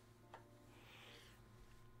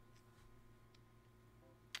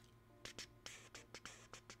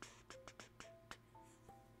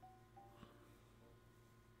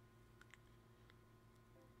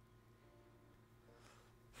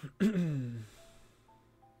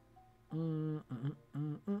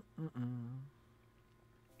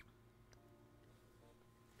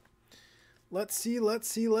 Let's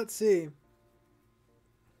see.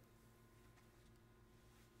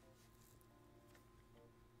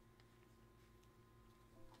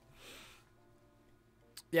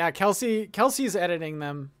 Yeah, Kelsey's editing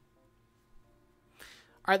them.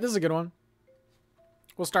 All right, this is a good one.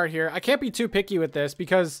 We'll start here. I can't be too picky with this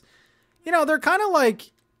because, you know, they're kind of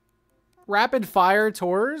like rapid fire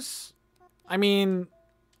tours. I mean,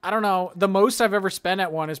 I don't know. The most I've ever spent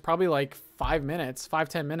at one is probably like 5 minutes,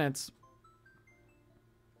 5-10 minutes.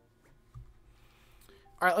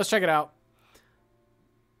 All right, let's check it out.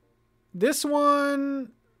 This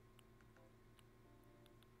one.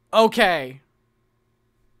 Okay.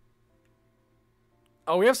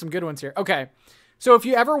 Oh, we have some good ones here. Okay. So if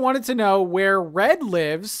you ever wanted to know where Red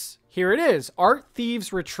lives, here it is. Art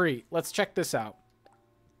Thieves Retreat. Let's check this out.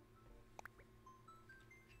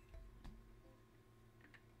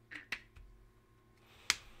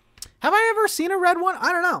 Have I ever seen a red one?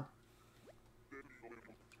 I don't know.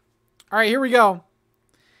 All right, here we go.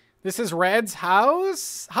 This is Red's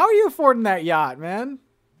house. How are you affording that yacht, man?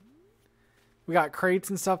 We got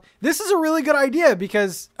crates and stuff. This is a really good idea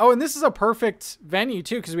because... Oh, and this is a perfect venue,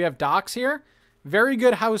 too, because we have docks here. Very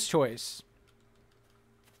good house choice.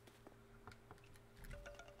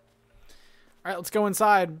 All right, let's go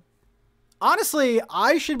inside. Honestly,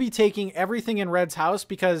 I should be taking everything in Red's house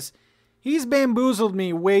because he's bamboozled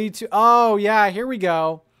me way too... Oh, yeah, here we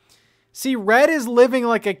go. See, Red is living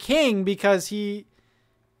like a king because he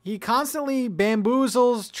constantly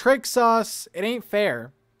bamboozles, tricks us. It ain't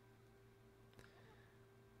fair.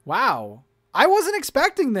 Wow. I wasn't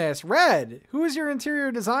expecting this. Red, who is your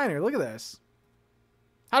interior designer? Look at this.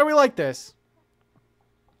 How do we like this?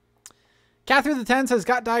 Catherine the 10 says,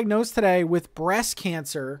 got diagnosed today with breast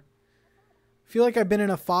cancer. Feel like I've been in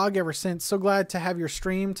a fog ever since. So glad to have your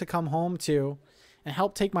stream to come home to and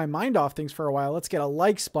help take my mind off things for a while. Let's get a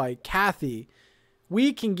like spike. Kathy,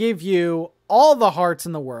 we can give you all the hearts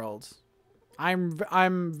in the world.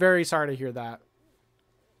 I'm very sorry to hear that.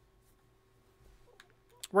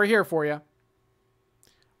 We're here for you.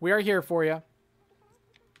 We are here for you.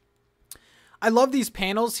 I love these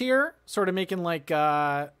panels here, sort of making like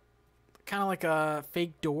kind of like a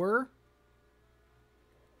fake door.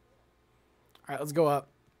 All right, let's go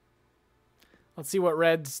up. Let's see what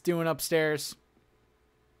Red's doing upstairs.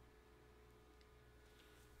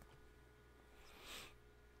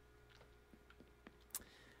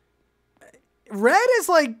 Red is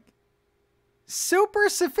like super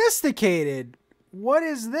sophisticated. What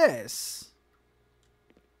is this?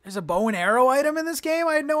 There's a bow and arrow item in this game?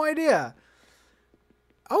 I had no idea.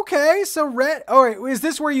 Okay, so Red... All right, is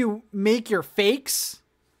this where you make your fakes?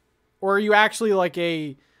 Or are you actually like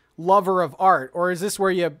a lover of art? Or is this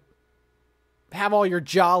where you have all your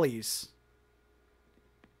jollies?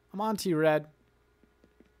 I'm on to you, Red.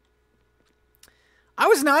 I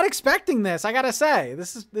was not expecting this, I gotta say.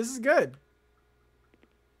 This is good.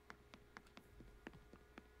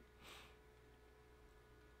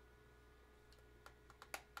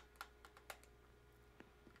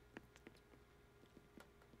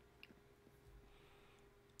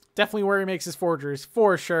 Definitely where he makes his forgeries.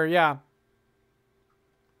 For sure, yeah.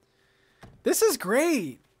 This is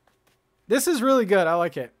great. This is really good. I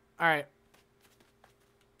like it. All right.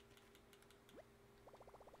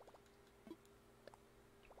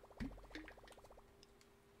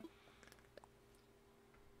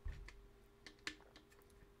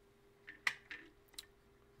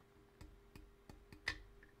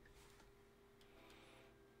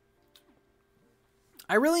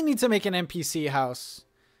 I really need to make an NPC house.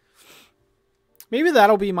 Maybe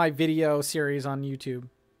that'll be my video series on YouTube.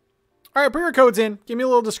 All right, put your codes in. Give me a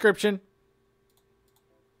little description.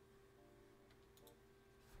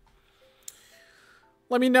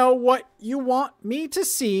 Let me know what you want me to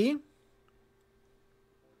see.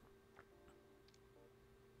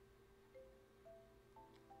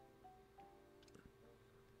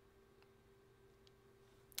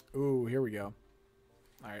 Ooh, here we go.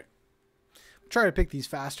 All right. Try to pick these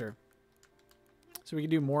faster so we can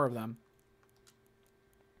do more of them.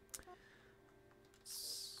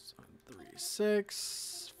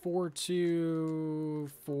 6, 4, 2,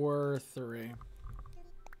 4, 3.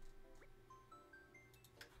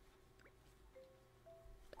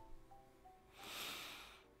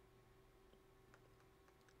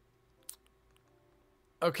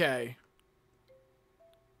 Okay.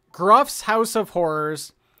 Gruff's House of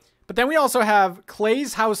Horrors. But then we also have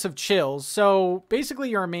Clay's House of Chills. So basically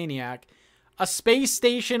you're a maniac. A space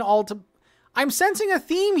station I'm sensing a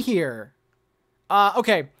theme here.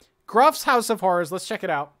 Okay. Gruff's House of Horrors. Let's check it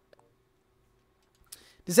out.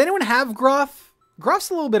 Does anyone have Gruff? Gruff's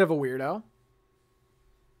a little bit of a weirdo.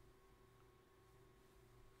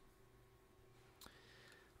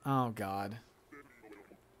 Oh, God.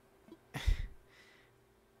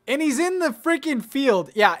 And he's in the freaking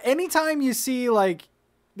field. Yeah, anytime you see, like,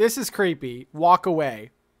 this is creepy, walk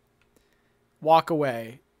away. Walk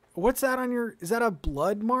away. What's that on your... Is that a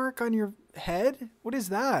blood mark on your head? What is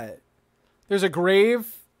that? There's a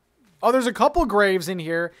grave... Oh, there's a couple graves in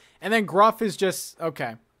here. And then Gruff is just...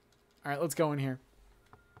 Okay. All right, let's go in here.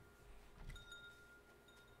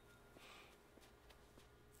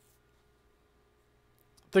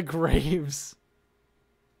 The graves.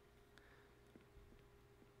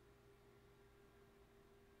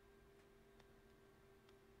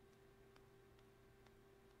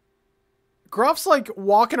 Gruff's like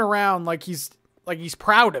walking around like he's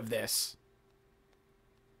proud of this.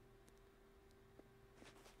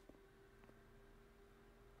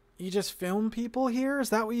 You just film people here?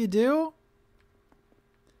 Is that what you do?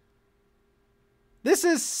 This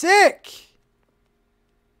is sick.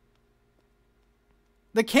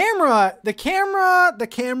 The camera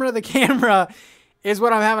is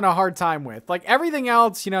what I'm having a hard time with. Like everything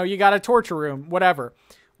else, you know, you got a torture room, whatever.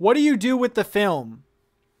 What do you do with the film?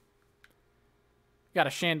 Got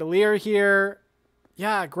a chandelier here.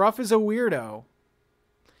 Yeah, Gruff is a weirdo.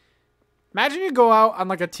 Imagine you go out on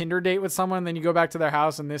like a Tinder date with someone, and then you go back to their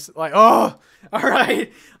house and this like, oh, all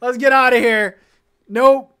right, let's get out of here.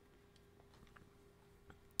 Nope.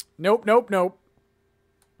 Nope, nope, nope.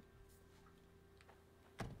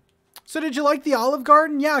 So did you like the Olive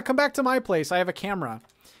Garden? Yeah, come back to my place. I have a camera.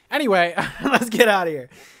 Anyway, let's get out of here.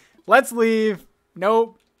 Let's leave.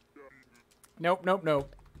 Nope. Nope, nope,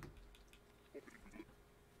 nope.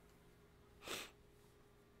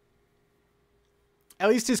 At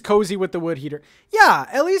least he's cozy with the wood heater. Yeah,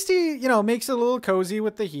 at least he, you know, makes it a little cozy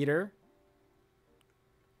with the heater.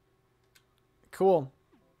 Cool.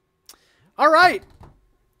 All right.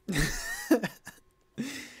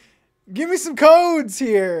 Give me some codes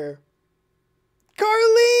here.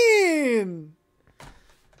 Carlene!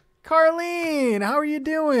 Carlene, how are you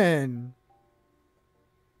doing?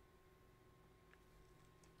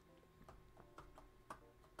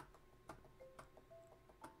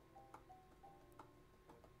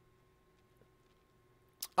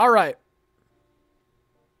 All right.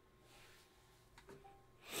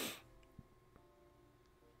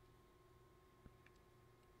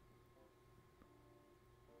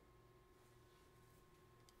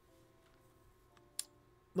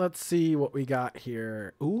 Let's see what we got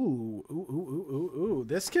here. Ooh, ooh, ooh, ooh, ooh, ooh.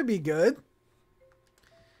 This could be good.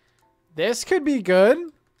 This could be good.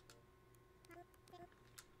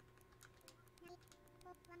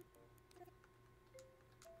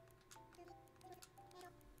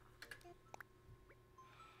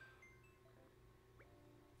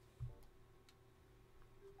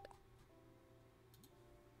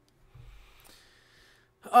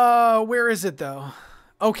 Where is it though?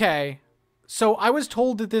 Okay. So I was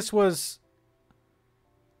told that this was,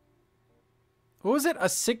 what was it? A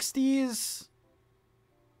 60s,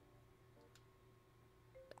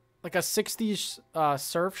 like a 60s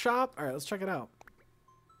surf shop. All right, let's check it out.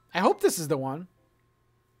 I hope this is the one.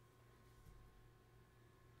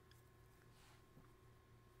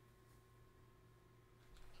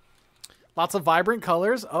 Lots of vibrant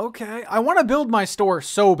colors. Okay. I want to build my store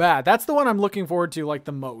so bad. That's the one I'm looking forward to like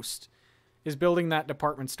the most, is building that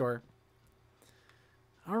department store.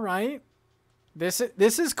 All right. This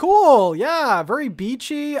is cool. Yeah, very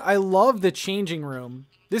beachy. I love the changing room.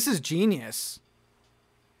 This is genius.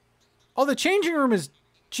 Oh, the changing room is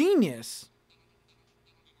genius.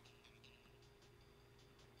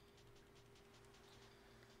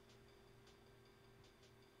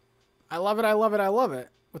 I love it. I love it. I love it.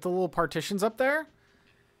 With the little partitions up there.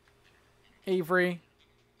 Avery.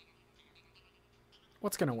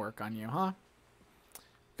 What's going to work on you, huh?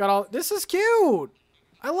 Got all... This is cute.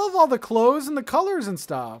 I love all the clothes and the colors and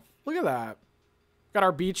stuff. Look at that. Got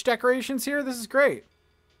our beach decorations here. This is great.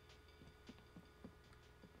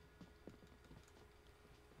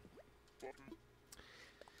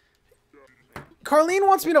 Carlene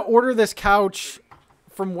wants me to order this couch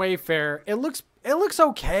from Wayfair. It looks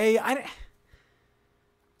okay.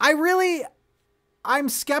 I'm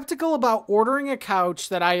skeptical about ordering a couch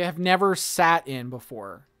that I have never sat in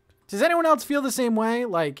before. Does anyone else feel the same way?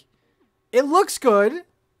 Like, it looks good.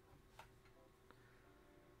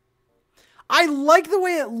 I like the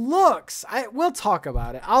way it looks. We'll talk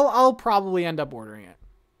about it. I'll probably end up ordering it.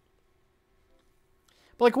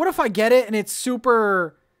 But like, what if I get it and it's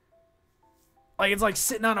super, like, it's like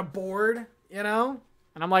sitting on a board, you know?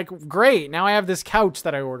 And I'm like, great, now I have this couch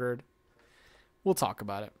that I ordered. We'll talk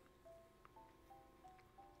about it.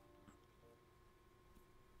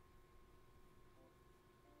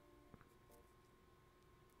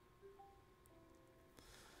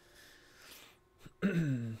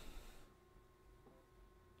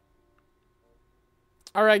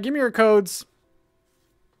 All right, give me your codes.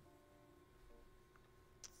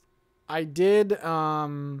 I did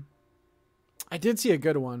see a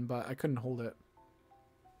good one, but I couldn't hold it.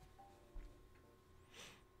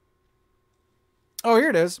 Oh, here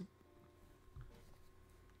it is.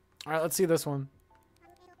 All right, let's see this one.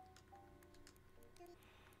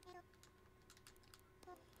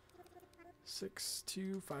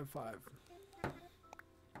 $6,255.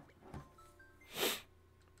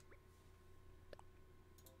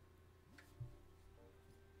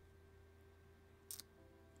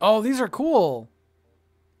 Oh, these are cool.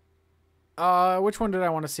 Which one did I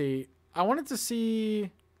want to see? I wanted to see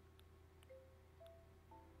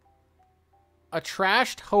a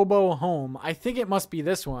trashed hobo home. I think it must be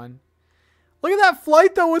this one. Look at that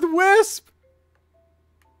flight though with Wisp.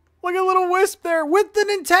 Look at little Wisp there with the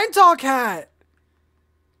NintenTalk hat.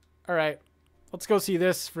 All right, let's go see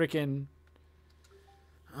this freaking.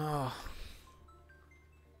 Oh.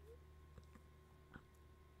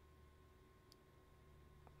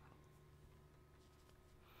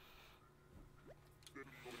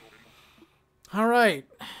 All right.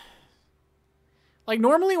 Like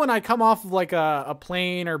normally when I come off of like a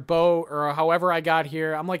plane or boat or however I got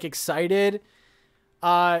here, I'm like excited.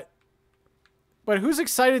 But who's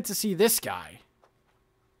excited to see this guy?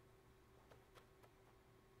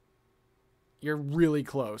 You're really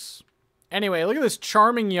close. Anyway, look at this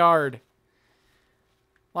charming yard.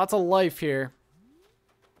 Lots of life here.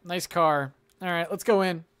 Nice car. All right, let's go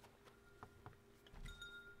in.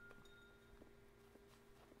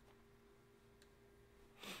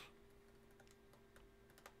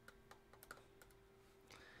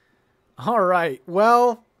 All right.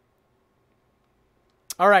 Well.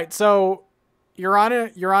 All right. So you're on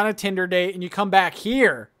a Tinder date and you come back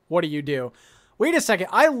here. What do? Wait a second.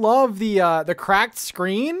 I love the cracked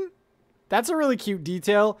screen. That's a really cute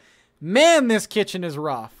detail. Man, this kitchen is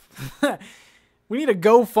rough. We need a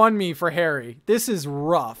GoFundMe for Harry. This is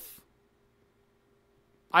rough.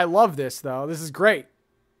 I love this though. This is great.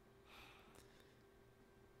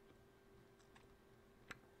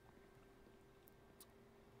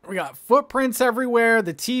 We got footprints everywhere.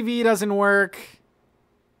 The TV doesn't work.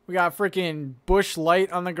 We got freaking bush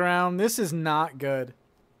light on the ground. This is not good.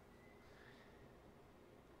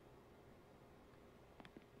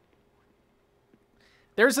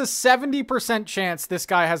 There's a 70% chance this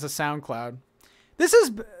guy has a SoundCloud. This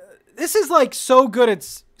is like so good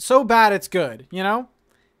it's so bad it's good, you know?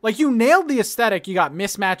 Like you nailed the aesthetic. You got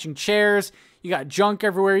mismatching chairs, you got junk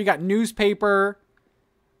everywhere, you got newspaper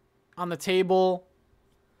on the table.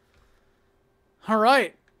 All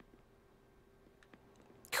right.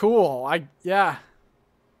 Cool. Yeah.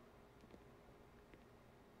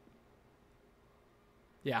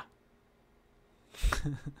 Yeah.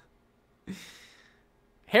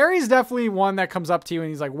 Harry's definitely one that comes up to you and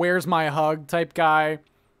he's like, "Where's my hug?" type guy.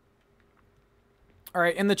 All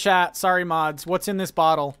right, in the chat, sorry mods, what's in this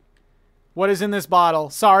bottle? What is in this bottle?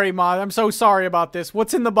 Sorry mod, I'm so sorry about this.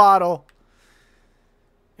 What's in the bottle?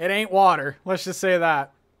 It ain't water. Let's just say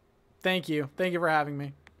that. Thank you. Thank you for having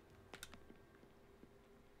me.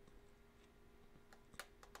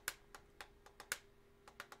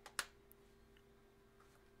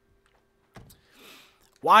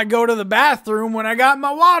 Why go to the bathroom when I got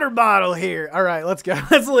my water bottle here? All right, let's go.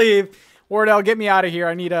 Let's leave. Wardell, get me out of here.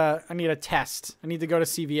 I need a test. I need to go to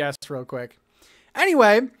CVS real quick.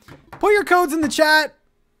 Anyway, put your codes in the chat.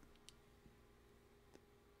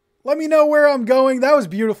 Let me know where I'm going. That was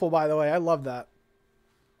beautiful, by the way. I love that.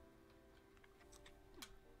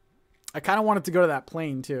 I kind of wanted to go to that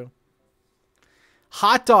plane, too.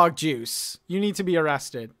 Hot dog juice. You need to be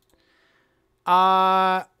arrested.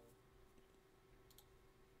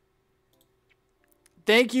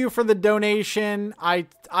 Thank you for the donation.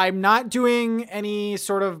 I'm not doing any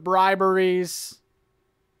sort of briberies.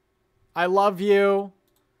 I love you.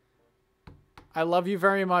 I love you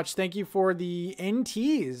very much. Thank you for the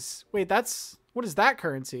NTs. Wait, what is that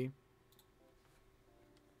currency?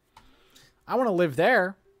 I want to live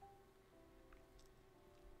there.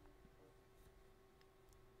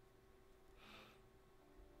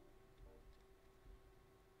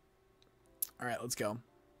 All right, let's go.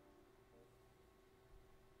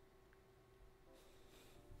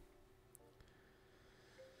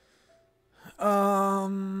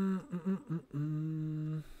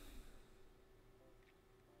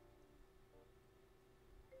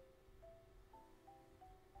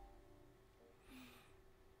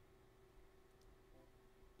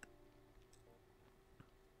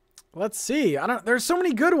 Let's see. There's so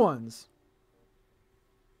many good ones.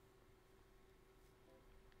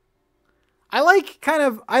 I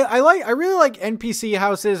really like NPC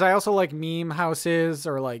houses. I also like meme houses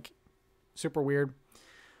or like super weird.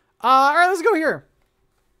 All right, let's go here.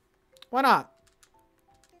 Why not?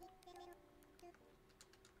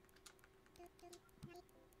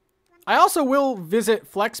 I also will visit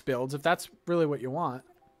flex builds if that's really what you want.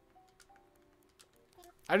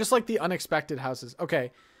 I just like the unexpected houses.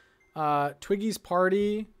 Okay. Twiggy's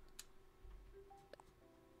party.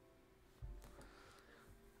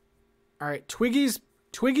 All right, Twiggy's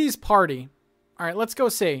party. All right, let's go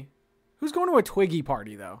see. Who's going to a Twiggy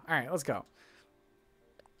party though? All right, let's go.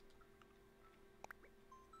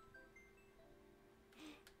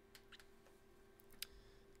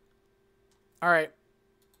 All right.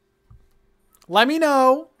 Let me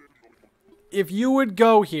know if you would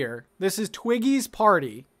go here. This is Twiggy's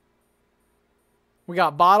party. We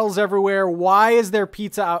got bottles everywhere. Why is there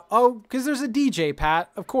pizza out? Oh, because there's a DJ,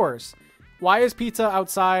 Pat. Of course. Why is pizza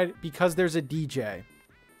outside? Because there's a DJ.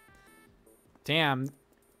 Damn.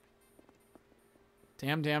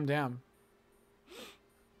 Damn.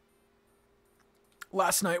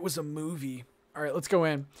 Last night was a movie. All right, let's go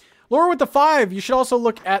in. Laura with the 5. You should also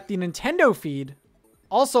look at the Nintendo feed.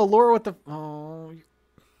 Also, Laura with the... Oh.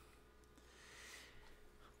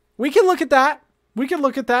 We can look at that. We can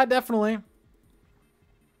look at that, definitely.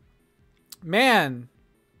 Man.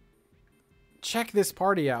 Check this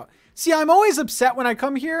party out. See, I'm always upset when I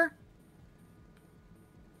come here.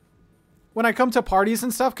 When I come to parties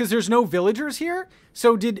and stuff, because there's no villagers here.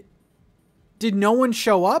 So did no one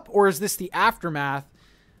show up? Or is this the aftermath?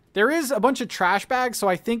 There is a bunch of trash bags, so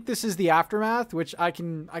I think this is the aftermath, which I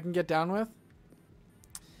can get down with.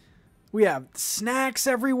 We have snacks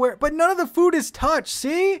everywhere, but none of the food is touched,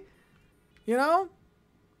 see? You know?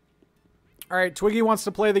 All right, Twiggy wants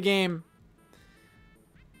to play the game.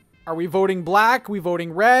 Are we voting black? We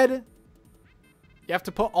voting red? You have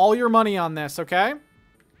to put all your money on this, okay?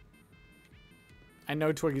 I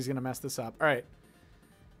know Twiggy's going to mess this up. All right.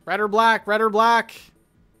 Red or black? Red or black?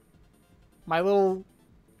 My little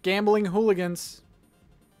gambling hooligans.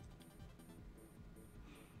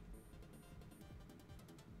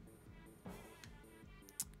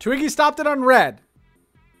 Twiggy stopped it on red.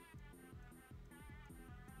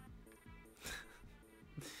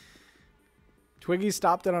 Twiggy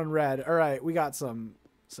stopped it on red. All right, we got some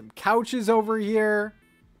couches over here.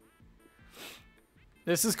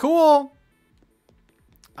 This is cool.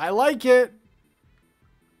 I like it.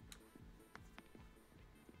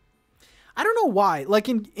 I don't know why. Like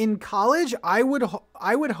in college, I would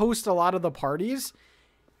host a lot of the parties,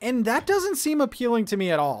 and that doesn't seem appealing to me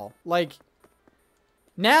at all. Like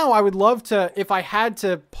now I would love to, if I had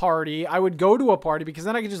to party, I would go to a party because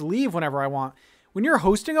then I could just leave whenever I want. When you're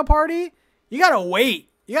hosting a party, you got to wait.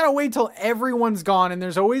 You got to wait till everyone's gone, and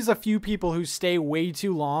there's always a few people who stay way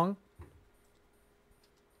too long.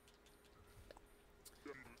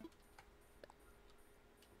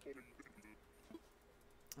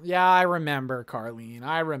 Yeah, I remember, Carlene.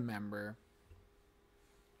 I remember.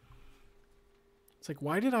 It's like,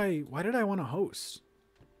 why did I want to host?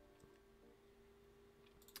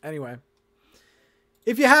 Anyway,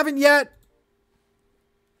 if you haven't yet,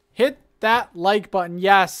 hit that like button.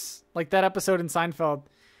 Yes, like that episode in Seinfeld.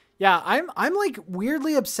 Yeah, I'm like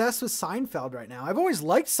weirdly obsessed with Seinfeld right now. I've always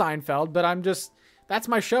liked Seinfeld, but that's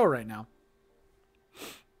my show right now.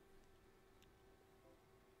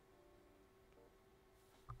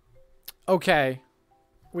 Okay,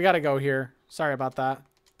 we got to go here. Sorry about that.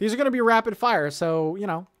 These are going to be rapid fire, so, you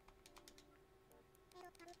know.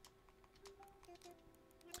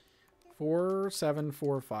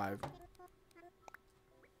 4745.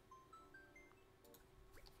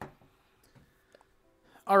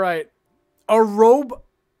 All right.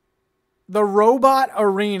 The robot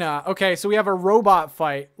arena. Okay, so we have a robot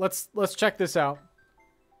fight. Let's check this out.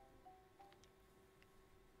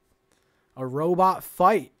 A robot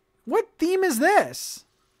fight. What theme is this?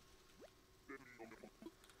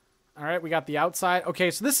 All right, we got the outside.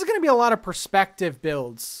 Okay, so this is going to be a lot of perspective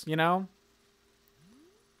builds, you know?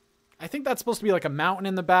 I think that's supposed to be like a mountain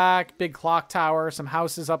in the back, big clock tower, some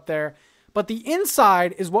houses up there. But the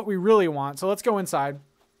inside is what we really want. So let's go inside.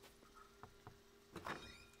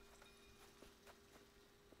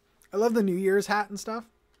 I love the New Year's hat and stuff.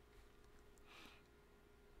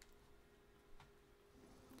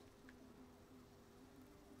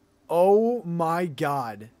 Oh my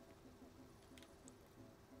God.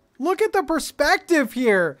 Look at the perspective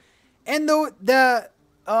here. And oh,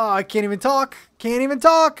 I can't even talk. Can't even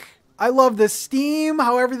talk. I love the steam,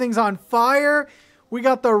 how everything's on fire. We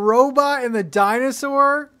got the robot and the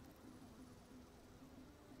dinosaur.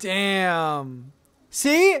 Damn.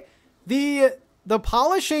 See? The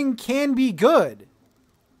polishing can be good.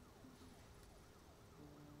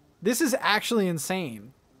 This is actually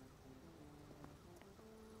insane.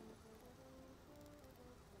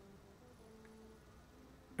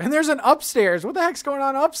 And there's an upstairs. What the heck's going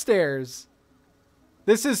on upstairs?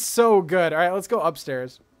 This is so good. All right, let's go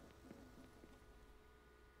upstairs.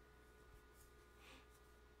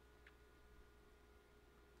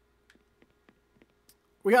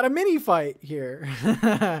 We got a mini fight here.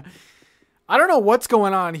 I don't know what's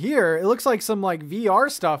going on here. It looks like some like VR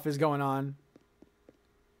stuff is going on.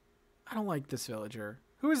 I don't like this villager.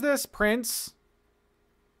 Who is this? Prince?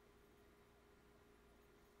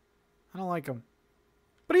 I don't like him.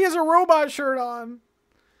 But he has a robot shirt on.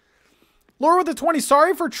 Laura with the 20.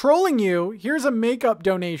 Sorry for trolling you. Here's a makeup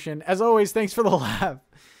donation. As always, thanks for the laugh.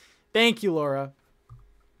 Thank you, Laura.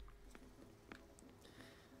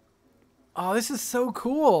 Oh, this is so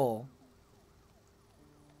cool.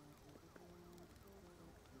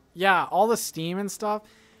 Yeah, all the Steam and stuff.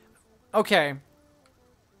 Okay.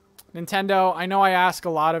 Nintendo, I know I ask a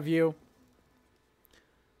lot of you.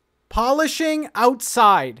 Polishing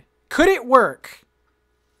outside. Could it work?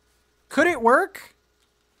 Could it work?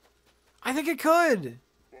 I think it could.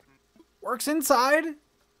 Works inside.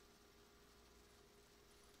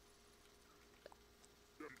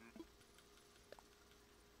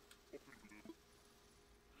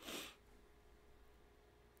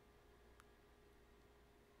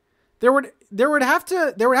 There would have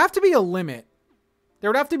to be a limit. There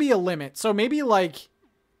would have to be a limit. So maybe like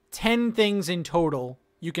 10 things in total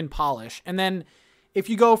you can polish. And then if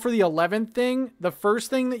you go for the 11th thing, the first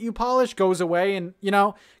thing that you polish goes away, and you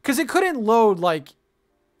know, cuz it couldn't load, like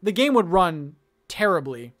the game would run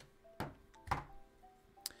terribly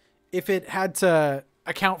if it had to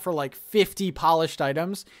account for like 50 polished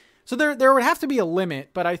items. So there would have to be a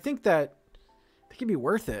limit, but I think that it could be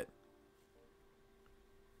worth it.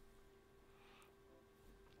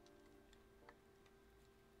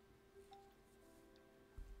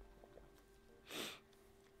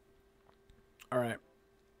 All right.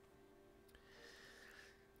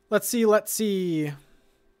 Let's see.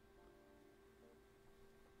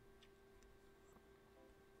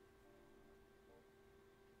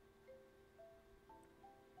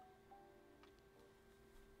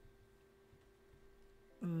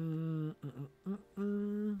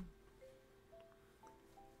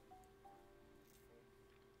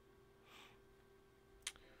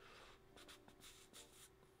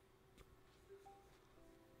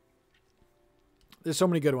 There's so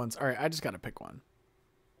many good ones. All right, I just got to pick one.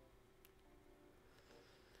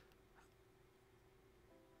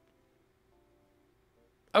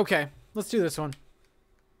 Okay, let's do this one.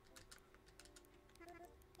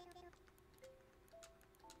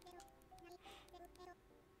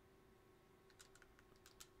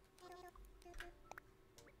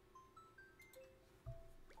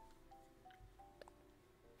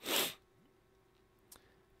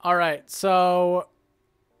 All right, so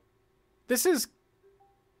this is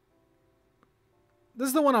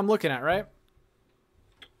the one I'm looking at, right?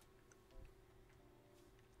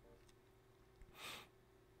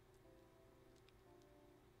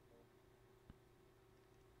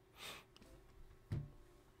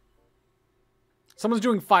 Someone's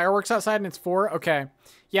doing fireworks outside and it's 4. Okay.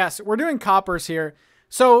 Yes, we're doing coppers here.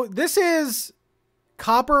 So this is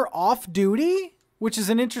copper off duty, which is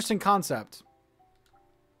an interesting concept.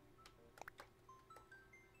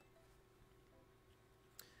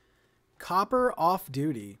 Copper off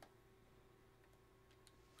duty.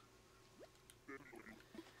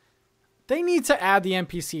 They need to add the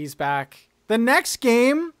NPCs back. The next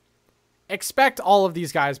game, expect all of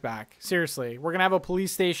these guys back. Seriously. We're going to have a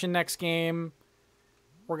police station next game.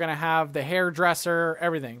 We're going to have the hairdresser,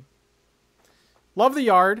 everything. Love the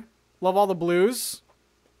yard. Love all the blues.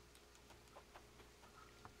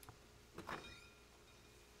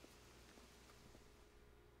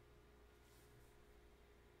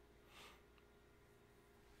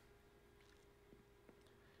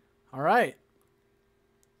 All right.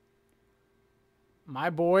 My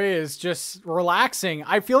boy is just relaxing.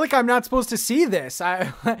 I feel like I'm not supposed to see this.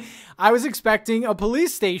 I was expecting a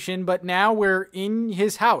police station, but now we're in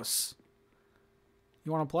his house.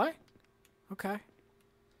 You want to play? Okay.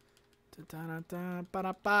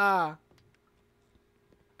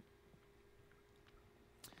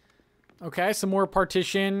 Okay, some more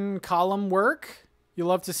partition column work. You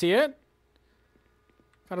love to see it.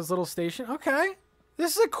 Got his little station. Okay.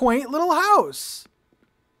 This is a quaint little house.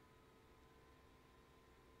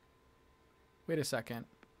 Wait a second.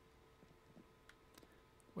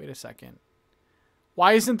 Wait a second.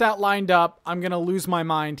 Why isn't that lined up? I'm going to lose my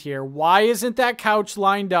mind here. Why isn't that couch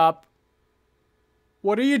lined up?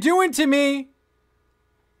 What are you doing to me?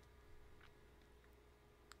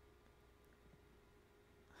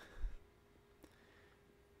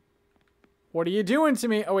 What are you doing to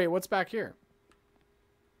me? Oh, wait, what's back here?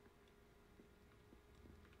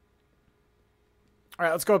 All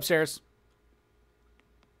right, let's go upstairs.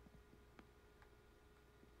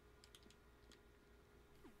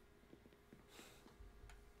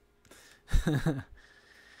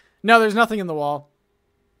 No, there's nothing in the wall.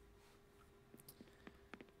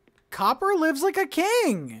 Copper lives like a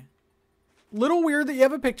king. Little weird that you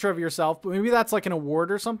have a picture of yourself, but maybe that's like an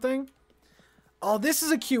award or something. Oh, this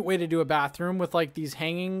is a cute way to do a bathroom with like these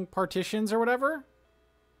hanging partitions or whatever.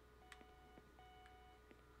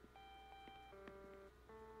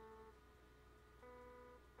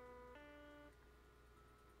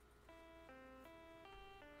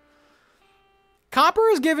 Copper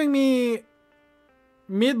is giving me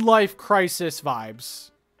midlife crisis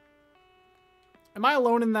vibes. Am I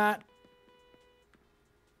alone in that?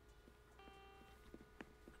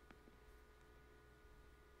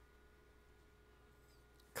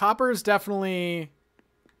 Copper is definitely...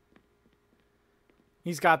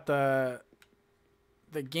 He's got the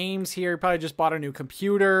games here. He probably just bought a new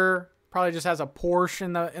computer. Probably just has a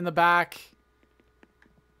Porsche in the back.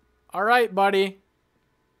 All right, buddy.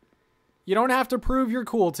 You don't have to prove you're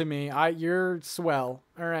cool to me. You're swell.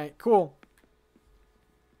 All right, cool.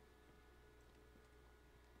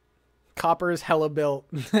 Copper is hella built.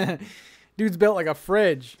 Dude's built like a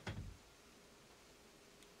fridge.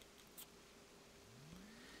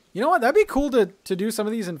 You know what? That'd be cool to do some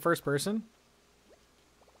of these in first person.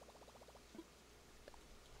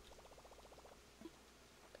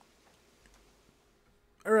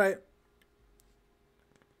 All right.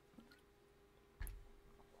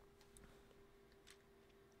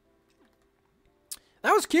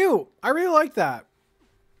 That was cute. I really like that.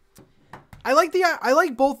 I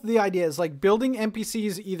like both the ideas, like building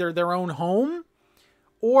NPCs either their own home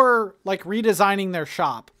or like redesigning their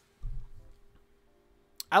shop.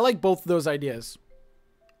 I like both of those ideas.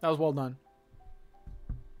 That was well done.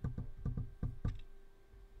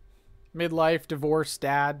 Midlife, divorce,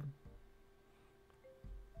 dad.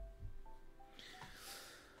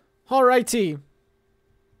 Alrighty.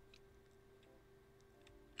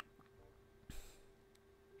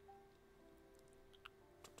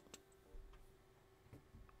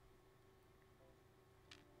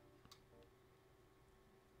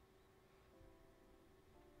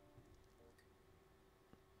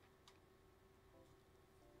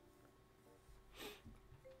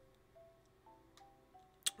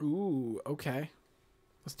 Ooh, okay.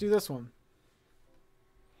 Let's do this one.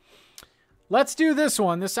 Let's do this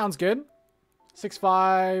one. This sounds good.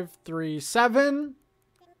 6537.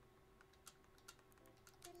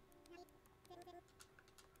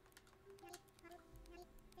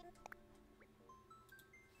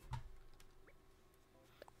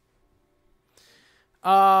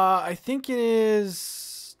 I think it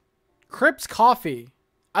is Crypt Coffee.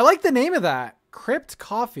 I like the name of that. Crypt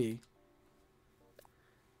Coffee.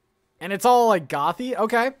 And it's all like gothy.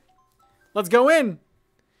 Okay. Let's go in.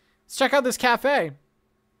 Let's check out this cafe.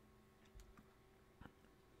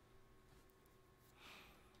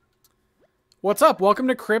 What's up? Welcome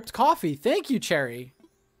to Crypt Coffee. Thank you, Cherry.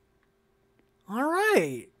 All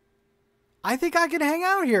right. I think I can hang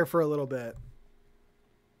out here for a little bit.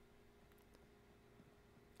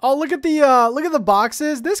 Oh, look at the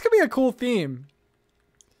boxes. This could be a cool theme.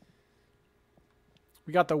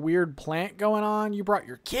 We got the weird plant going on. You brought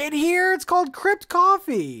your kid here? It's called Crypt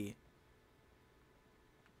Coffee.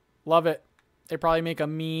 Love it. They probably make a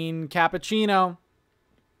mean cappuccino.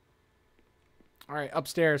 All right,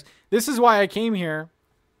 upstairs. This is why I came here.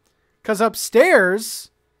 Because upstairs,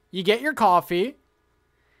 you get your coffee.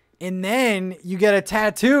 And then you get a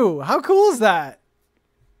tattoo. How cool is that?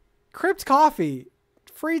 Crypt Coffee.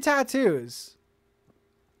 Free tattoos.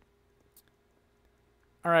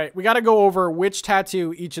 All right, we got to go over which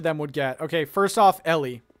tattoo each of them would get. Okay, first off,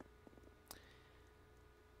 Ellie.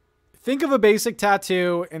 Think of a basic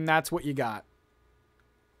tattoo, and that's what you got.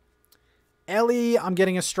 Ellie, I'm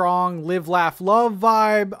getting a strong live, laugh, love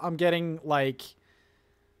vibe. I'm getting, like,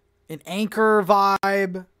 an anchor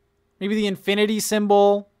vibe. Maybe the infinity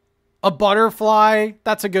symbol. A butterfly.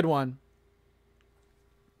 That's a good one.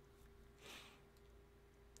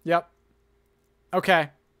 Yep. Okay.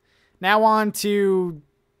 Now on to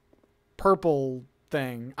purple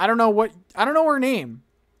thing. I don't know her name.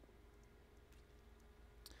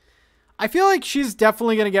 I feel like she's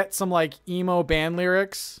definitely going to get some like emo band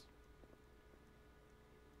lyrics.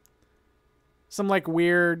 Some like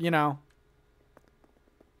weird, you know.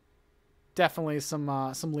 Definitely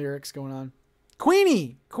some lyrics going on.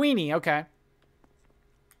 Queenie, okay.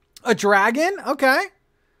 A dragon? Okay.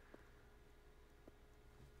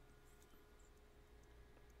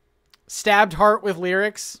 Stabbed heart with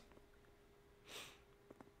lyrics.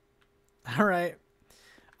 All right.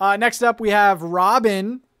 Next up, we have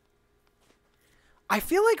Robin. I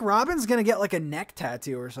feel like Robin's going to get like a neck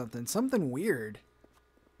tattoo or something. Something weird.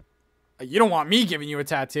 You don't want me giving you a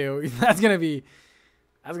tattoo. That's going to be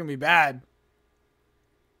bad.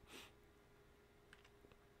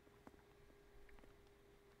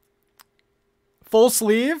 Full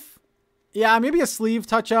sleeve? Yeah, maybe a sleeve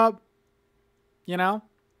touch up. You know?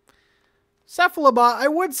 Cephalobot, I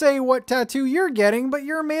would say what tattoo you're getting, but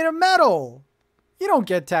you're made of metal. You don't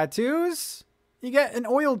get tattoos. You get an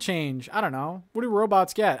oil change. I don't know. What do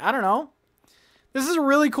robots get? I don't know. This is a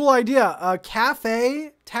really cool idea. A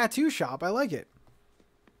cafe tattoo shop. I like it.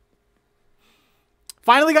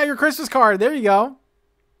 Finally got your Christmas card. There you go.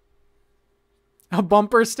 A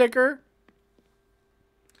bumper sticker.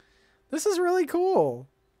 This is really cool.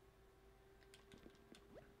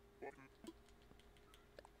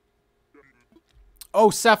 Oh,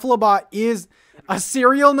 Cephalobot is a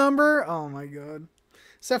serial number? Oh my god.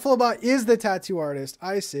 Cephalobot is the tattoo artist.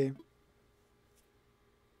 I see.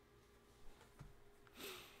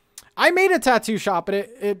 I made a tattoo shop, but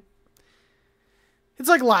it's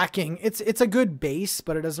like lacking. It's a good base,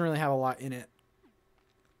 but it doesn't really have a lot in it.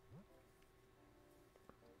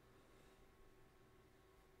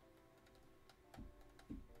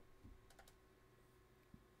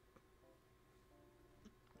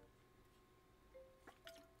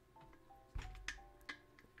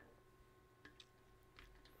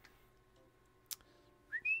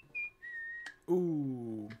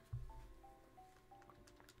 Ooh.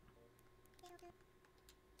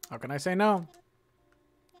 How can I say no?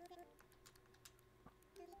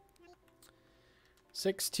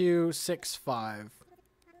 6265.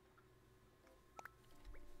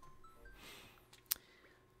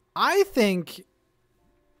 I think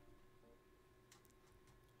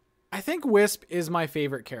Wisp is my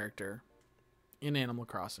favorite character in Animal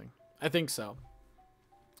Crossing. I think so.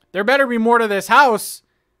 There better be more to this house.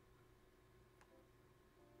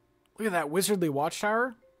 Look at that wizardly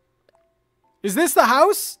watchtower. Is this the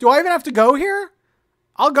house? Do I even have to go here?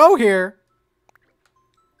 I'll go here.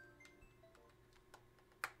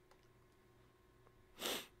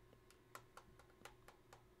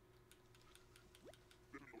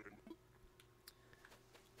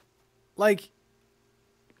 Like,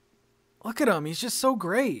 look at him. He's just so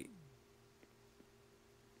great.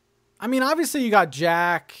 I mean, obviously you got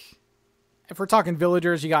Jack. If we're talking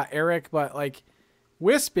villagers, you got Eric, but like,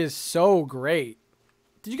 Wisp is so great.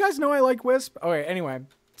 Did you guys know I like Wisp? Okay, anyway,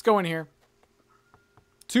 let's go in here.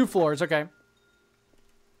 2 floors, okay.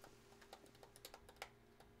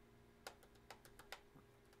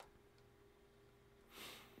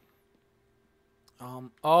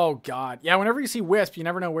 Oh god. Yeah, whenever you see Wisp, you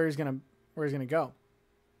never know where he's gonna go.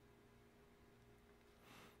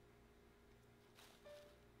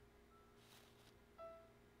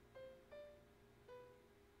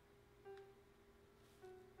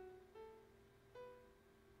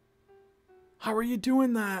 How are you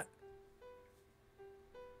doing that?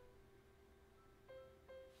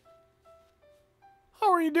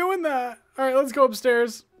 How are you doing that? All right, let's go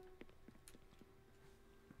upstairs.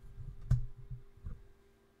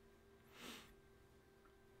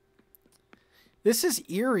 This is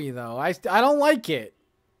eerie, though. I don't like it.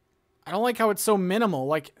 I don't like how it's so minimal.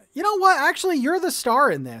 Like, you know what? Actually, you're the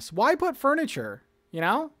star in this. Why put furniture? You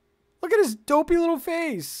know? Look at his dopey little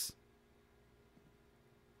face.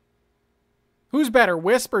 Who's better,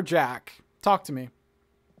 Wisp or Jack? Talk to me.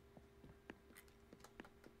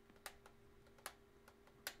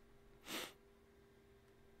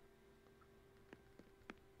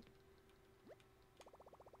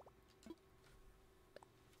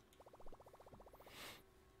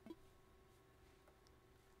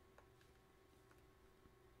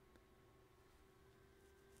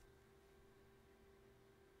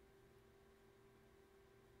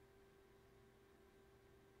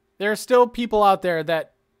 There are still people out there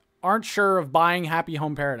that aren't sure of buying Happy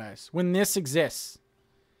Home Paradise when this exists.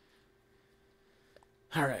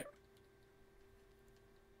 All right.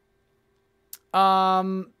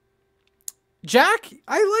 Jack,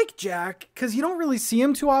 I like Jack because you don't really see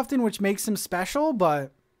him too often, which makes him special,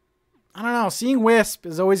 but I don't know. Seeing Wisp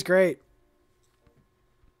is always great.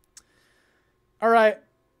 All right.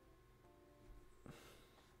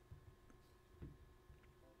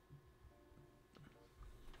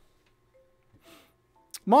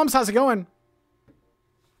 Moms, how's it going?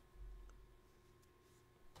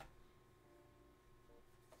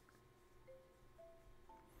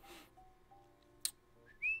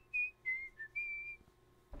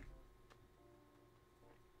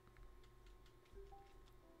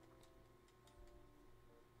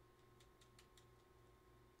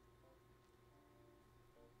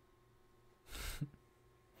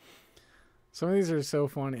 Some of these are so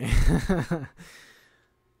funny.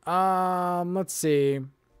 Let's see.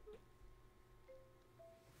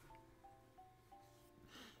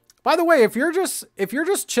 By the way, if you're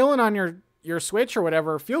just chilling on your Switch or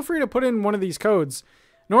whatever, feel free to put in one of these codes.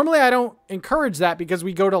 Normally I don't encourage that because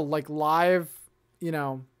we go to like live, you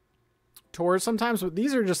know, tours sometimes, but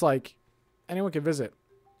these are just like anyone can visit.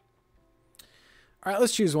 All right,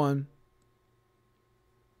 let's choose one.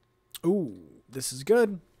 Ooh, this is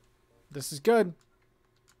good. This is good.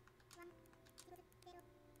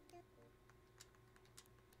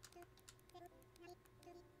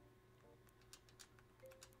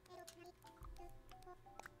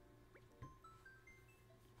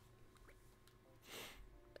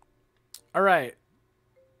 All right.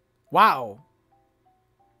 Wow.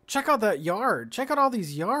 Check out that yard. Check out all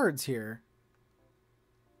these yards here.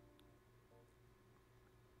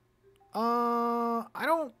 I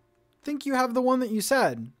don't think you have the one that you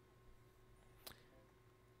said.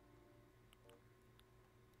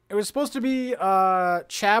 It was supposed to be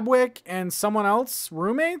Chadwick and someone else,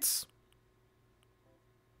 roommates.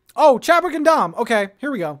 Oh, Chadwick and Dom. Okay,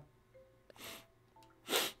 here we go.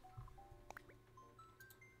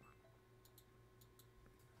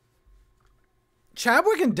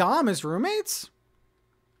 Chadwick and Dom as roommates?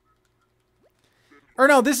 Or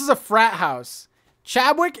no, this is a frat house.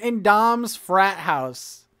 Chadwick and Dom's frat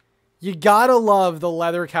house. You gotta love the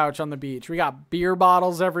leather couch on the beach. We got beer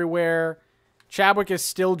bottles everywhere. Chadwick is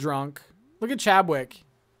still drunk. Look at Chadwick.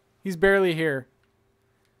 He's barely here.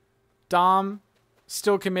 Dom,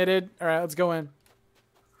 still committed. All right, let's go in.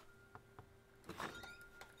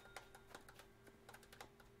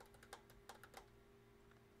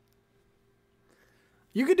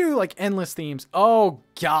 You could do like endless themes. Oh,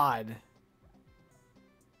 God.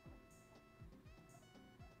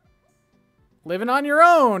 Living on your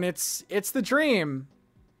own. It's the dream.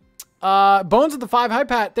 Bones with the 5. Hi,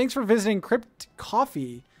 Pat. Thanks for visiting Crypt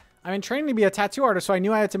Coffee. I'm in training to be a tattoo artist, so I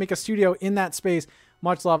knew I had to make a studio in that space.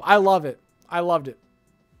 Much love. I love it. I loved it.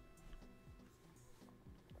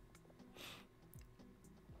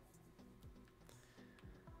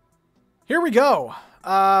 Here we go.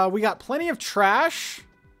 We got plenty of trash.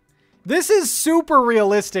 This is super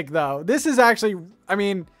realistic, though. This is actually, I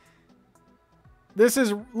mean, this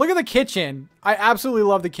is, look at the kitchen. I absolutely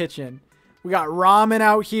love the kitchen. We got ramen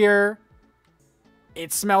out here.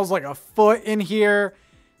 It smells like a foot in here.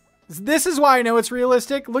 This is why I know it's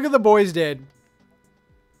realistic. Look at the boys did.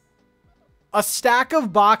 A stack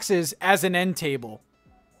of boxes as an end table.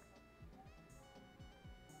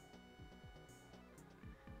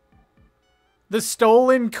 The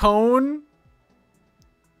stolen cone.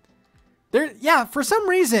 There, yeah, for some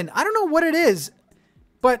reason, I don't know what it is,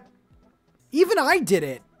 but even I did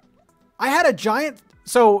it. I had a giant,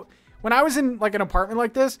 so when I was in like an apartment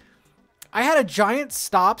like this, I had a giant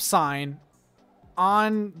stop sign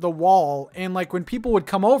on the wall, and like when people would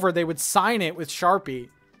come over, they would sign it with Sharpie.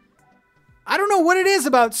 I don't know what it is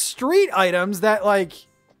about street items that like,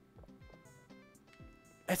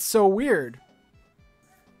 it's so weird.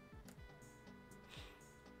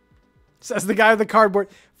 Says the guy with the cardboard.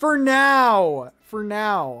 For now. For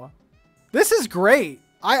now. This is great.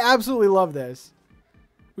 I absolutely love this.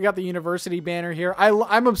 We got the university banner here.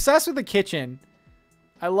 I'm obsessed with the kitchen.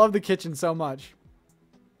 I love the kitchen so much.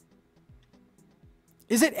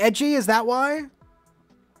 Is it edgy? Is that why?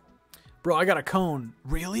 Bro, I got a cone.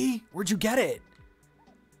 Really? Where'd you get it?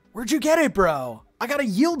 Where'd you get it, bro? I got a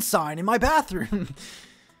yield sign in my bathroom.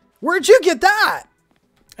 Where'd you get that?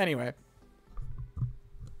 Anyway.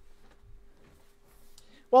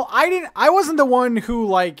 Well, I wasn't the one who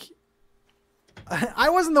like, I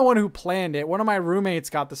wasn't the one who planned it. One of my roommates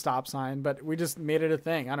got the stop sign, but we just made it a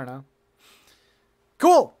thing. I don't know.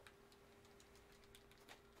 Cool.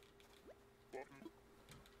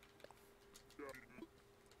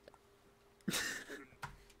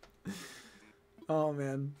 Oh,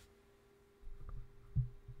 man.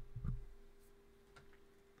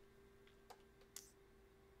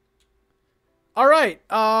 All right.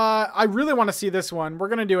 I really want to see this one. We're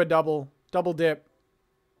going to do a double dip.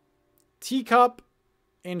 Teacup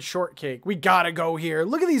and shortcake. We got to go here.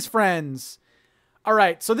 Look at these friends. All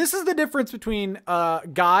right. So this is the difference between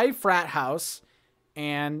guy frat house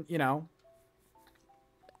and, you know,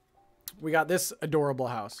 we got this adorable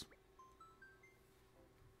house.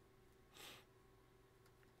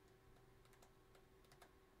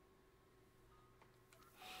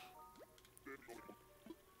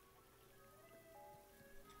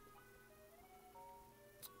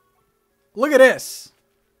 Look at this.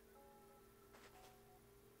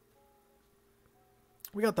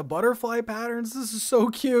 We got the butterfly patterns. This is so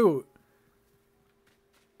cute.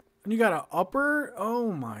 And you got an upper.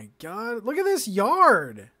 Oh my God. Look at this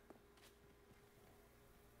yard.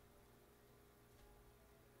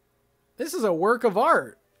 This is a work of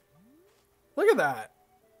art. Look at that.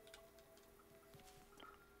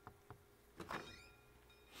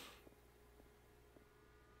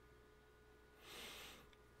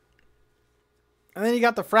 And then you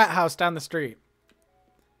got the frat house down the street.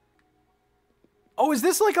 Oh, is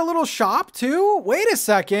this like a little shop too? Wait a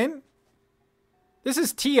second. This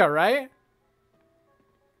is Tia, right?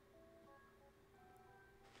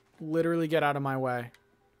 Literally get out of my way.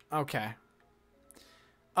 Okay.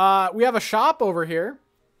 We have a shop over here.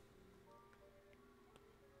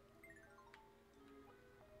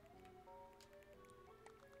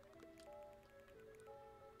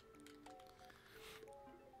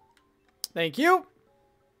 Thank you.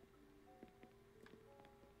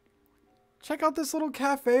 Check out this little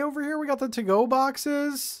cafe over here. We got the to-go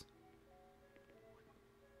boxes.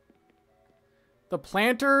 The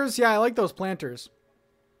planters. Yeah, I like those planters.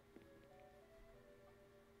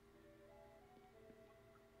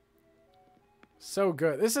 So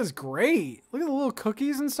good. This is great. Look at the little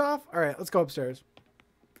cookies and stuff. All right, let's go upstairs.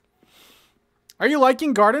 Are you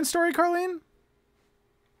liking Garden Story, Carlene?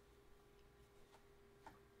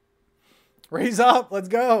 Raise up. Let's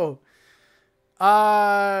go.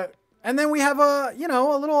 And then we have a, you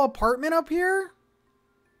know, a little apartment up here.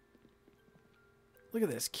 Look at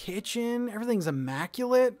this kitchen. Everything's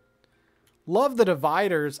immaculate. Love the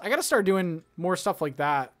dividers. I got to start doing more stuff like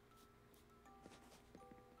that.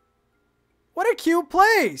 What a cute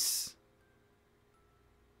place.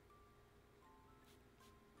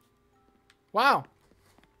 Wow.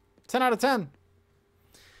 10 out of 10.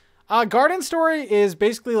 Garden Story is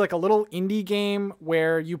basically like a little indie game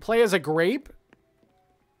where you play as a grape.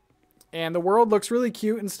 And the world looks really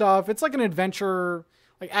cute and stuff. It's like an adventure,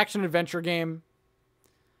 like action adventure game.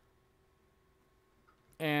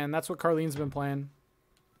 And that's what Carlene's been playing.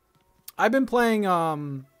 I've been playing a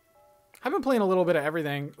little bit of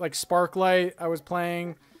everything. Like Sparklight, I was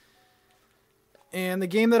playing. And the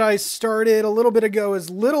game that I started a little bit ago is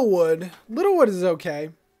Littlewood. Littlewood is okay.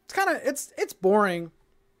 It's kind of, it's boring,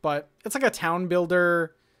 but it's like a town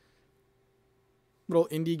builder little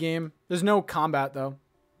indie game. There's no combat though.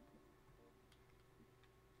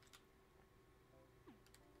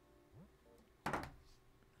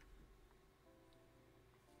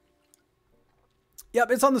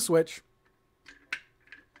 Yep, it's on the Switch.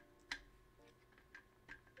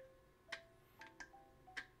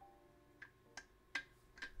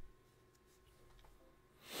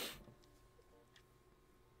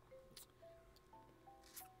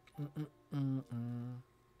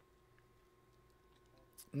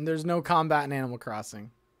 And there's no combat in Animal Crossing.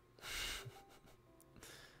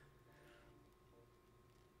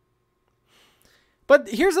 But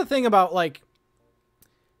here's the thing about like,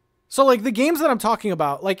 so like the games that I'm talking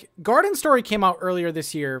about, like Garden Story came out earlier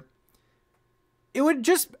this year. It would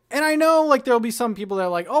just, and I know like there'll be some people that are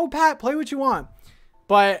like, oh Pat, play what you want.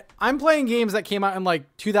 But I'm playing games that came out in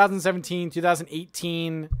like 2017,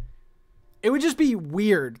 2018. It would just be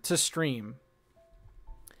weird to stream.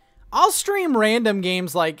 I'll stream random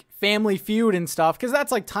games like Family Feud and stuff because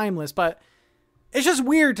that's like timeless, but it's just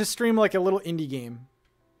weird to stream like a little indie game.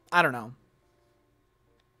 I don't know.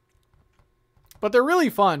 But they're really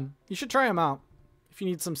fun. You should try them out if you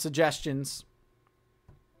need some suggestions.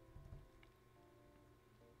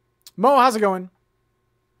 Mo, how's it going?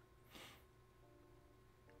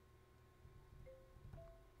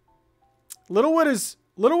 Littlewood is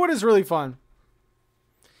really fun.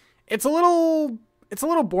 It's a little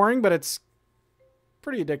boring, but it's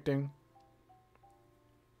pretty addicting.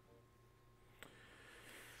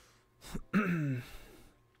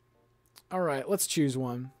 All right, let's choose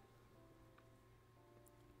one.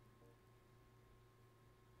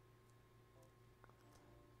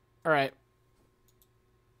 All right.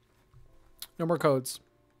 No more codes.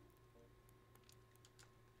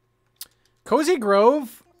 Cozy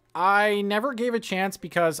Grove, I never gave a chance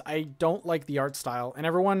because I don't like the art style. And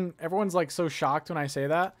everyone's like so shocked when I say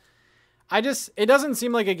that. It doesn't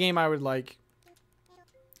seem like a game I would like.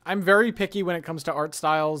 I'm very picky when it comes to art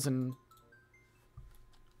styles and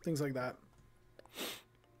things like that.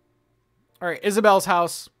 All right, Isabel's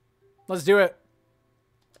house. Let's do it.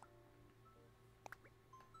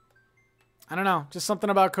 I don't know. Just something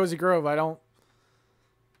about Cozy Grove I don't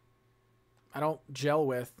gel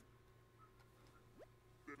with.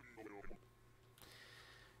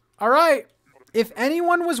 All right. If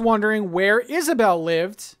anyone was wondering where Isabel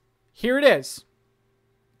lived, here it is.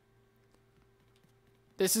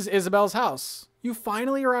 This is Isabel's house. You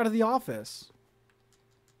finally are out of the office.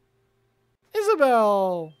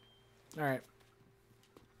 Isabel. All right.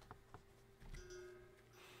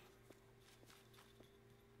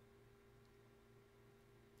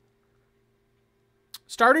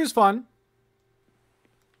 Stardew's fun.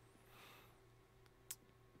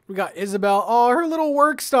 We got Isabel. Oh, her little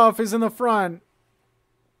work stuff is in the front.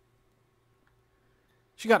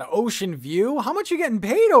 She got an ocean view. How much are you getting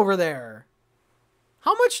paid over there?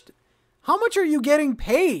 How much are you getting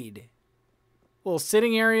paid? Little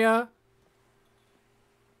sitting area.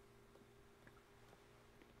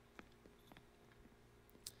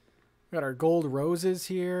 We got our gold roses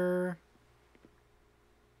here.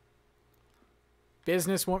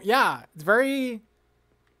 Businesswoman. Yeah, it's very,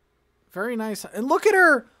 very nice. And look at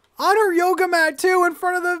her on her yoga mat too in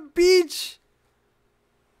front of the beach.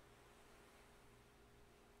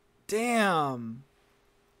 Damn.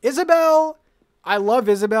 Isabel, I love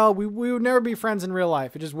Isabel. We would never be friends in real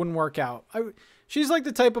life. It just wouldn't work out. She's like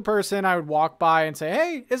the type of person I would walk by and say,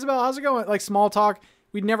 hey, Isabel, how's it going? Like small talk.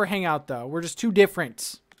 We'd never hang out though. We're just too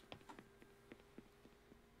different.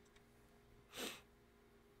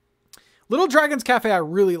 Little Dragon's Cafe I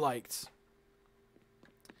really liked.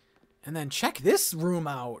 And then check this room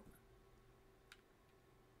out.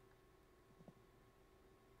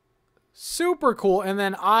 Super cool. And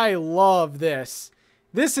then I love this.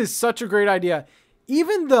 This is such a great idea.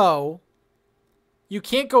 Even though you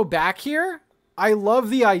can't go back here, I love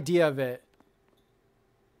the idea of it.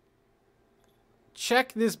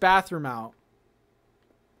 Check this bathroom out.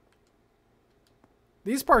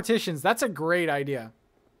 These partitions, that's a great idea.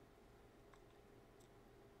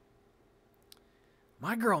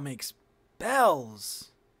 My girl makes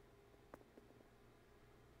bells.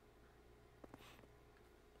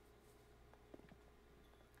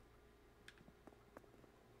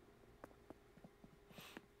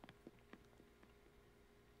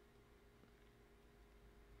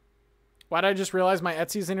 Why did I just realize my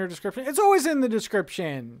Etsy's in your description? It's always in the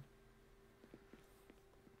description.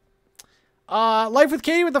 Life with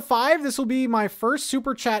Katie with a 5. This will be my first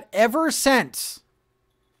super chat ever sent.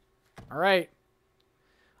 All right.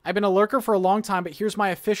 I've been a lurker for a long time, but here's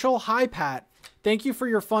my official hi, Pat. Thank you for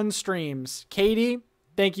your fun streams. Katie,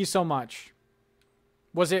 thank you so much.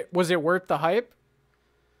 Was it worth the hype?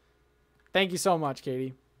 Thank you so much,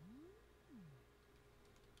 Katie.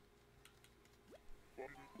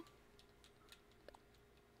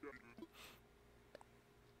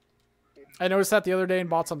 I noticed that the other day and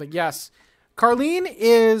bought something. Yes. Carlene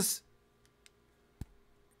is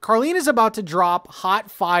about to drop hot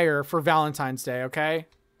fire for Valentine's Day, okay?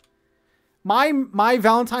 My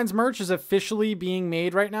Valentine's merch is officially being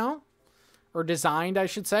made right now. Or designed, I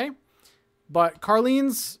should say. But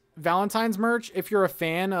Carlene's Valentine's merch, if you're a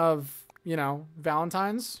fan of, you know,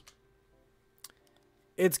 Valentine's,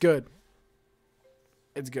 it's good.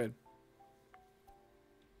 It's good.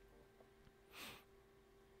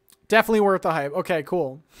 Definitely worth the hype. Okay,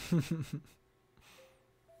 cool.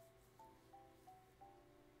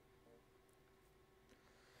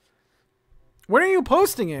 When are you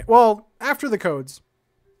posting it? Well, after the codes.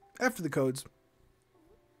 After the codes.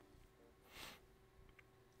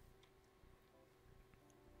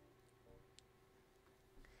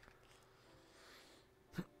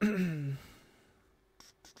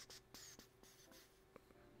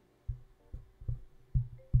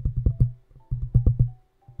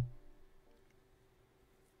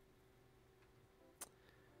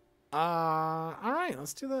 All right,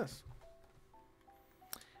 let's do this.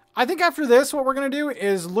 I think after this, what we're going to do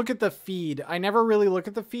is look at the feed. I never really look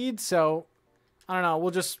at the feed, so I don't know.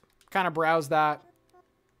 We'll just kind of browse that.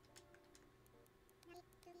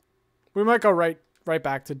 We might go right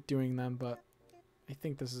back to doing them, but I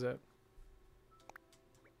think this is it.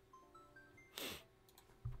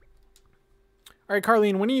 All right,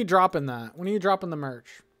 Carlene, when are you dropping that? When are you dropping the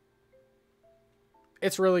merch?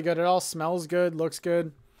 It's really good. It all smells good, looks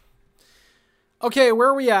good. Okay, where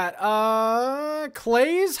are we at?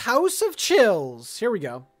 Clay's House of Chills. Here we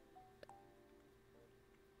go.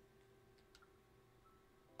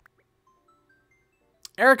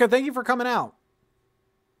 Erica, thank you for coming out.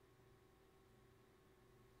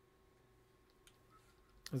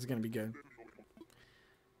 This is going to be good.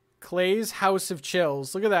 Clay's House of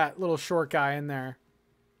Chills. Look at that little short guy in there.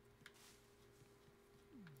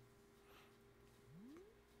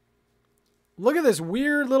 Look at this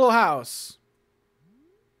weird little house.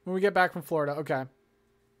 When we get back from Florida. Okay.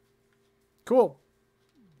 Cool.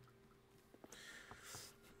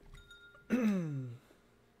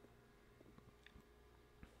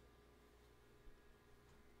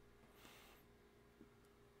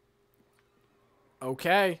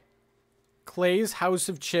 Okay. Clay's House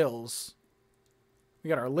of Chills. We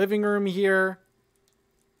got our living room here.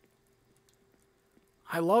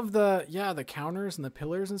 I love the counters and the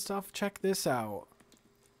pillars and stuff. Check this out.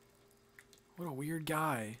 What a weird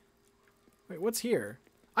guy. Wait, what's here?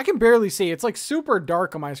 I can barely see. It's like super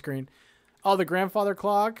dark on my screen. Oh, the grandfather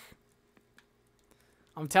clock.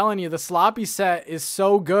 I'm telling you, the sloppy set is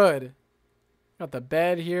so good. Got the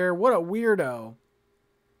bed here. What a weirdo.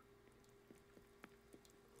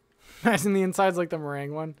 Imagine the inside's like the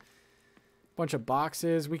meringue one. Bunch of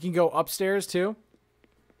boxes. We can go upstairs too.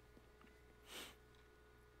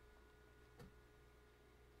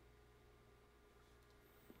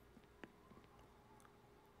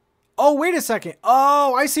 Oh, wait a second.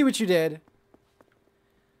 Oh, I see what you did.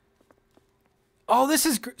 Oh, this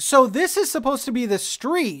is... So this is supposed to be the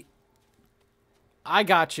street. I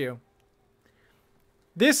got you.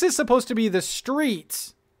 This is supposed to be the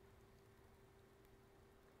street.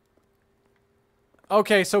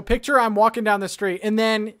 Okay, so picture I'm walking down the street, and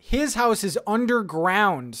then his house is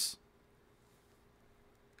underground.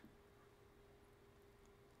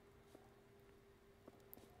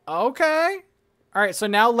 Okay. All right, so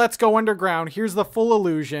now let's go underground. Here's the full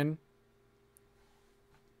illusion.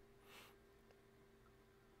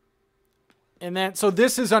 And then, so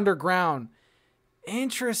this is underground.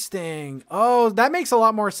 Interesting. Oh, that makes a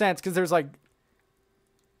lot more sense because there's like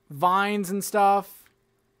vines and stuff.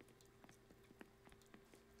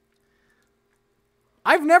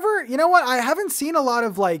 I've never, you know what? I haven't seen a lot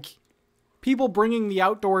of like people bringing the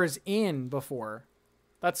outdoors in before.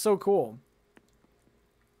 That's so cool.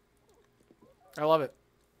 I love it.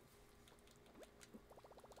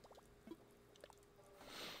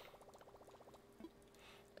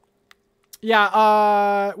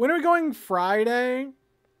 Yeah, when are we going? Friday?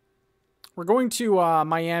 We're going to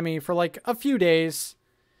Miami for like a few days.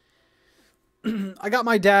 I got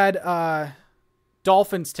my dad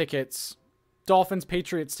Dolphins tickets. Dolphins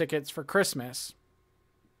Patriots tickets for Christmas.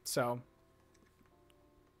 So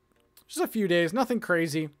just a few days, nothing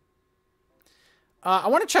crazy. I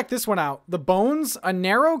want to check this one out. The Bones, a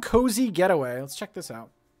narrow, cozy getaway. Let's check this out.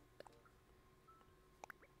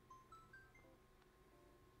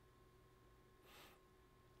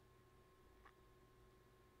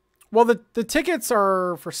 Well, the tickets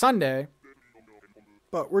are for Sunday,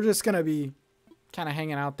 but we're just going to be kind of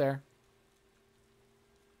hanging out there.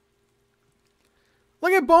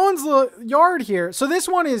 Look at Bones' yard here. So this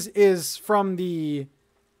one is from the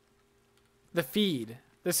feed.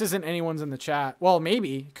 This isn't anyone's in the chat. Well,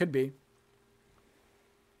 maybe. It could be.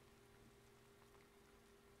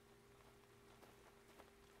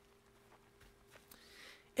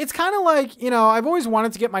 It's kind of like, you know, I've always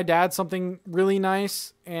wanted to get my dad something really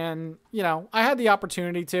nice. And, you know, I had the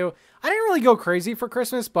opportunity to. I didn't really go crazy for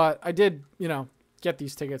Christmas, but I did, you know, get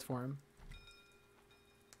these tickets for him.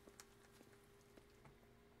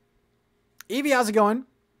 Evie, how's it going?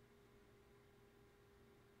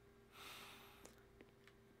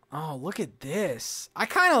 Oh, look at this. I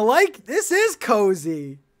kind of like, this is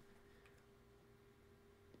cozy.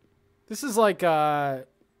 This is like a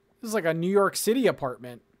New York City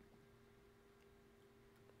apartment.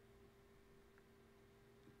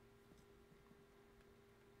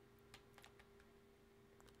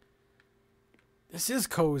 This is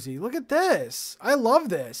cozy. Look at this. I love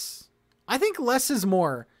this. I think less is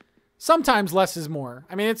more. Sometimes less is more.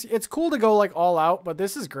 I mean, it's cool to go like all out, but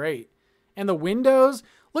this is great. And the windows,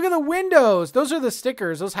 look at the windows. Those are the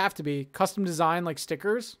stickers. Those have to be custom design like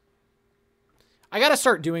stickers. I got to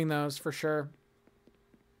start doing those for sure.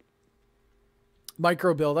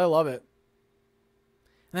 Micro build. I love it.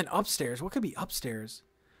 And then upstairs. What could be upstairs?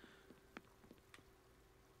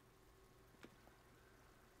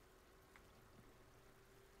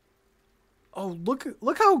 Oh,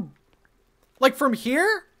 look how, like from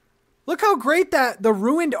here, look how great that the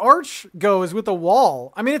ruined arch goes with the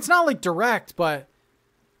wall. I mean, it's not like direct, but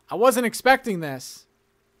I wasn't expecting this.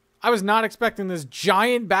 I was not expecting this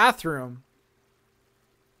giant bathroom.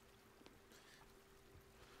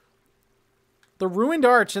 The ruined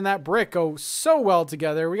arch and that brick go so well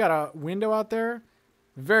together. We got a window out there.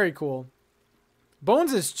 Very cool.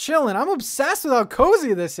 Bones is chilling. I'm obsessed with how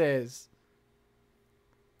cozy this is.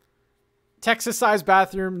 Texas-sized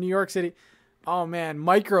bathroom, New York City. Oh, man.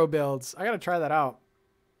 Micro builds. I got to try that out.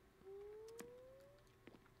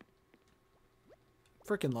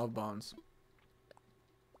 Freaking love Bones.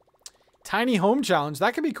 Tiny home challenge.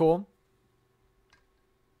 That could be cool.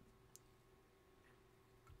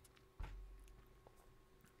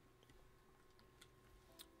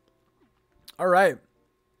 All right.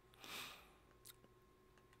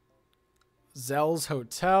 Zell's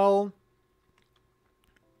Hotel.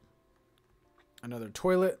 Another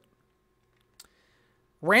toilet.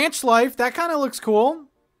 Ranch life. That kind of looks cool.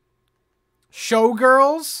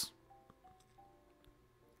 Showgirls.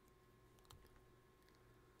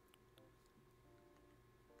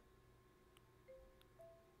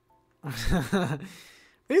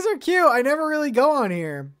 These are cute. I never really go on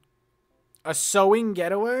here. A sewing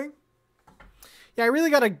getaway. Yeah, I really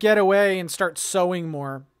got to get away and start sewing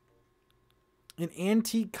more. An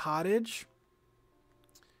antique cottage.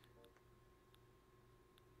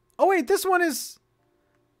 Oh wait, this one is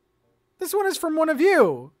from one of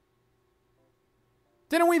you.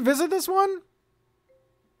 Didn't we visit this one?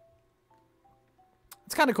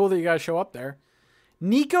 It's kind of cool that you guys show up there.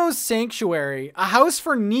 Nico's Sanctuary, a house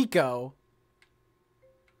for Nico.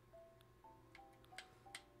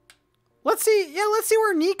 Let's see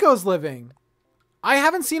where Nico's living. I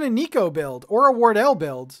haven't seen a Nico build or a Wardell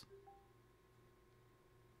build.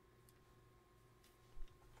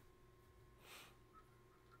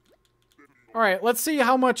 All right, let's see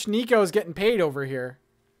how much Nico's getting paid over here.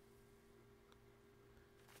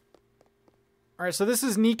 All right, so this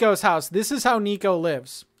is Nico's house. This is how Nico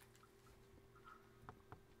lives.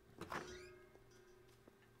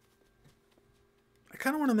 I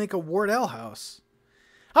kind of want to make a Wardell house.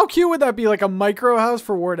 How cute would that be? Like a micro house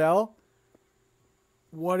for Wardell?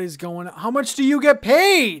 What is going on? How much do you get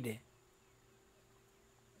paid?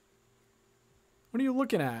 What are you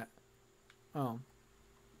looking at? Oh.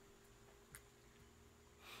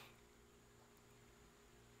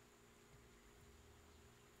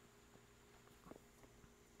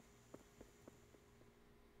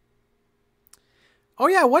 Oh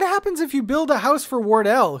yeah, what happens if you build a house for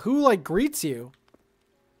Wardell? Who like greets you?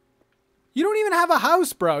 You don't even have a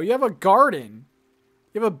house, bro. You have a garden.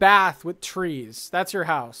 You have a bath with trees. That's your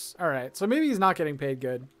house. All right, so maybe he's not getting paid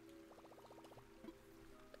good.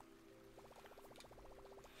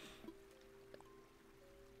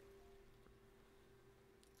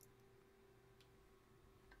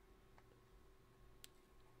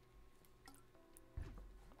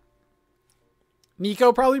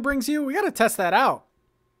 Nico probably brings you. We got to test that out.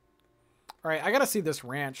 All right, I got to see this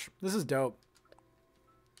ranch. This is dope.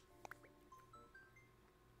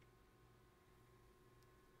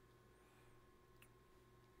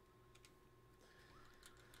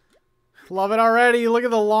 Love it already. Look at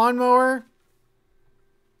the lawnmower.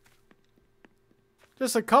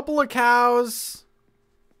 Just a couple of cows.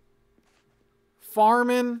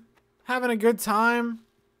 Farming. Having a good time.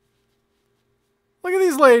 Look at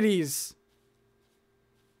these ladies.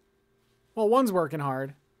 Well, one's working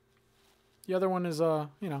hard. The other one is, you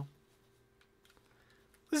know.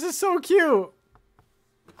 This is so cute. All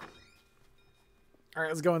right,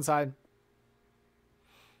 let's go inside.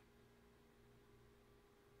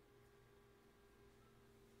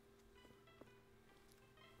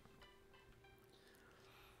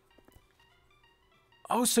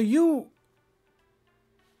 Oh, so you...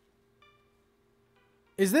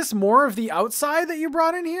 Is this more of the outside that you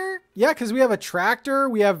brought in here? Yeah, because we have a tractor.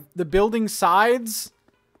 We have the building sides.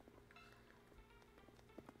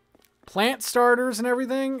 Plant starters and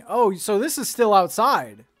everything. Oh, so this is still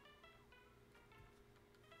outside.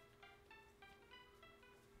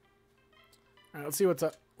 All right, let's see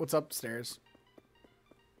what's upstairs.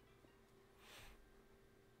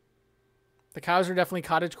 The cows are definitely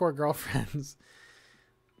cottagecore girlfriends.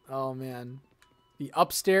 Oh, man. The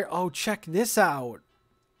upstairs. Oh, check this out.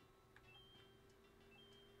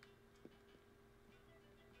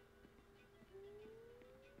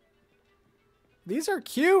 These are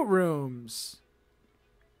cute rooms.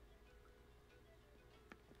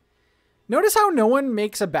 Notice how no one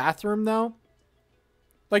makes a bathroom, though?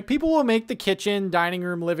 Like, people will make the kitchen, dining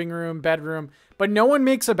room, living room, bedroom, but no one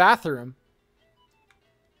makes a bathroom.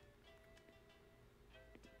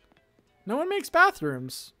 No one makes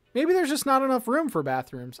bathrooms. Maybe there's just not enough room for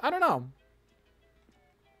bathrooms. I don't know.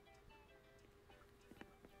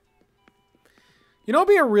 You know what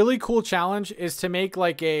would be a really cool challenge is to make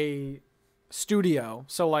like a studio.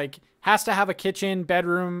 So like has to have a kitchen,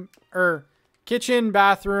 bedroom, or kitchen,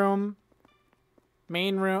 bathroom,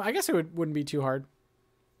 main room. I guess it wouldn't be too hard.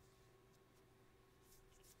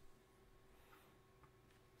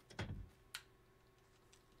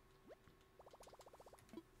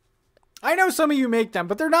 I know some of you make them,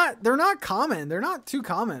 but they're not common. They're not too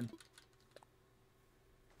common.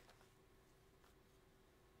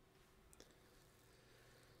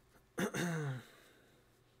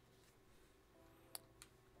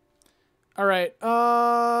 All right.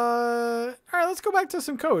 All right, let's go back to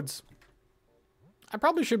some codes. I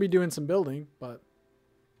probably should be doing some building, but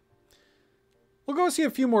we'll go see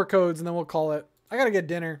a few more codes and then we'll call it. I got to get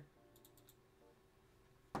dinner.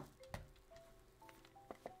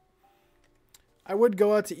 I would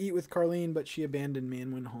go out to eat with Carlene, but she abandoned me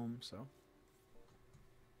and went home, so.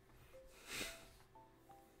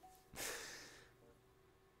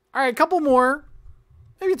 All right, a couple more.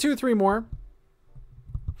 Maybe 2 or 3 more.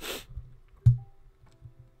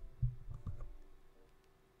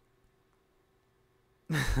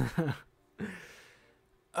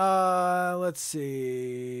 Let's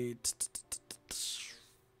see.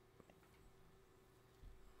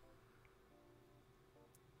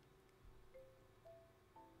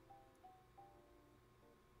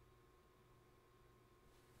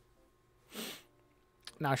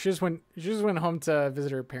 No, she just went home to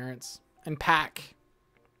visit her parents and pack.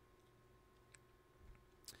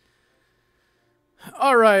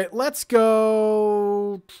 All right, let's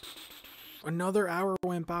go. Another hour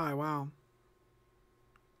went by. Wow.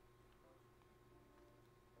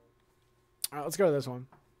 All right, let's go to this one.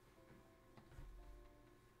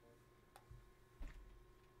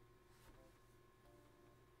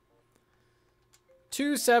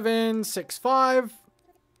 2765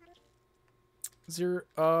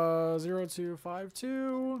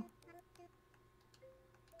 0252.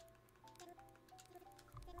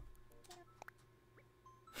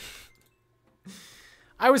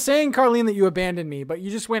 I was saying, Carlene, that you abandoned me, but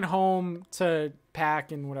you just went home to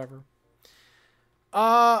pack and whatever.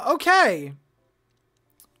 Okay.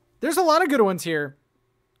 There's a lot of good ones here.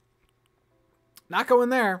 Not going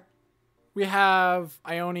there. We have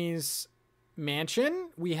Ione's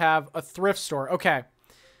mansion. We have a thrift store. Okay.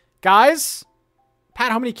 Guys,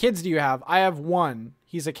 Pat, how many kids do you have? I have one.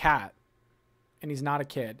 He's a cat. And he's not a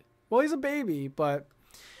kid. Well, he's a baby, but...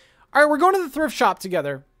 All right, we're going to the thrift shop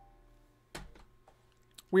together.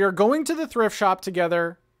 We are going to the thrift shop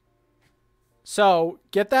together. So,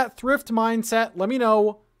 get that thrift mindset. Let me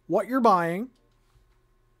know what you're buying.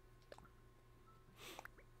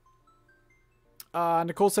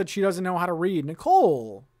 Nicole said she doesn't know how to read.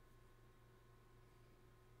 Nicole!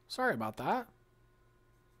 Sorry about that.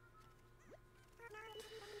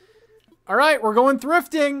 All right, we're going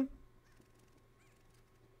thrifting.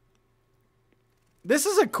 This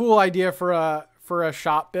is a cool idea for a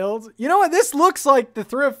shop build. You know what? This looks like the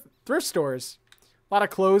thrift stores. A lot of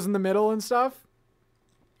clothes in the middle and stuff.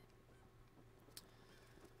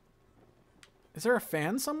 Is there a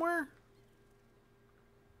fan somewhere?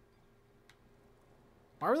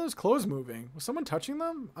 Why are those clothes moving? Was someone touching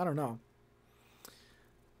them? I don't know.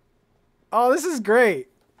 Oh, this is great.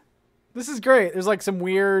 This is great. There's like some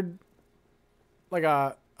weird, like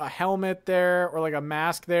a helmet there or like a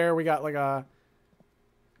mask there. We got like a...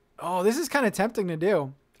 Oh, this is kind of tempting to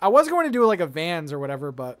do. I was going to do like a Vans or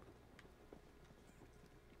whatever, but...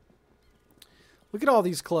 Look at all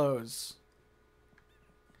these clothes.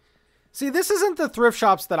 See, this isn't the thrift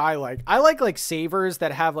shops that I like. I like Savers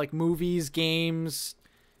that have like movies, games,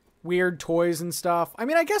 weird toys and stuff. I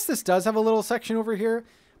mean, I guess this does have a little section over here,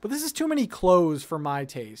 but this is too many clothes for my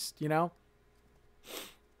taste, you know?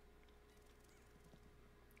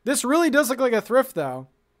 This really does look like a thrift, though.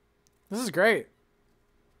 This is great.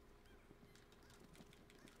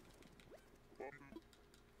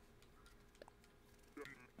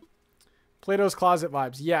 Plato's Closet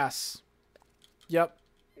vibes. Yes. Yep.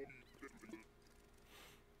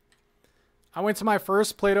 I went to my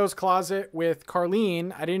first Plato's Closet with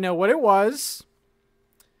Carlene. I didn't know what it was.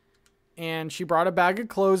 And she brought a bag of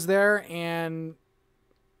clothes there, and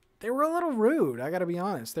they were a little rude. I got to be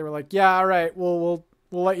honest. They were like, yeah, all right, we'll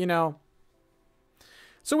let you know.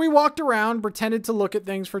 So we walked around, pretended to look at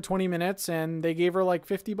things for 20 minutes, and they gave her like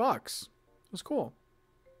 $50. It was cool.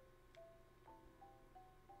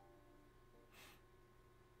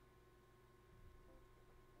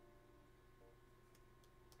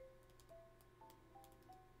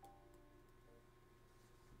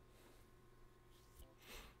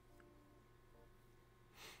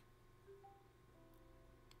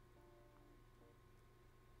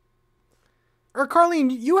 Or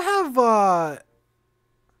Carlene, you have,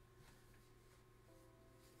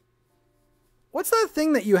 what's that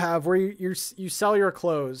thing that you have where you sell your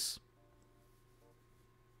clothes?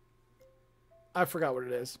 I forgot what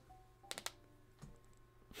it is.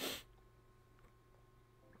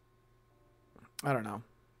 I don't know.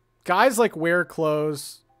 Guys like wear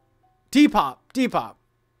clothes. Depop. Depop.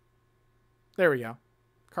 There we go.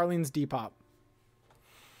 Carlene's Depop.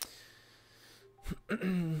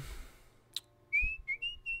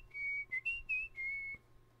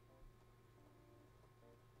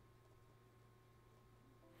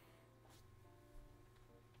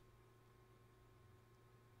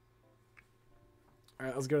 All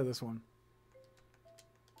right, let's go to this one.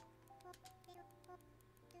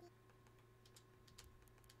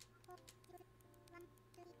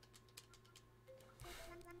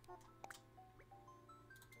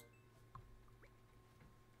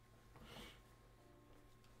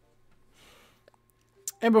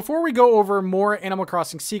 And before we go over more Animal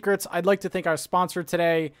Crossing secrets, I'd like to thank our sponsor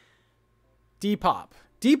today, Depop.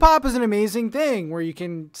 Depop is an amazing thing where you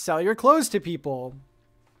can sell your clothes to people.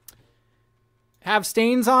 Have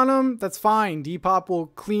stains on them? That's fine. Depop will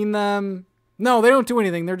clean them. No, they don't do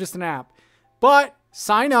anything. They're just an app. But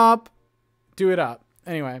sign up. Do it up.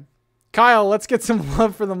 Anyway. Kyle, let's get some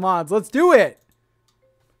love for the mods. Let's do it.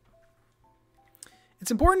 It's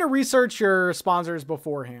important to research your sponsors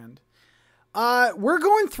beforehand. We're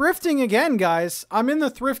going thrifting again, guys. I'm in the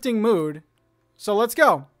thrifting mood. So let's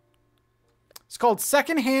go. It's called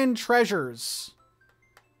Secondhand Treasures.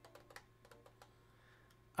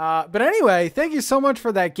 But anyway, thank you so much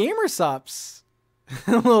for that gamer subs.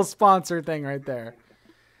 A little sponsor thing right there.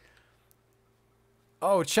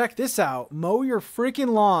 Oh, check this out. Mow your freaking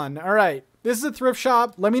lawn. All right. This is a thrift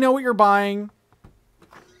shop. Let me know what you're buying.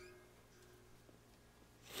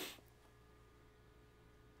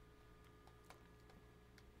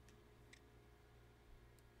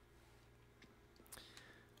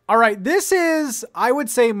 All right. This is, I would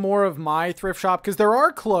say, more of my thrift shop because there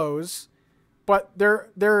are clothes, but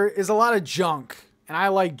there is a lot of junk. And I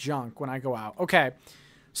like junk when I go out. Okay.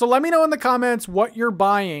 So let me know in the comments what you're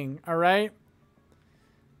buying. All right.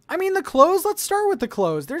 I mean, the clothes, let's start with the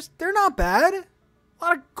clothes. They're not bad. A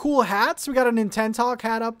lot of cool hats. We got a NintenTalk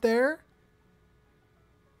hat up there.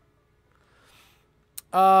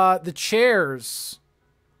 The chairs.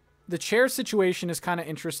 The chair situation is kind of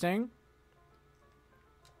interesting.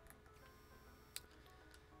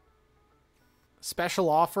 Special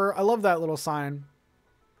offer. I love that little sign.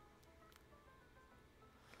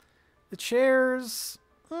 The chairs.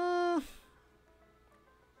 I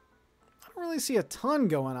don't really see a ton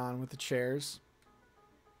going on with the chairs.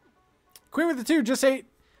 Queen with the 2 just ate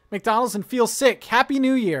McDonald's and feels sick. Happy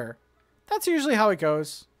New Year. That's usually how it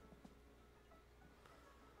goes.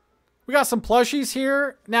 We got some plushies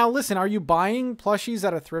here. Now, listen, are you buying plushies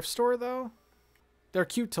at a thrift store, though? They're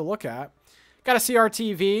cute to look at. Got a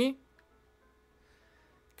CRTV.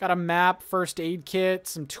 Got a map, first aid kit,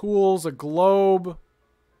 some tools, a globe.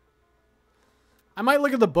 I might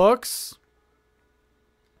look at the books.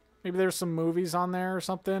 Maybe there's some movies on there or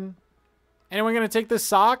something. Anyone going to take this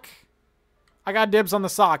sock? I got dibs on the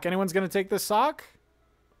sock. Anyone's going to take this sock?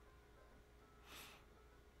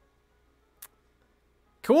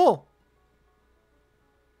 Cool.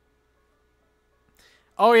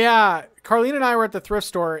 Oh, yeah. Carlene and I were at the thrift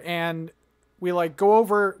store, and we, like, go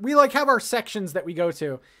over... We, like, have our sections that we go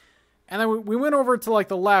to. And then we went over to, like,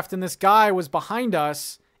 the left, and this guy was behind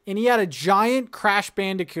us, and he had a giant Crash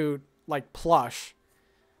Bandicoot, like, plush.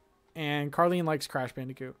 And Carlene likes Crash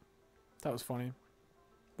Bandicoot. That was funny.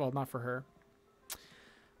 Well, not for her.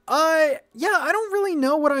 Yeah, I don't really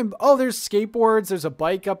know what I'm... Oh, there's skateboards. There's a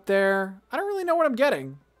bike up there. I don't really know what I'm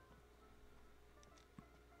getting.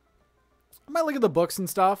 I might look at the books and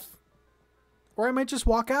stuff. Or I might just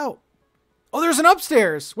walk out. Oh, there's an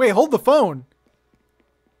upstairs. Wait, hold the phone.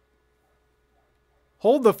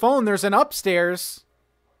 Hold the phone. There's an upstairs.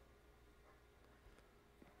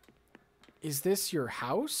 Is this your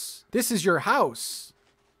house? This is your house.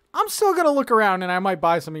 I'm still going to look around and I might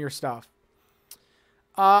buy some of your stuff.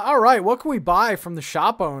 All right. What can we buy from the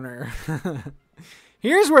shop owner?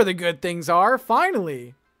 Here's where the good things are.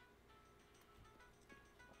 Finally.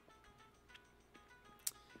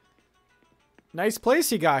 Nice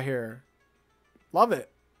place you got here. Love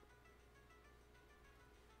it.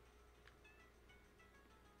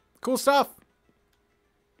 Cool stuff.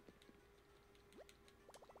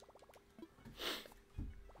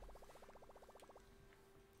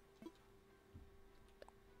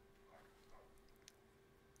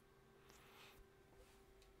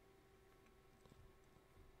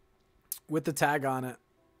 With the tag on it.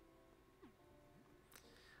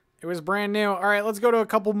 It was brand new. All right, let's go to a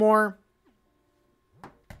couple more.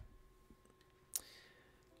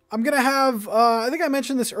 I'm going to have, I think I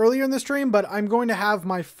mentioned this earlier in the stream, but I'm going to have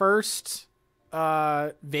my first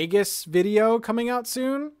Vegas video coming out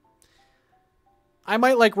soon. I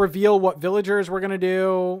might like reveal what villagers we're going to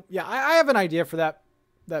do. Yeah, I have an idea for that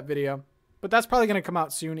video, but that's probably going to come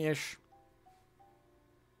out soon-ish.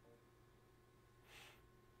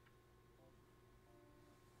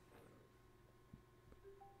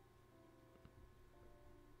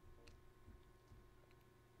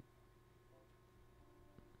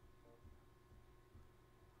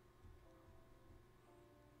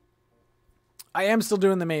 I am still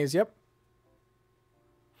doing the maze. Yep.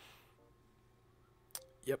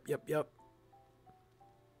 Yep.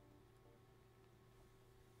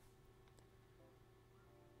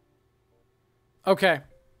 Okay.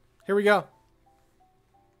 Here we go.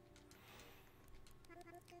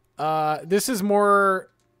 This is more...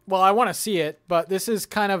 Well, I want to see it, but this is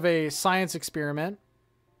kind of a science experiment.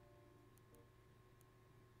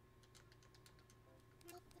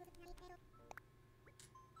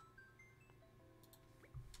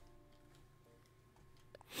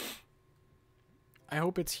 I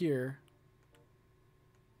hope it's here.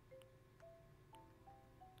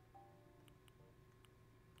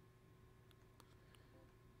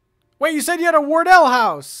 Wait, you said you had a Wardell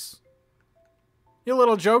house. You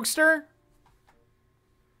little jokester.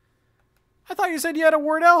 I thought you said you had a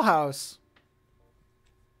Wardell house.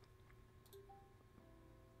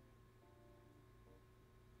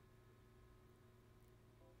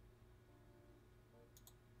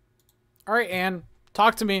 All right, Anne.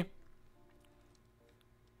 Talk to me.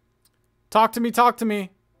 Talk to me, talk to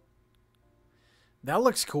me. That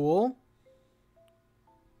looks cool.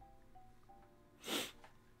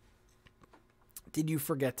 Did you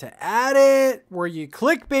forget to add it? Were you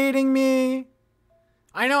clickbaiting me?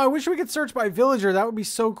 I know, I wish we could search by villager. That would be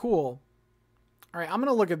so cool. All right, I'm going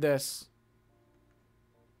to look at this.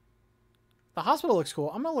 The hospital looks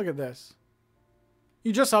cool. I'm going to look at this.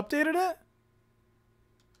 You just updated it?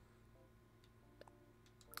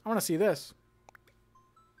 I want to see this.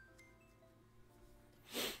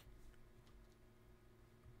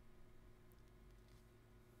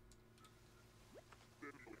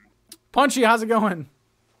 Punchy, how's it going?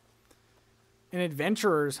 An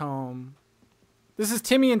adventurer's home. This is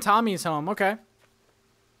Timmy and Tommy's home. Okay.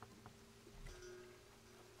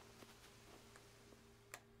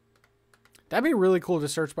 That'd be really cool to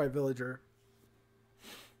search by villager.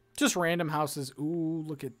 Just random houses. Ooh,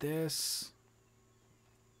 look at this.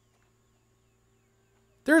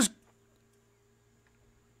 There's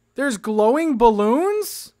glowing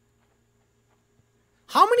balloons?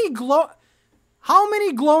 How many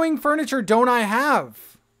glowing furniture don't I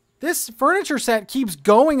have? This furniture set keeps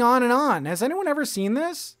going on and on. Has anyone ever seen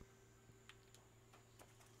this?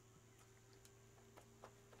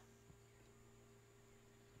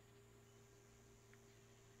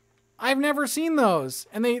 I've never seen those.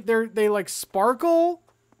 And they like sparkle.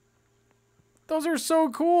 Those are so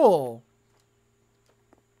cool.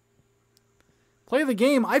 Play the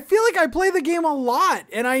game. I feel like I play the game a lot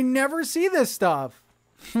and I never see this stuff.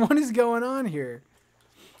 What is going on here?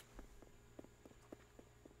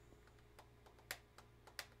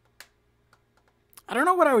 I don't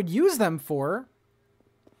know what I would use them for.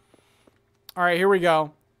 All right, here we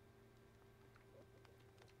go.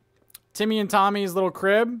 Timmy and Tommy's little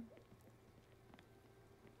crib.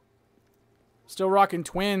 Still rocking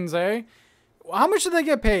twins, eh? How much did they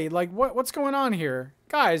get paid? Like, what's going on here?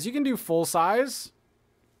 Guys, you can do full size.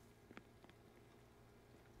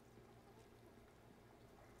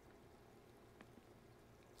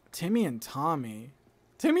 Timmy and Tommy.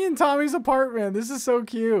 Timmy and Tommy's apartment. This is so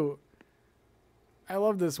cute. I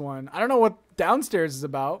love this one. I don't know what downstairs is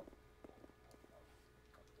about.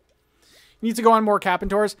 You need to go on more Cap'n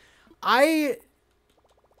tours. I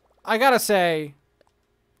gotta say,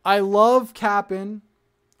 I love Cap'n.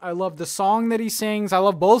 I love the song that he sings. I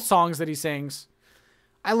love both songs that he sings.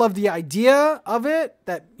 I love the idea of it,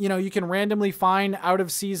 that, you know, you can randomly find out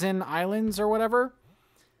of season islands or whatever.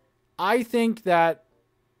 I think that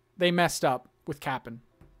they messed up with Cap'n.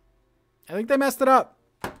 I think they messed it up.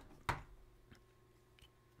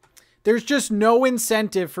 There's just no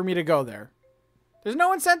incentive for me to go there. There's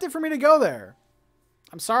no incentive for me to go there.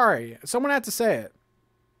 I'm sorry. Someone had to say it.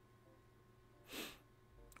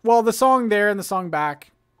 Well, the song there and the song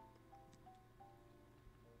back.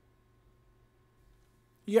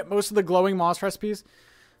 You get most of the glowing moss recipes.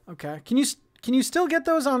 Okay. Can you still get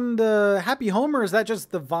those on the Happy Home, or is that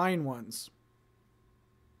just the Vine ones?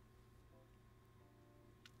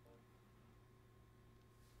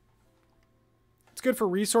 It's good for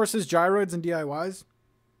resources, gyroids, and DIYs.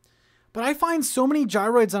 But I find so many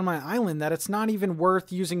gyroids on my island that it's not even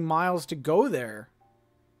worth using miles to go there.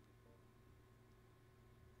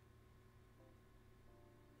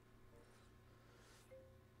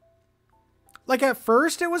 Like, at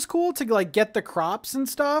first it was cool to, like, get the crops and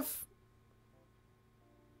stuff.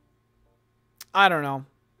 I don't know.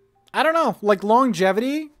 I don't know. Like,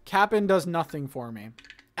 longevity, Cap'n does nothing for me.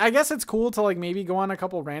 I guess it's cool to, like, maybe go on a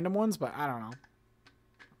couple random ones, but I don't know.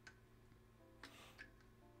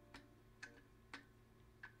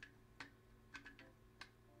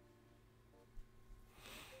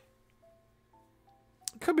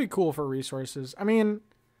 Could be cool for resources. I mean,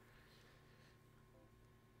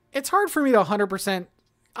 it's hard for me to 100%.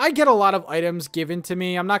 I get a lot of items given to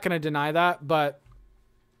me. I'm not going to deny that, but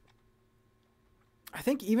I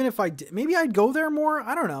think even if I did, maybe I'd go there more.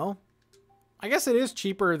 I don't know. I guess it is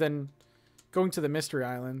cheaper than going to the Mystery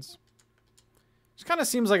Islands. Just kind of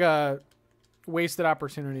seems like a wasted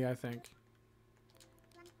opportunity, I think.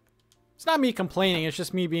 It's not me complaining. It's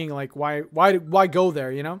just me being like, why go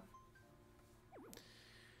there, you know?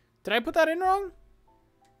 Did I put that in wrong?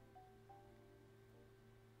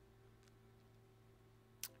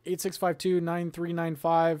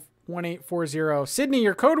 8652-9395-1840. Sydney,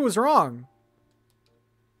 your code was wrong.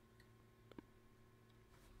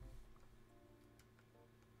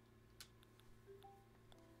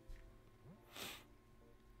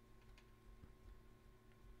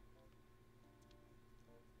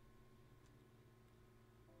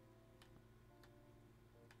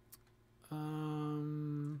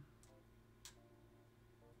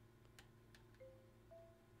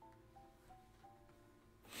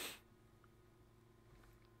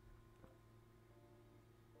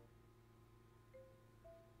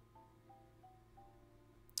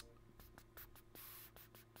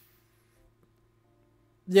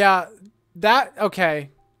 Yeah, that, okay.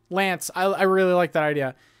 Lance, I really like that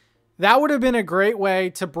idea. That would have been a great way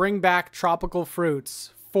to bring back tropical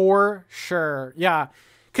fruits for sure. Yeah,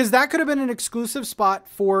 because that could have been an exclusive spot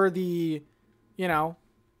for the, you know,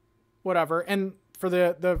 whatever, and for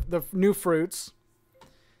the new fruits.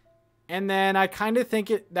 And then I kind of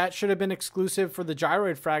think that should have been exclusive for the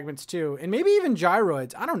gyroid fragments too, and maybe even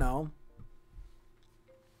gyroids. I don't know.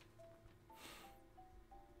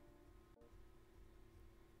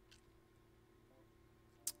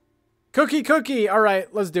 Cookie. All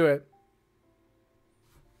right, let's do it.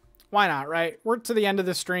 Why not, right? We're to the end of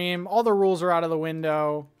the stream. All the rules are out of the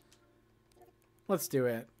window. Let's do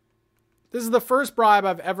it. This is the first bribe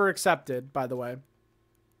I've ever accepted, by the way.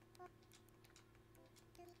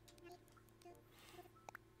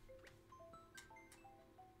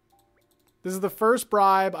 This is the first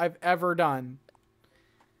bribe I've ever done.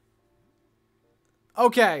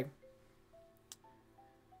 Okay.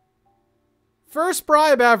 First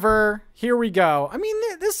bribe ever. Here we go. I mean,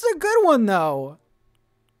 this is a good one, though.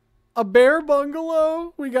 A bear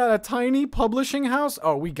bungalow. We got a tiny publishing house.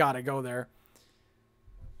 Oh, we gotta go there.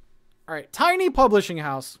 All right, tiny publishing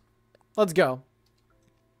house. Let's go.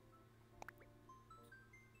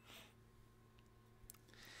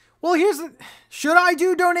 Well, should I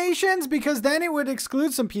do donations? Because then it would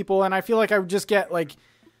exclude some people, and I feel like I would just get like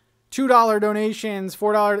 $2 donations,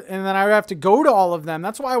 $4, and then I would have to go to all of them.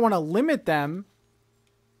 That's why I want to limit them.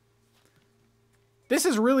 This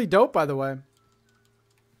is really dope, by the way.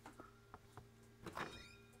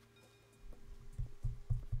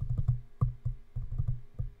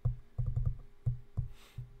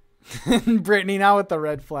 Brittany, now with the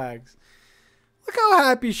red flags. Look how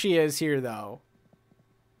happy she is here, though.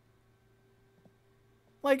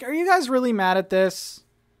 Like, are you guys really mad at this?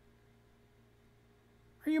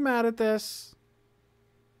 Are you mad at this?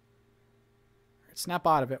 Right, snap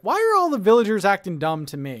out of it. Why are all the villagers acting dumb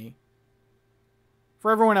to me?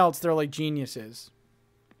 For everyone else, they're like geniuses.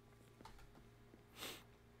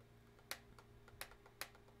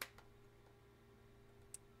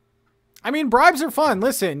 I mean, bribes are fun.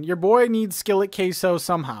 Listen, your boy needs skillet queso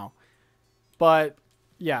somehow. But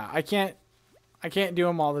yeah, I can't do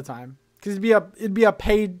them all the time. Cause it'd be a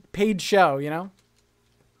paid show, you know?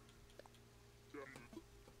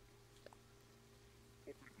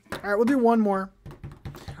 All right, we'll do one more.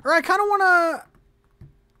 Or I kind of want to,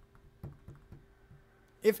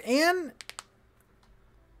 if Anne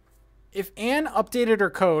updated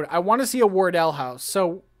her code, I want to see a Wardell house.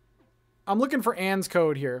 So I'm looking for Anne's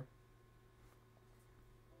code here.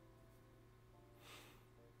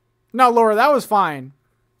 No, Laura, that was fine.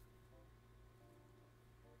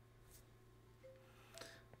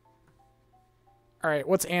 All right,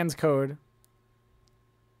 what's Anne's code?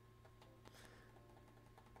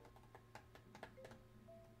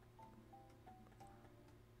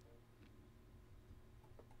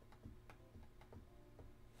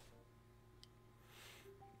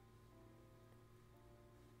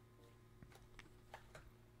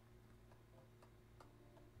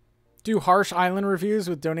 Do harsh island reviews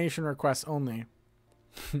with donation requests only.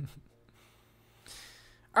 All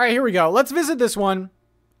right, here we go. Let's visit this one.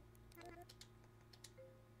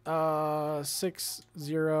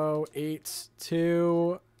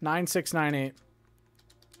 60829698.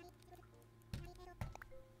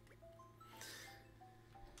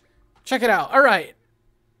 Check it out. All right.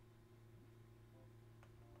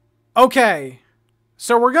 Okay.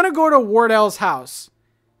 So we're going to go to Wardell's house.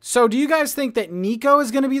 So do you guys think that Nico is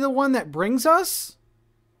going to be the one that brings us?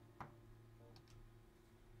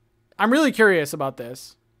 I'm really curious about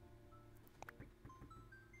this.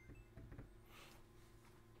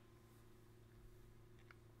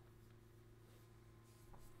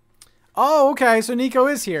 Oh, okay. So Nico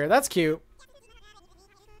is here. That's cute.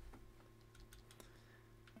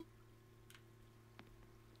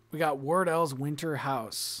 We got Wardell's winter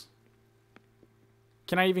house.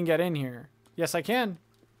 Can I even get in here? Yes, I can.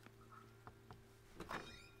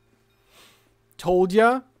 Told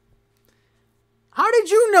ya. How did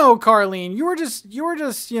you know, Carlene? You were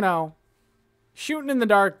just, you know, shooting in the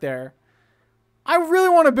dark there. I really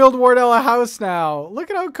want to build Wardell a house now. Look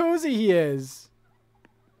at how cozy he is.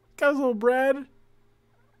 Got his little bread.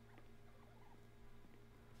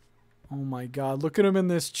 Oh my God, look at him in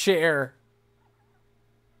this chair.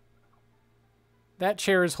 That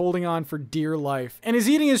chair is holding on for dear life. And is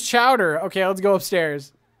eating his chowder. Okay, let's go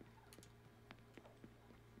upstairs.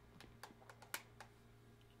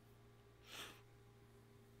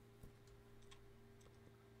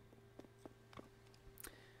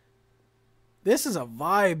 This is a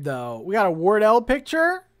vibe, though. We got a Wardell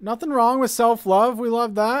picture. Nothing wrong with self-love. We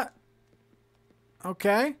love that.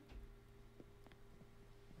 Okay.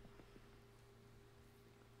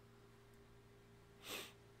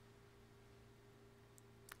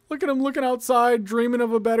 Look at him looking outside, dreaming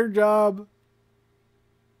of a better job.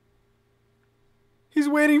 He's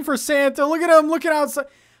waiting for Santa. Look at him looking outside.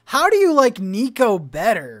 How do you like Nico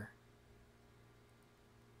better?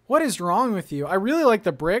 What is wrong with you? I really like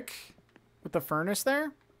the brick with the furnace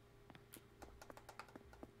there.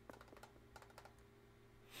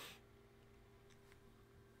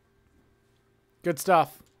 Good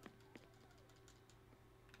stuff.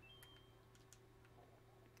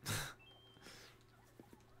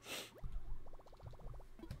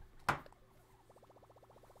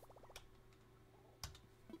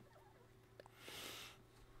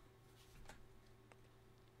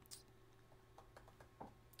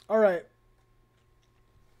 All right.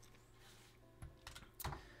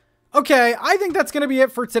 Okay, I think that's going to be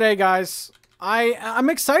it for today, guys. I'm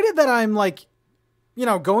excited that I'm like, you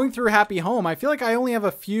know, going through Happy Home. I feel like I only have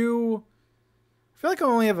a few. I feel like I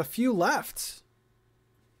only have a few left.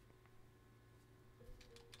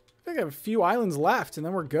 I think I have a few islands left, and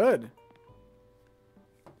then we're good.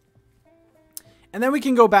 And then we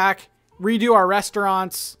can go back, redo our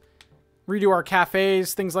restaurants, redo our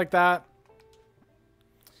cafes, things like that.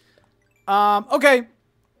 Okay.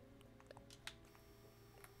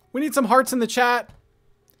 We need some hearts in the chat.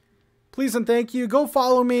 Please and thank you. Go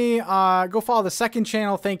follow me. Go follow the second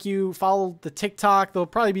channel. Thank you. Follow the TikTok. There'll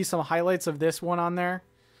probably be some highlights of this one on there.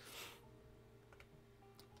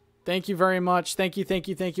 Thank you very much. Thank you, thank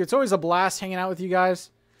you, thank you. It's always a blast hanging out with you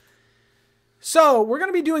guys. So, we're going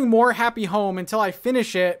to be doing more Happy Home until I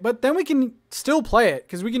finish it, but then we can still play it,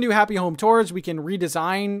 because we can do Happy Home tours. We can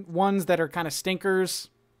redesign ones that are kind of stinkers.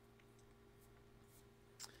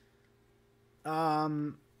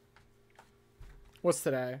 What's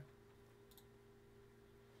today?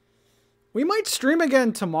 We might stream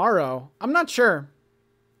again tomorrow. I'm not sure.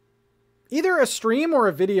 Either a stream or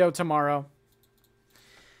a video tomorrow.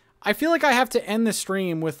 I feel like I have to end the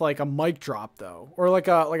stream with like a mic drop though, or like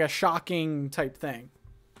a shocking type thing.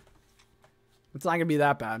 It's not gonna be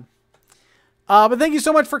that bad. But thank you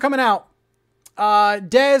so much for coming out.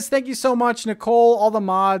 Dez, thank you so much. Nicole, all the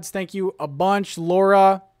mods, thank you a bunch.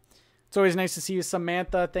 Laura, it's always nice to see you.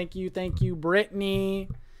 Samantha, thank you, thank you. Brittany,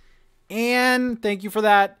 Anne, thank you for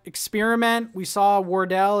that experiment. We saw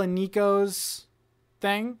Wardell and Nico's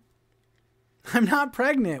thing. I'm not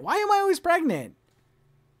pregnant. Why am I always pregnant?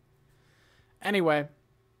 Anyway,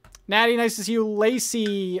 Natty, nice to see you.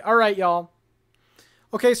 Lacey. All right, y'all.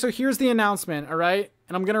 Okay, so here's the announcement, all right?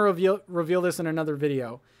 And I'm going to reveal this in another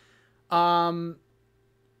video. Horrorland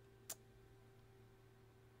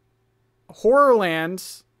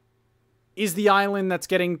is the island that's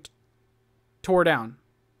getting tore down.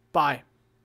 Bye.